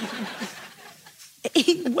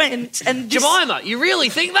went and... Jemima, you really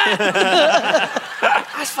think that?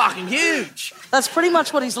 That's fucking huge. That's pretty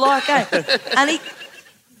much what he's like, eh? And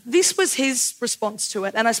this was his response to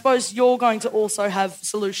it, and I suppose you're going to also have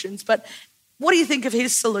solutions, but what do you think of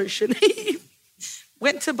his solution? He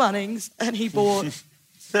went to Bunnings and he bought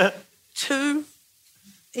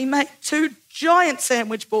He made 2 giant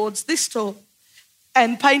sandwich boards this tall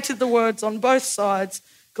and painted the words on both sides,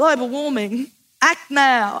 global warming, act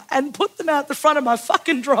now, and put them out the front of my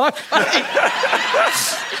fucking driveway.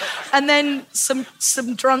 And then some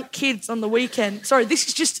drunk kids on the weekend. Sorry, this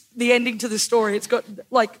is just the ending to the story. It's got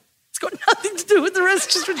nothing to do with the rest.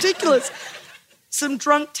 It's just ridiculous. Some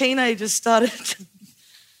drunk teenagers started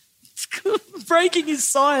breaking his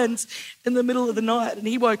signs in the middle of the night, and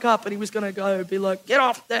he woke up and he was going to go be like, get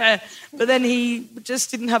off there. But then he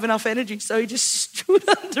just didn't have enough energy, so he just stood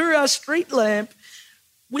under our street lamp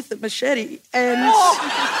with a machete. And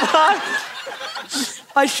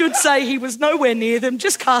I should say he was nowhere near them,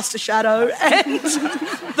 just cast a shadow, and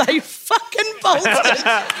they fucking bolted.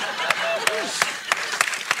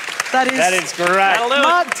 That is great.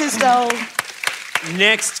 Mark Tisdale.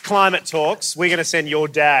 Next climate talks, we're going to send your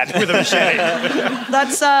dad with a machete.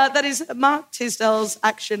 That is Mark Tisdale's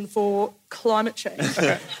action for climate change.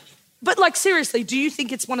 Okay. But, like, seriously, do you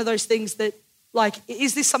think it's one of those things that, like,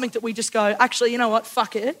 is this something that we just go, actually, you know what,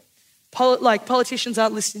 fuck it. Politicians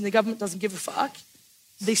aren't listening, the government doesn't give a fuck.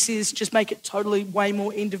 This is just make it totally way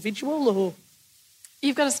more individual, or...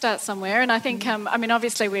 You've got to start somewhere, and I think,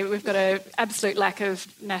 obviously we've got an absolute lack of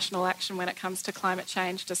national action when it comes to climate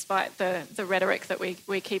change, despite the rhetoric that we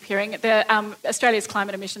keep hearing. Australia's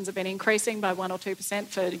climate emissions have been increasing by 1 or 2%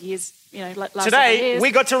 for years. Last Today, years. we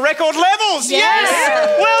got to record levels. Yes!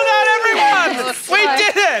 Well done, everyone. We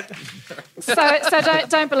did it. So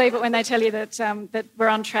don't believe it when they tell you that we're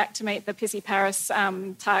on track to meet the pissy Paris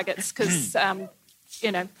targets, because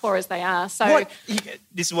poor as they are. So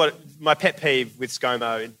this is what my pet peeve with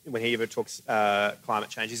ScoMo when he ever talks climate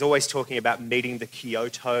change. He's always talking about meeting the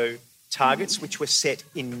Kyoto targets, which were set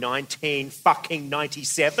in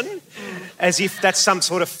 1997, as if that's some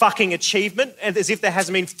sort of fucking achievement, and as if there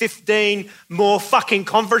hasn't been 15 more fucking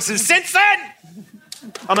conferences since then.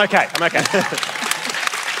 I'm okay.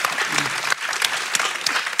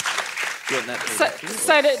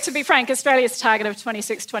 So to be frank, Australia's target of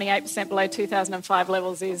 26-28% below 2005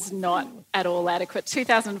 levels is not at all adequate.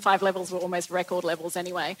 2005 levels were almost record levels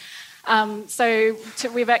anyway. To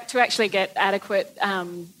actually get adequate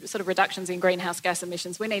sort of reductions in greenhouse gas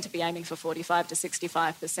emissions, we need to be aiming for 45 to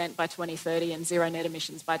 65% by 2030 and zero net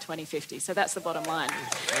emissions by 2050. So that's the bottom line.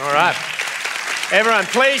 All right. Everyone,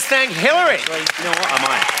 please thank Hillary. You know what? I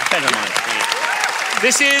might.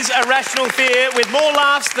 This is A Rational Fear with more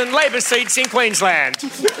laughs than Labor seats in Queensland.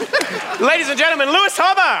 Ladies and gentlemen, Lewis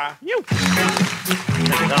Hobba.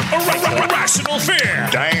 A Rational Fear.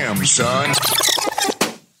 Damn, son.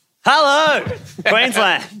 Hello,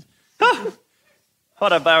 Queensland.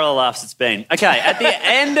 What a barrel of laughs it's been. Okay, at the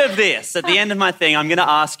end of this, at the end of my thing, I'm going to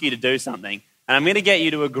ask you to do something, and I'm going to get you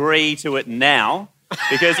to agree to it now,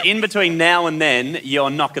 because in between now and then, you're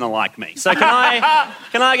not going to like me. So can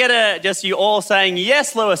I get just you all saying,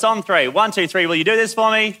 yes, Lewis, on 3. 1, 2, 3. Will you do this for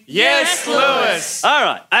me? Yes, Lewis. All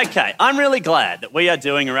right, okay. I'm really glad that we are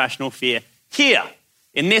doing A Rational Fear here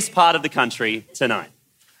in this part of the country tonight.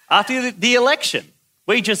 After the election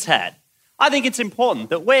we just had, I think it's important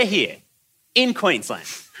that we're here in Queensland,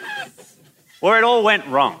 where it all went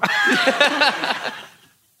wrong.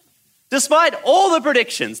 Despite all the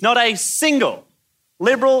predictions, not a single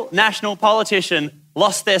Liberal national politician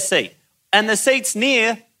lost their seat. And the seats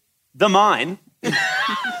near the mine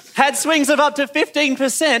had swings of up to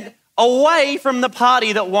 15% away from the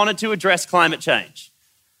party that wanted to address climate change.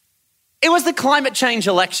 It was the climate change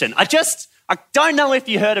election. I don't know if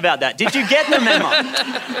you heard about that. Did you get the memo?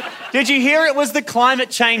 Did you hear it was the climate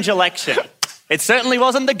change election? It certainly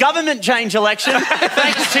wasn't the government change election,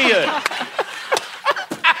 thanks to you.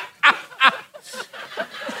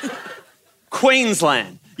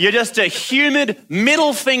 Queensland, you're just a humid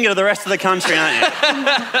middle finger to the rest of the country, aren't you?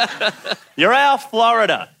 You're our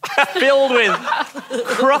Florida, filled with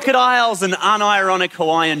crocodiles and unironic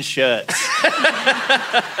Hawaiian shirts.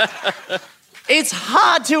 It's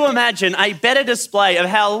hard to imagine a better display of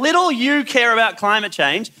how little you care about climate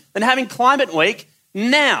change than having Climate Week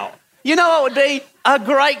now. You know what would be a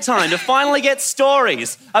great time to finally get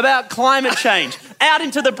stories about climate change out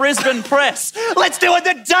into the Brisbane press. Let's do it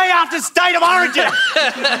the day after State of Origin.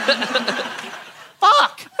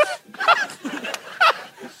 Fuck.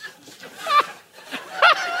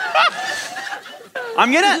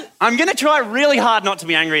 I'm gonna try really hard not to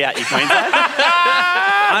be angry at you, Queensland.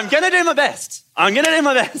 I'm gonna do my best.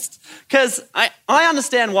 Because I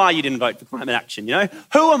understand why you didn't vote for climate action, you know?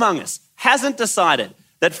 Who among us hasn't decided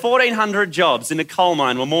that 1,400 jobs in a coal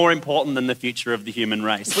mine were more important than the future of the human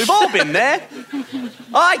race? We've all been there.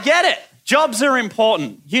 I get it. Jobs are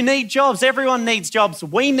important. You need jobs. Everyone needs jobs.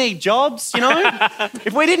 We need jobs, you know?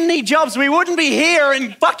 If we didn't need jobs, we wouldn't be here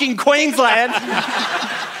in fucking Queensland.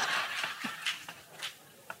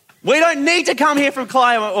 We don't need to come here from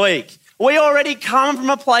Climate Week. We already come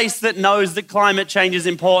from a place that knows that climate change is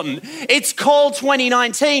important. It's called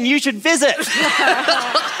 2019. You should visit.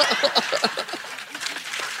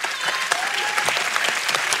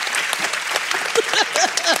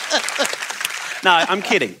 No, I'm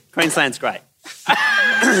kidding. Queensland's great.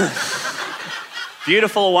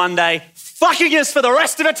 Beautiful one day, fucking us for the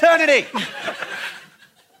rest of eternity.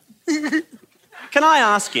 Can I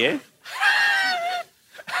ask you,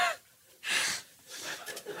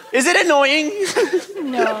 is it annoying?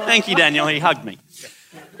 No. Thank you, Daniel. He hugged me.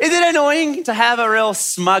 Is it annoying to have a real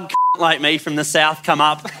smug like me from the south come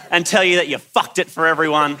up and tell you that you fucked it for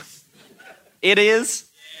everyone? It is.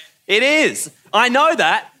 It is. I know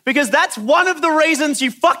that because that's one of the reasons you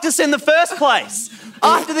fucked us in the first place.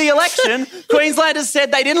 After the election, Queenslanders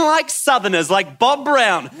said they didn't like Southerners like Bob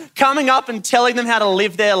Brown coming up and telling them how to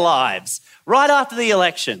live their lives. Right after the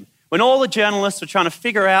election, when all the journalists were trying to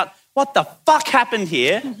figure out what the fuck happened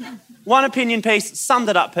here, one opinion piece summed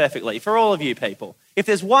it up perfectly for all of you people. If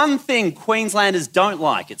there's one thing Queenslanders don't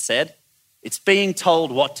like, it said, It's being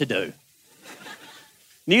told what to do.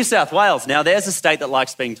 New South Wales, now there's a state that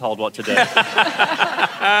likes being told what to do. They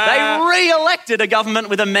re-elected a government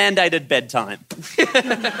with a mandated bedtime.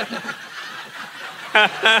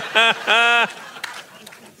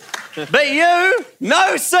 But you,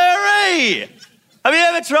 no siree! Have you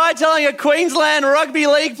ever tried telling a Queensland rugby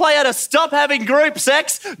league player to stop having group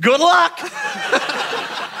sex? Good luck!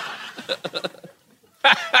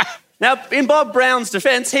 Now, in Bob Brown's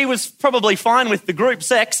defence, he was probably fine with the group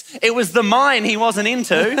sex. It was the mine he wasn't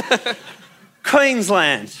into.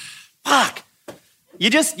 Queensland. Fuck. You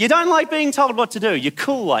don't like being told what to do. You're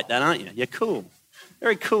cool like that, aren't you? You're cool.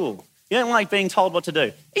 Very cool. You don't like being told what to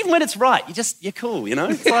do. Even when it's right, you're cool, you know?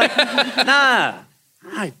 It's like, no,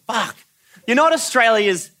 fuck. You're not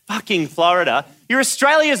Australia's fucking Florida. You're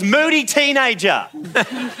Australia's moody teenager.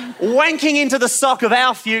 Wanking into the sock of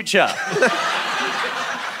our future.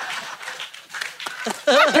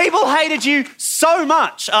 People hated you so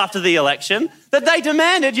much after the election that they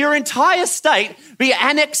demanded your entire state be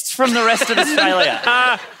annexed from the rest of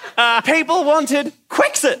Australia. People wanted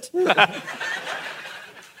Quexit.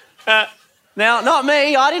 Now, not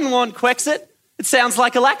me. I didn't want Quexit. It sounds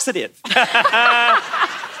like a laxative.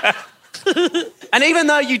 And even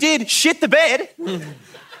though you did shit the bed,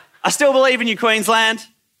 I still believe in you, Queensland.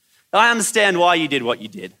 I understand why you did what you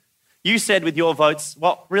did. You said with your votes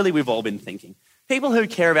what really we've all been thinking. People who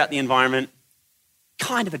care about the environment,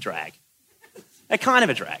 kind of a drag. They're kind of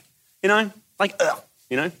a drag, you know? Like, ugh,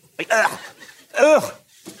 you know? Like, ugh, ugh.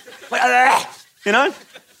 Like, ugh, you know?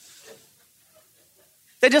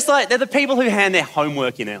 They're just like, they're the people who hand their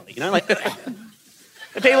homework in early, you know? Like, ugh.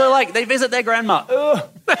 The people who like, they visit their grandma, ugh,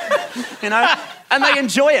 you know? And they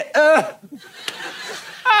enjoy it, ugh.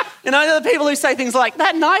 You know, they're the people who say things like,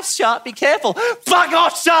 that knife's sharp, be careful. Fuck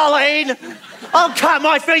off, Charlene! I'll cut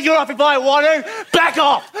my finger off if I want to. Back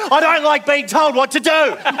off! I don't like being told what to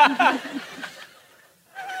do.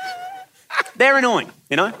 They're annoying,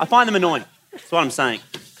 you know? I find them annoying. That's what I'm saying.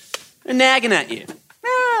 They're nagging at you.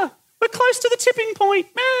 We're close to the tipping point.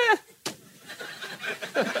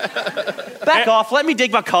 Back off, let me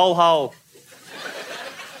dig my coal hole.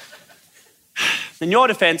 In your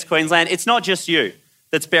defence, Queensland, it's not just you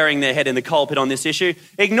that's burying their head in the coal pit on this issue.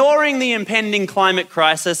 Ignoring the impending climate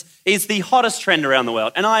crisis is the hottest trend around the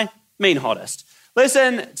world, and I mean hottest.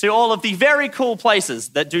 Listen to all of the very cool places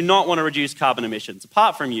that do not want to reduce carbon emissions,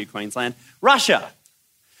 apart from you, Queensland. Russia,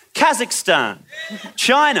 Kazakhstan,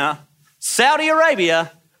 China, Saudi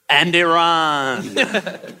Arabia, and Iran.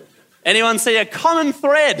 Anyone see a common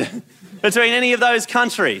thread between any of those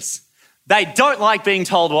countries? They don't like being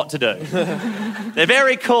told what to do. They're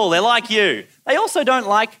very cool. They're like you. They also don't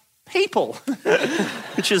like people,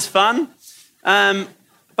 which is fun.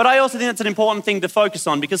 But I also think that's an important thing to focus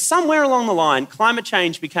on because somewhere along the line, climate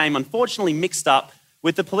change became unfortunately mixed up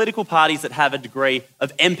with the political parties that have a degree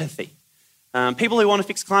of empathy. People who want to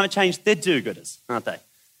fix climate change, they're do-gooders, aren't they?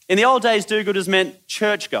 In the old days, do-gooders meant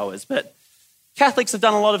churchgoers, but Catholics have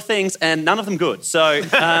done a lot of things and none of them good. So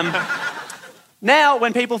now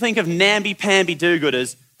when people think of namby-pamby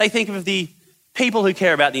do-gooders, they think of the people who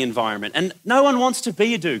care about the environment. And no one wants to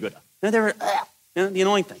be a do-gooder. They're the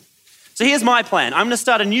annoying thing. So here's my plan. I'm going to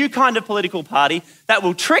start a new kind of political party that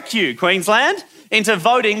will trick you, Queensland, into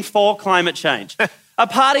voting for climate change. A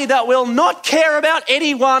party that will not care about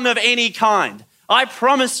anyone of any kind. I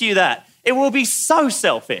promise you that. It will be so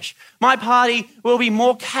selfish. My party will be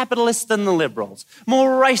more capitalist than the Liberals,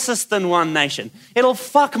 more racist than One Nation. It'll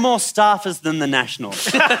fuck more staffers than the Nationals.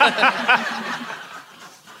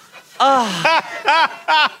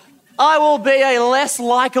 I will be a less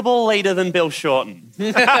likeable leader than Bill Shorten.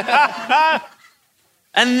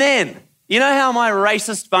 And then, you know how my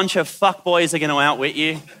racist bunch of fuckboys are going to outwit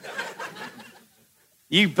you?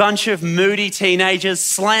 You bunch of moody teenagers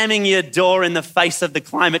slamming your door in the face of the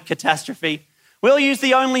climate catastrophe. We'll use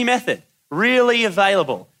the only method really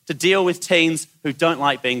available to deal with teens who don't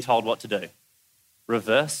like being told what to do.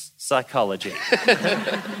 Reverse psychology.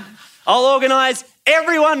 I'll organise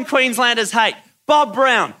everyone Queenslanders hate. Bob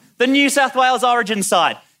Brown, the New South Wales Origin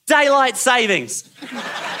side, daylight savings.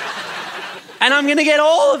 And I'm going to get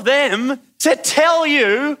all of them to tell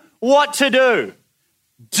you what to do.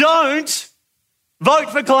 Don't vote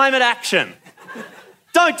for climate action.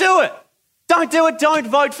 Don't do it. Don't do it. Don't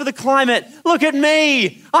vote for the climate. Look at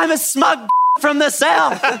me. I'm a smug from the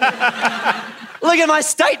south. Look at my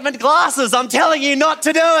statement glasses. I'm telling you not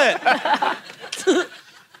to do it.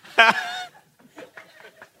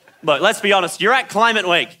 Look, let's be honest. You're at Climate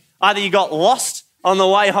Week. Either you got lost on the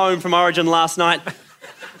way home from Origin last night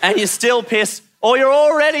and you're still pissed, or you're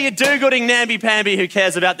already a do-gooding namby-pamby who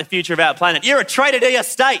cares about the future of our planet. You're a traitor to your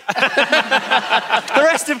state. The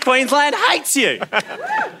rest of Queensland hates you.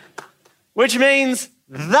 Which means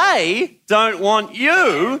they don't want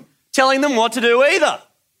you telling them what to do either.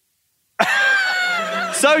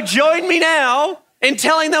 So join me now in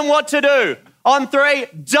telling them what to do. On 3,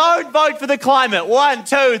 don't vote for the climate. 1,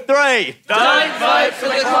 2, 3. Don't vote for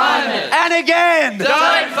the climate. And again.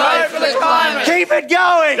 Don't vote for the climate. Keep it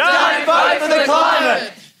going. Don't vote for the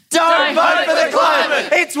climate. Don't vote for the climate.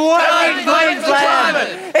 It's working, Queensland.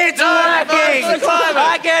 It's working.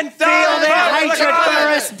 I can feel their hatred for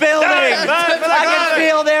us building. I can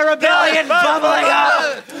feel their rebellion bubbling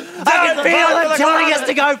up. I can feel them telling us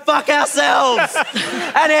to go fuck ourselves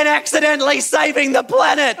and then accidentally saving the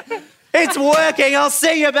planet. It's working. I'll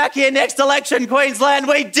see you back here next election, Queensland.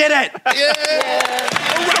 We did it.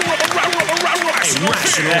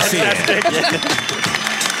 Irrational fear.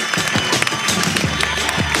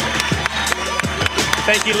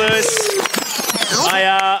 Thank you, Lewis.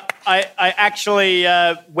 I actually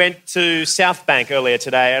went to South Bank earlier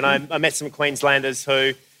today, and I met some Queenslanders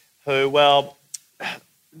who, well,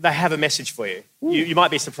 they have a message for you. You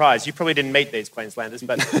might be surprised. You probably didn't meet these Queenslanders,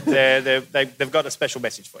 but they've got a special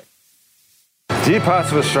message for you. Dear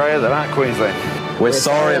parts of Australia that aren't Queensland, we're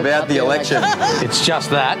sorry about the election. It's just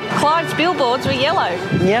that. Clive's billboards were yellow.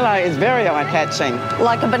 Yellow is very eye-catching.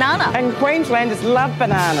 Like a banana. And Queenslanders love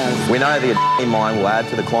bananas. We know the mine will add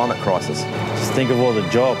to the climate crisis. Just think of all the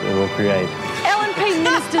jobs it will create. LNP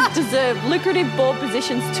ministers deserve lucrative board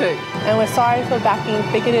positions too. And we're sorry for backing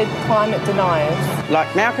bigoted climate deniers.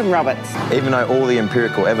 Like Malcolm Roberts. Even though all the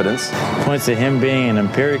empirical evidence points to him being an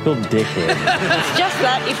empirical dickhead. It's just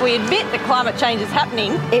that if we admit that climate change is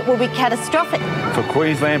happening, it will be catastrophic. For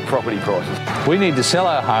Queensland property prices. We need to sell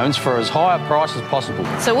our homes for as high a price as possible.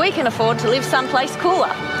 So we can afford to live someplace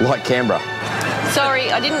cooler. Like Canberra.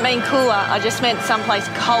 Sorry, I didn't mean cooler, I just meant someplace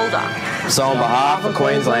colder. So on behalf of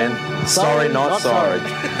Queensland, sorry, not sorry.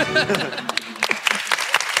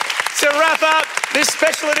 To wrap up this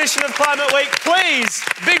special edition of Climate Week, please,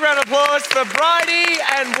 big round of applause for Bridie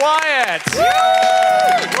and Wyatt.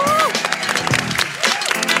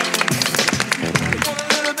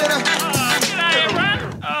 G'day,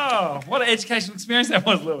 everyone. Oh, what an educational experience that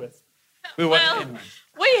was, Lewis.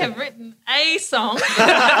 We have written a song.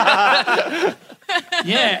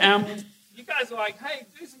 Yeah, you guys were like, hey,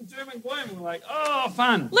 do some doom and gloom. We're like, oh,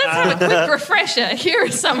 fun. Let's have a quick refresher. Here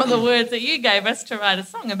are some of the words that you gave us to write a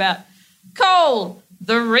song about. Coal,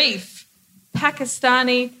 the reef,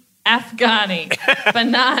 Pakistani, Afghani,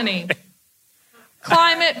 Banani.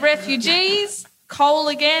 Climate, refugees, coal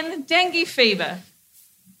again, dengue fever.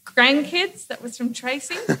 Grandkids, that was from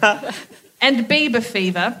Tracy. And Bieber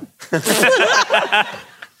fever.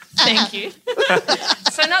 Thank you.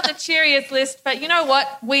 So not the cheeriest list, but you know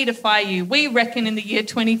what? We defy you. We reckon in the year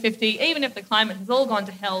 2050, even if the climate has all gone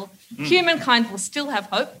to hell, humankind will still have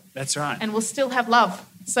hope. That's right. And will still have love.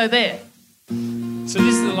 So there. So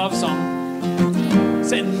this is a love song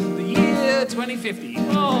set in the year 2050.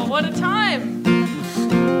 Oh, what a time.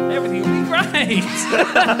 Everything will be great.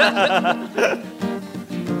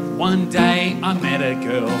 One day I met a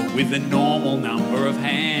girl with a normal number of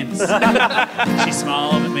hands. She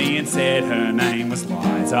smiled at me and said her name was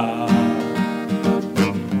Liza.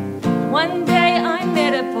 One day I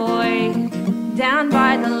met a boy down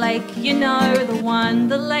by the lake. You know the one,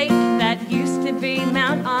 the lake that used to be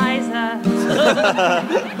Mount Isa.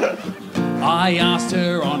 I asked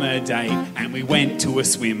her on a date and we went to a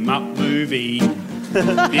swim-up movie.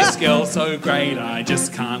 This girl's so great I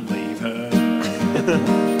just can't leave her.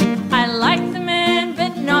 I liked the man,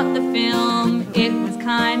 but not the film. It was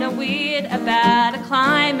kind of weird about a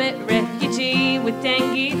climate refugee with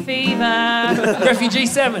dengue fever. Refugee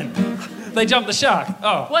 7. They jumped the shark.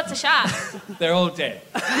 Oh. What's a shark? They're all dead.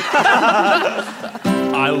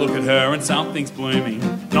 I look at her and something's blooming,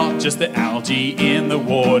 not just the algae in the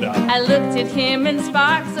water. I looked at him and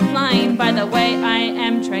sparks are flying. By the way, I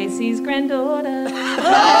am Tracy's granddaughter.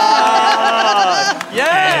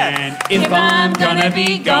 Yeah! And if I'm gonna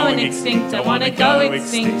be going extinct, I wanna go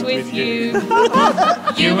extinct with you.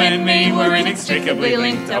 You and me were inextricably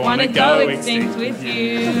linked. I wanna go extinct with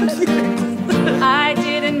you. I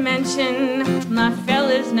didn't mention my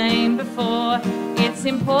fella's name before. It's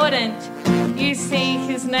important. You see,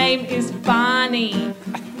 his name is Barney.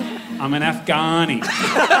 I'm an Afghani.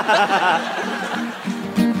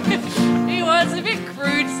 He was a bit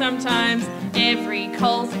crude sometimes. Every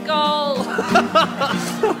coal's a goal.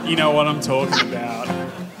 You know what I'm talking about.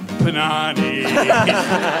 Panani.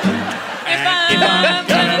 If I'm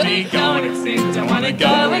gonna be going extinct, I wanna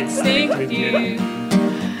go extinct with you.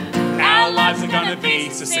 Our lives are gonna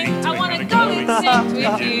be succinct. I wanna go extinct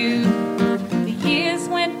with you. The years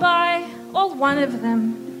went by, all one of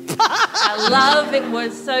them. Our love, it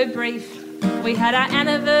was so brief. We had our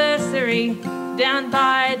anniversary down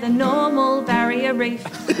by the normal barrier reef.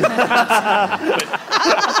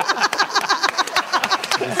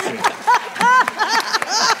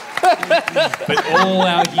 But all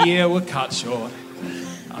our year were cut short.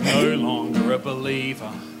 I'm no longer a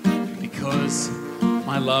believer because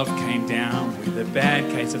my love came down with a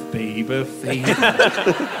bad case of Bieber fever.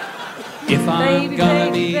 If I'm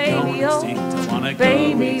gonna be going extinct, I wanna go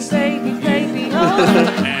extinct. Baby,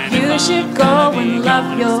 oh, you should go and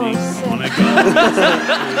love yourself. I wanna go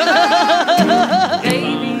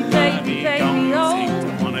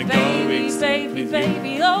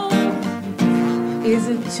baby, oh. Is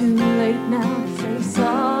it too late now to say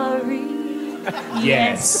sorry?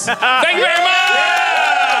 Yes. Thank you very much!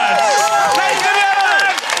 Ladies and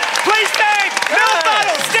gentlemen, please thank Mel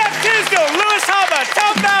Buttle, Steph Tisdale, Lewis Hobba,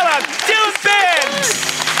 Tom Ballard, Dylan Ben,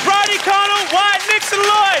 Bridie Connell, Wyatt Nixon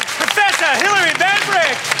Lloyd, Professor Hilary Van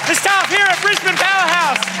Breck, the staff here at Brisbane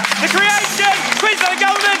Powerhouse, the creation, Queensland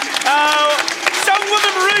Government,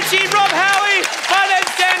 Songwoman Marucci, Rob Howie, my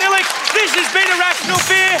name's Dan Ilic. This has been A Rational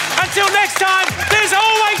Fear. Until next time, there's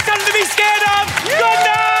always something to be scared of. Good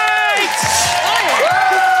night!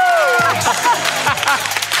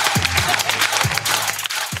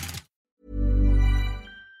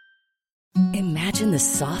 Imagine the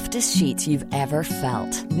softest sheets you've ever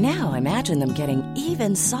felt. Now imagine them getting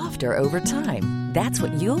even softer over time. That's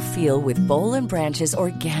what you'll feel with Boll & Branch's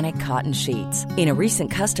organic cotton sheets. In a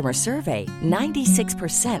recent customer survey,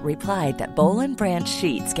 96% replied that Boll & Branch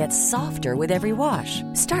sheets get softer with every wash.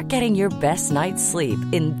 Start getting your best night's sleep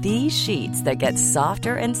in these sheets that get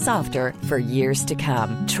softer and softer for years to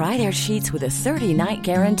come. Try their sheets with a 30-night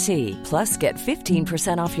guarantee. Plus, get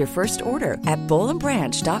 15% off your first order at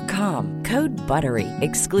bollandbranch.com. Code BUTTERY.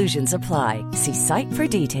 Exclusions apply. See site for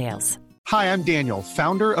details. Hi, I'm Daniel,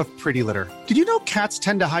 founder of Pretty Litter. Did you know cats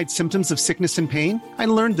tend to hide symptoms of sickness and pain? I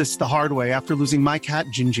learned this the hard way after losing my cat,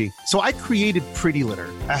 Gingy. So I created Pretty Litter,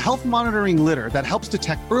 a health monitoring litter that helps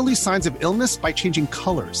detect early signs of illness by changing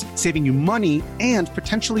colors, saving you money and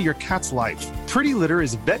potentially your cat's life. Pretty Litter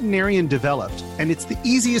is veterinarian developed, and it's the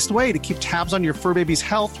easiest way to keep tabs on your fur baby's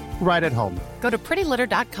health right at home. Go to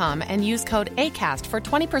prettylitter.com and use code ACAST for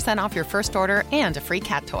 20% off your first order and a free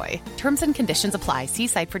cat toy. Terms and conditions apply. See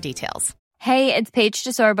site for details. Hey, it's Paige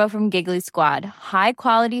DeSorbo from Giggly Squad. High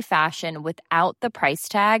quality fashion without the price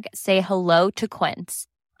tag. Say hello to Quince.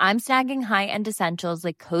 I'm snagging high-end essentials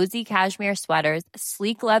like cozy cashmere sweaters,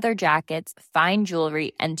 sleek leather jackets, fine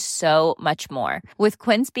jewelry, and so much more. With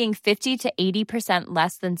Quince being 50 to 80%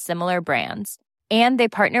 less than similar brands. And they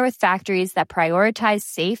partner with factories that prioritize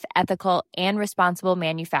safe, ethical, and responsible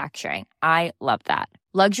manufacturing. I love that.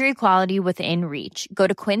 Luxury quality within reach. Go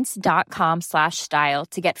to quince.com/style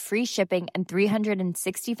to get free shipping and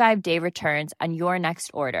 365-day returns on your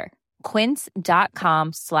next order.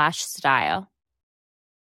 Quince.com/style.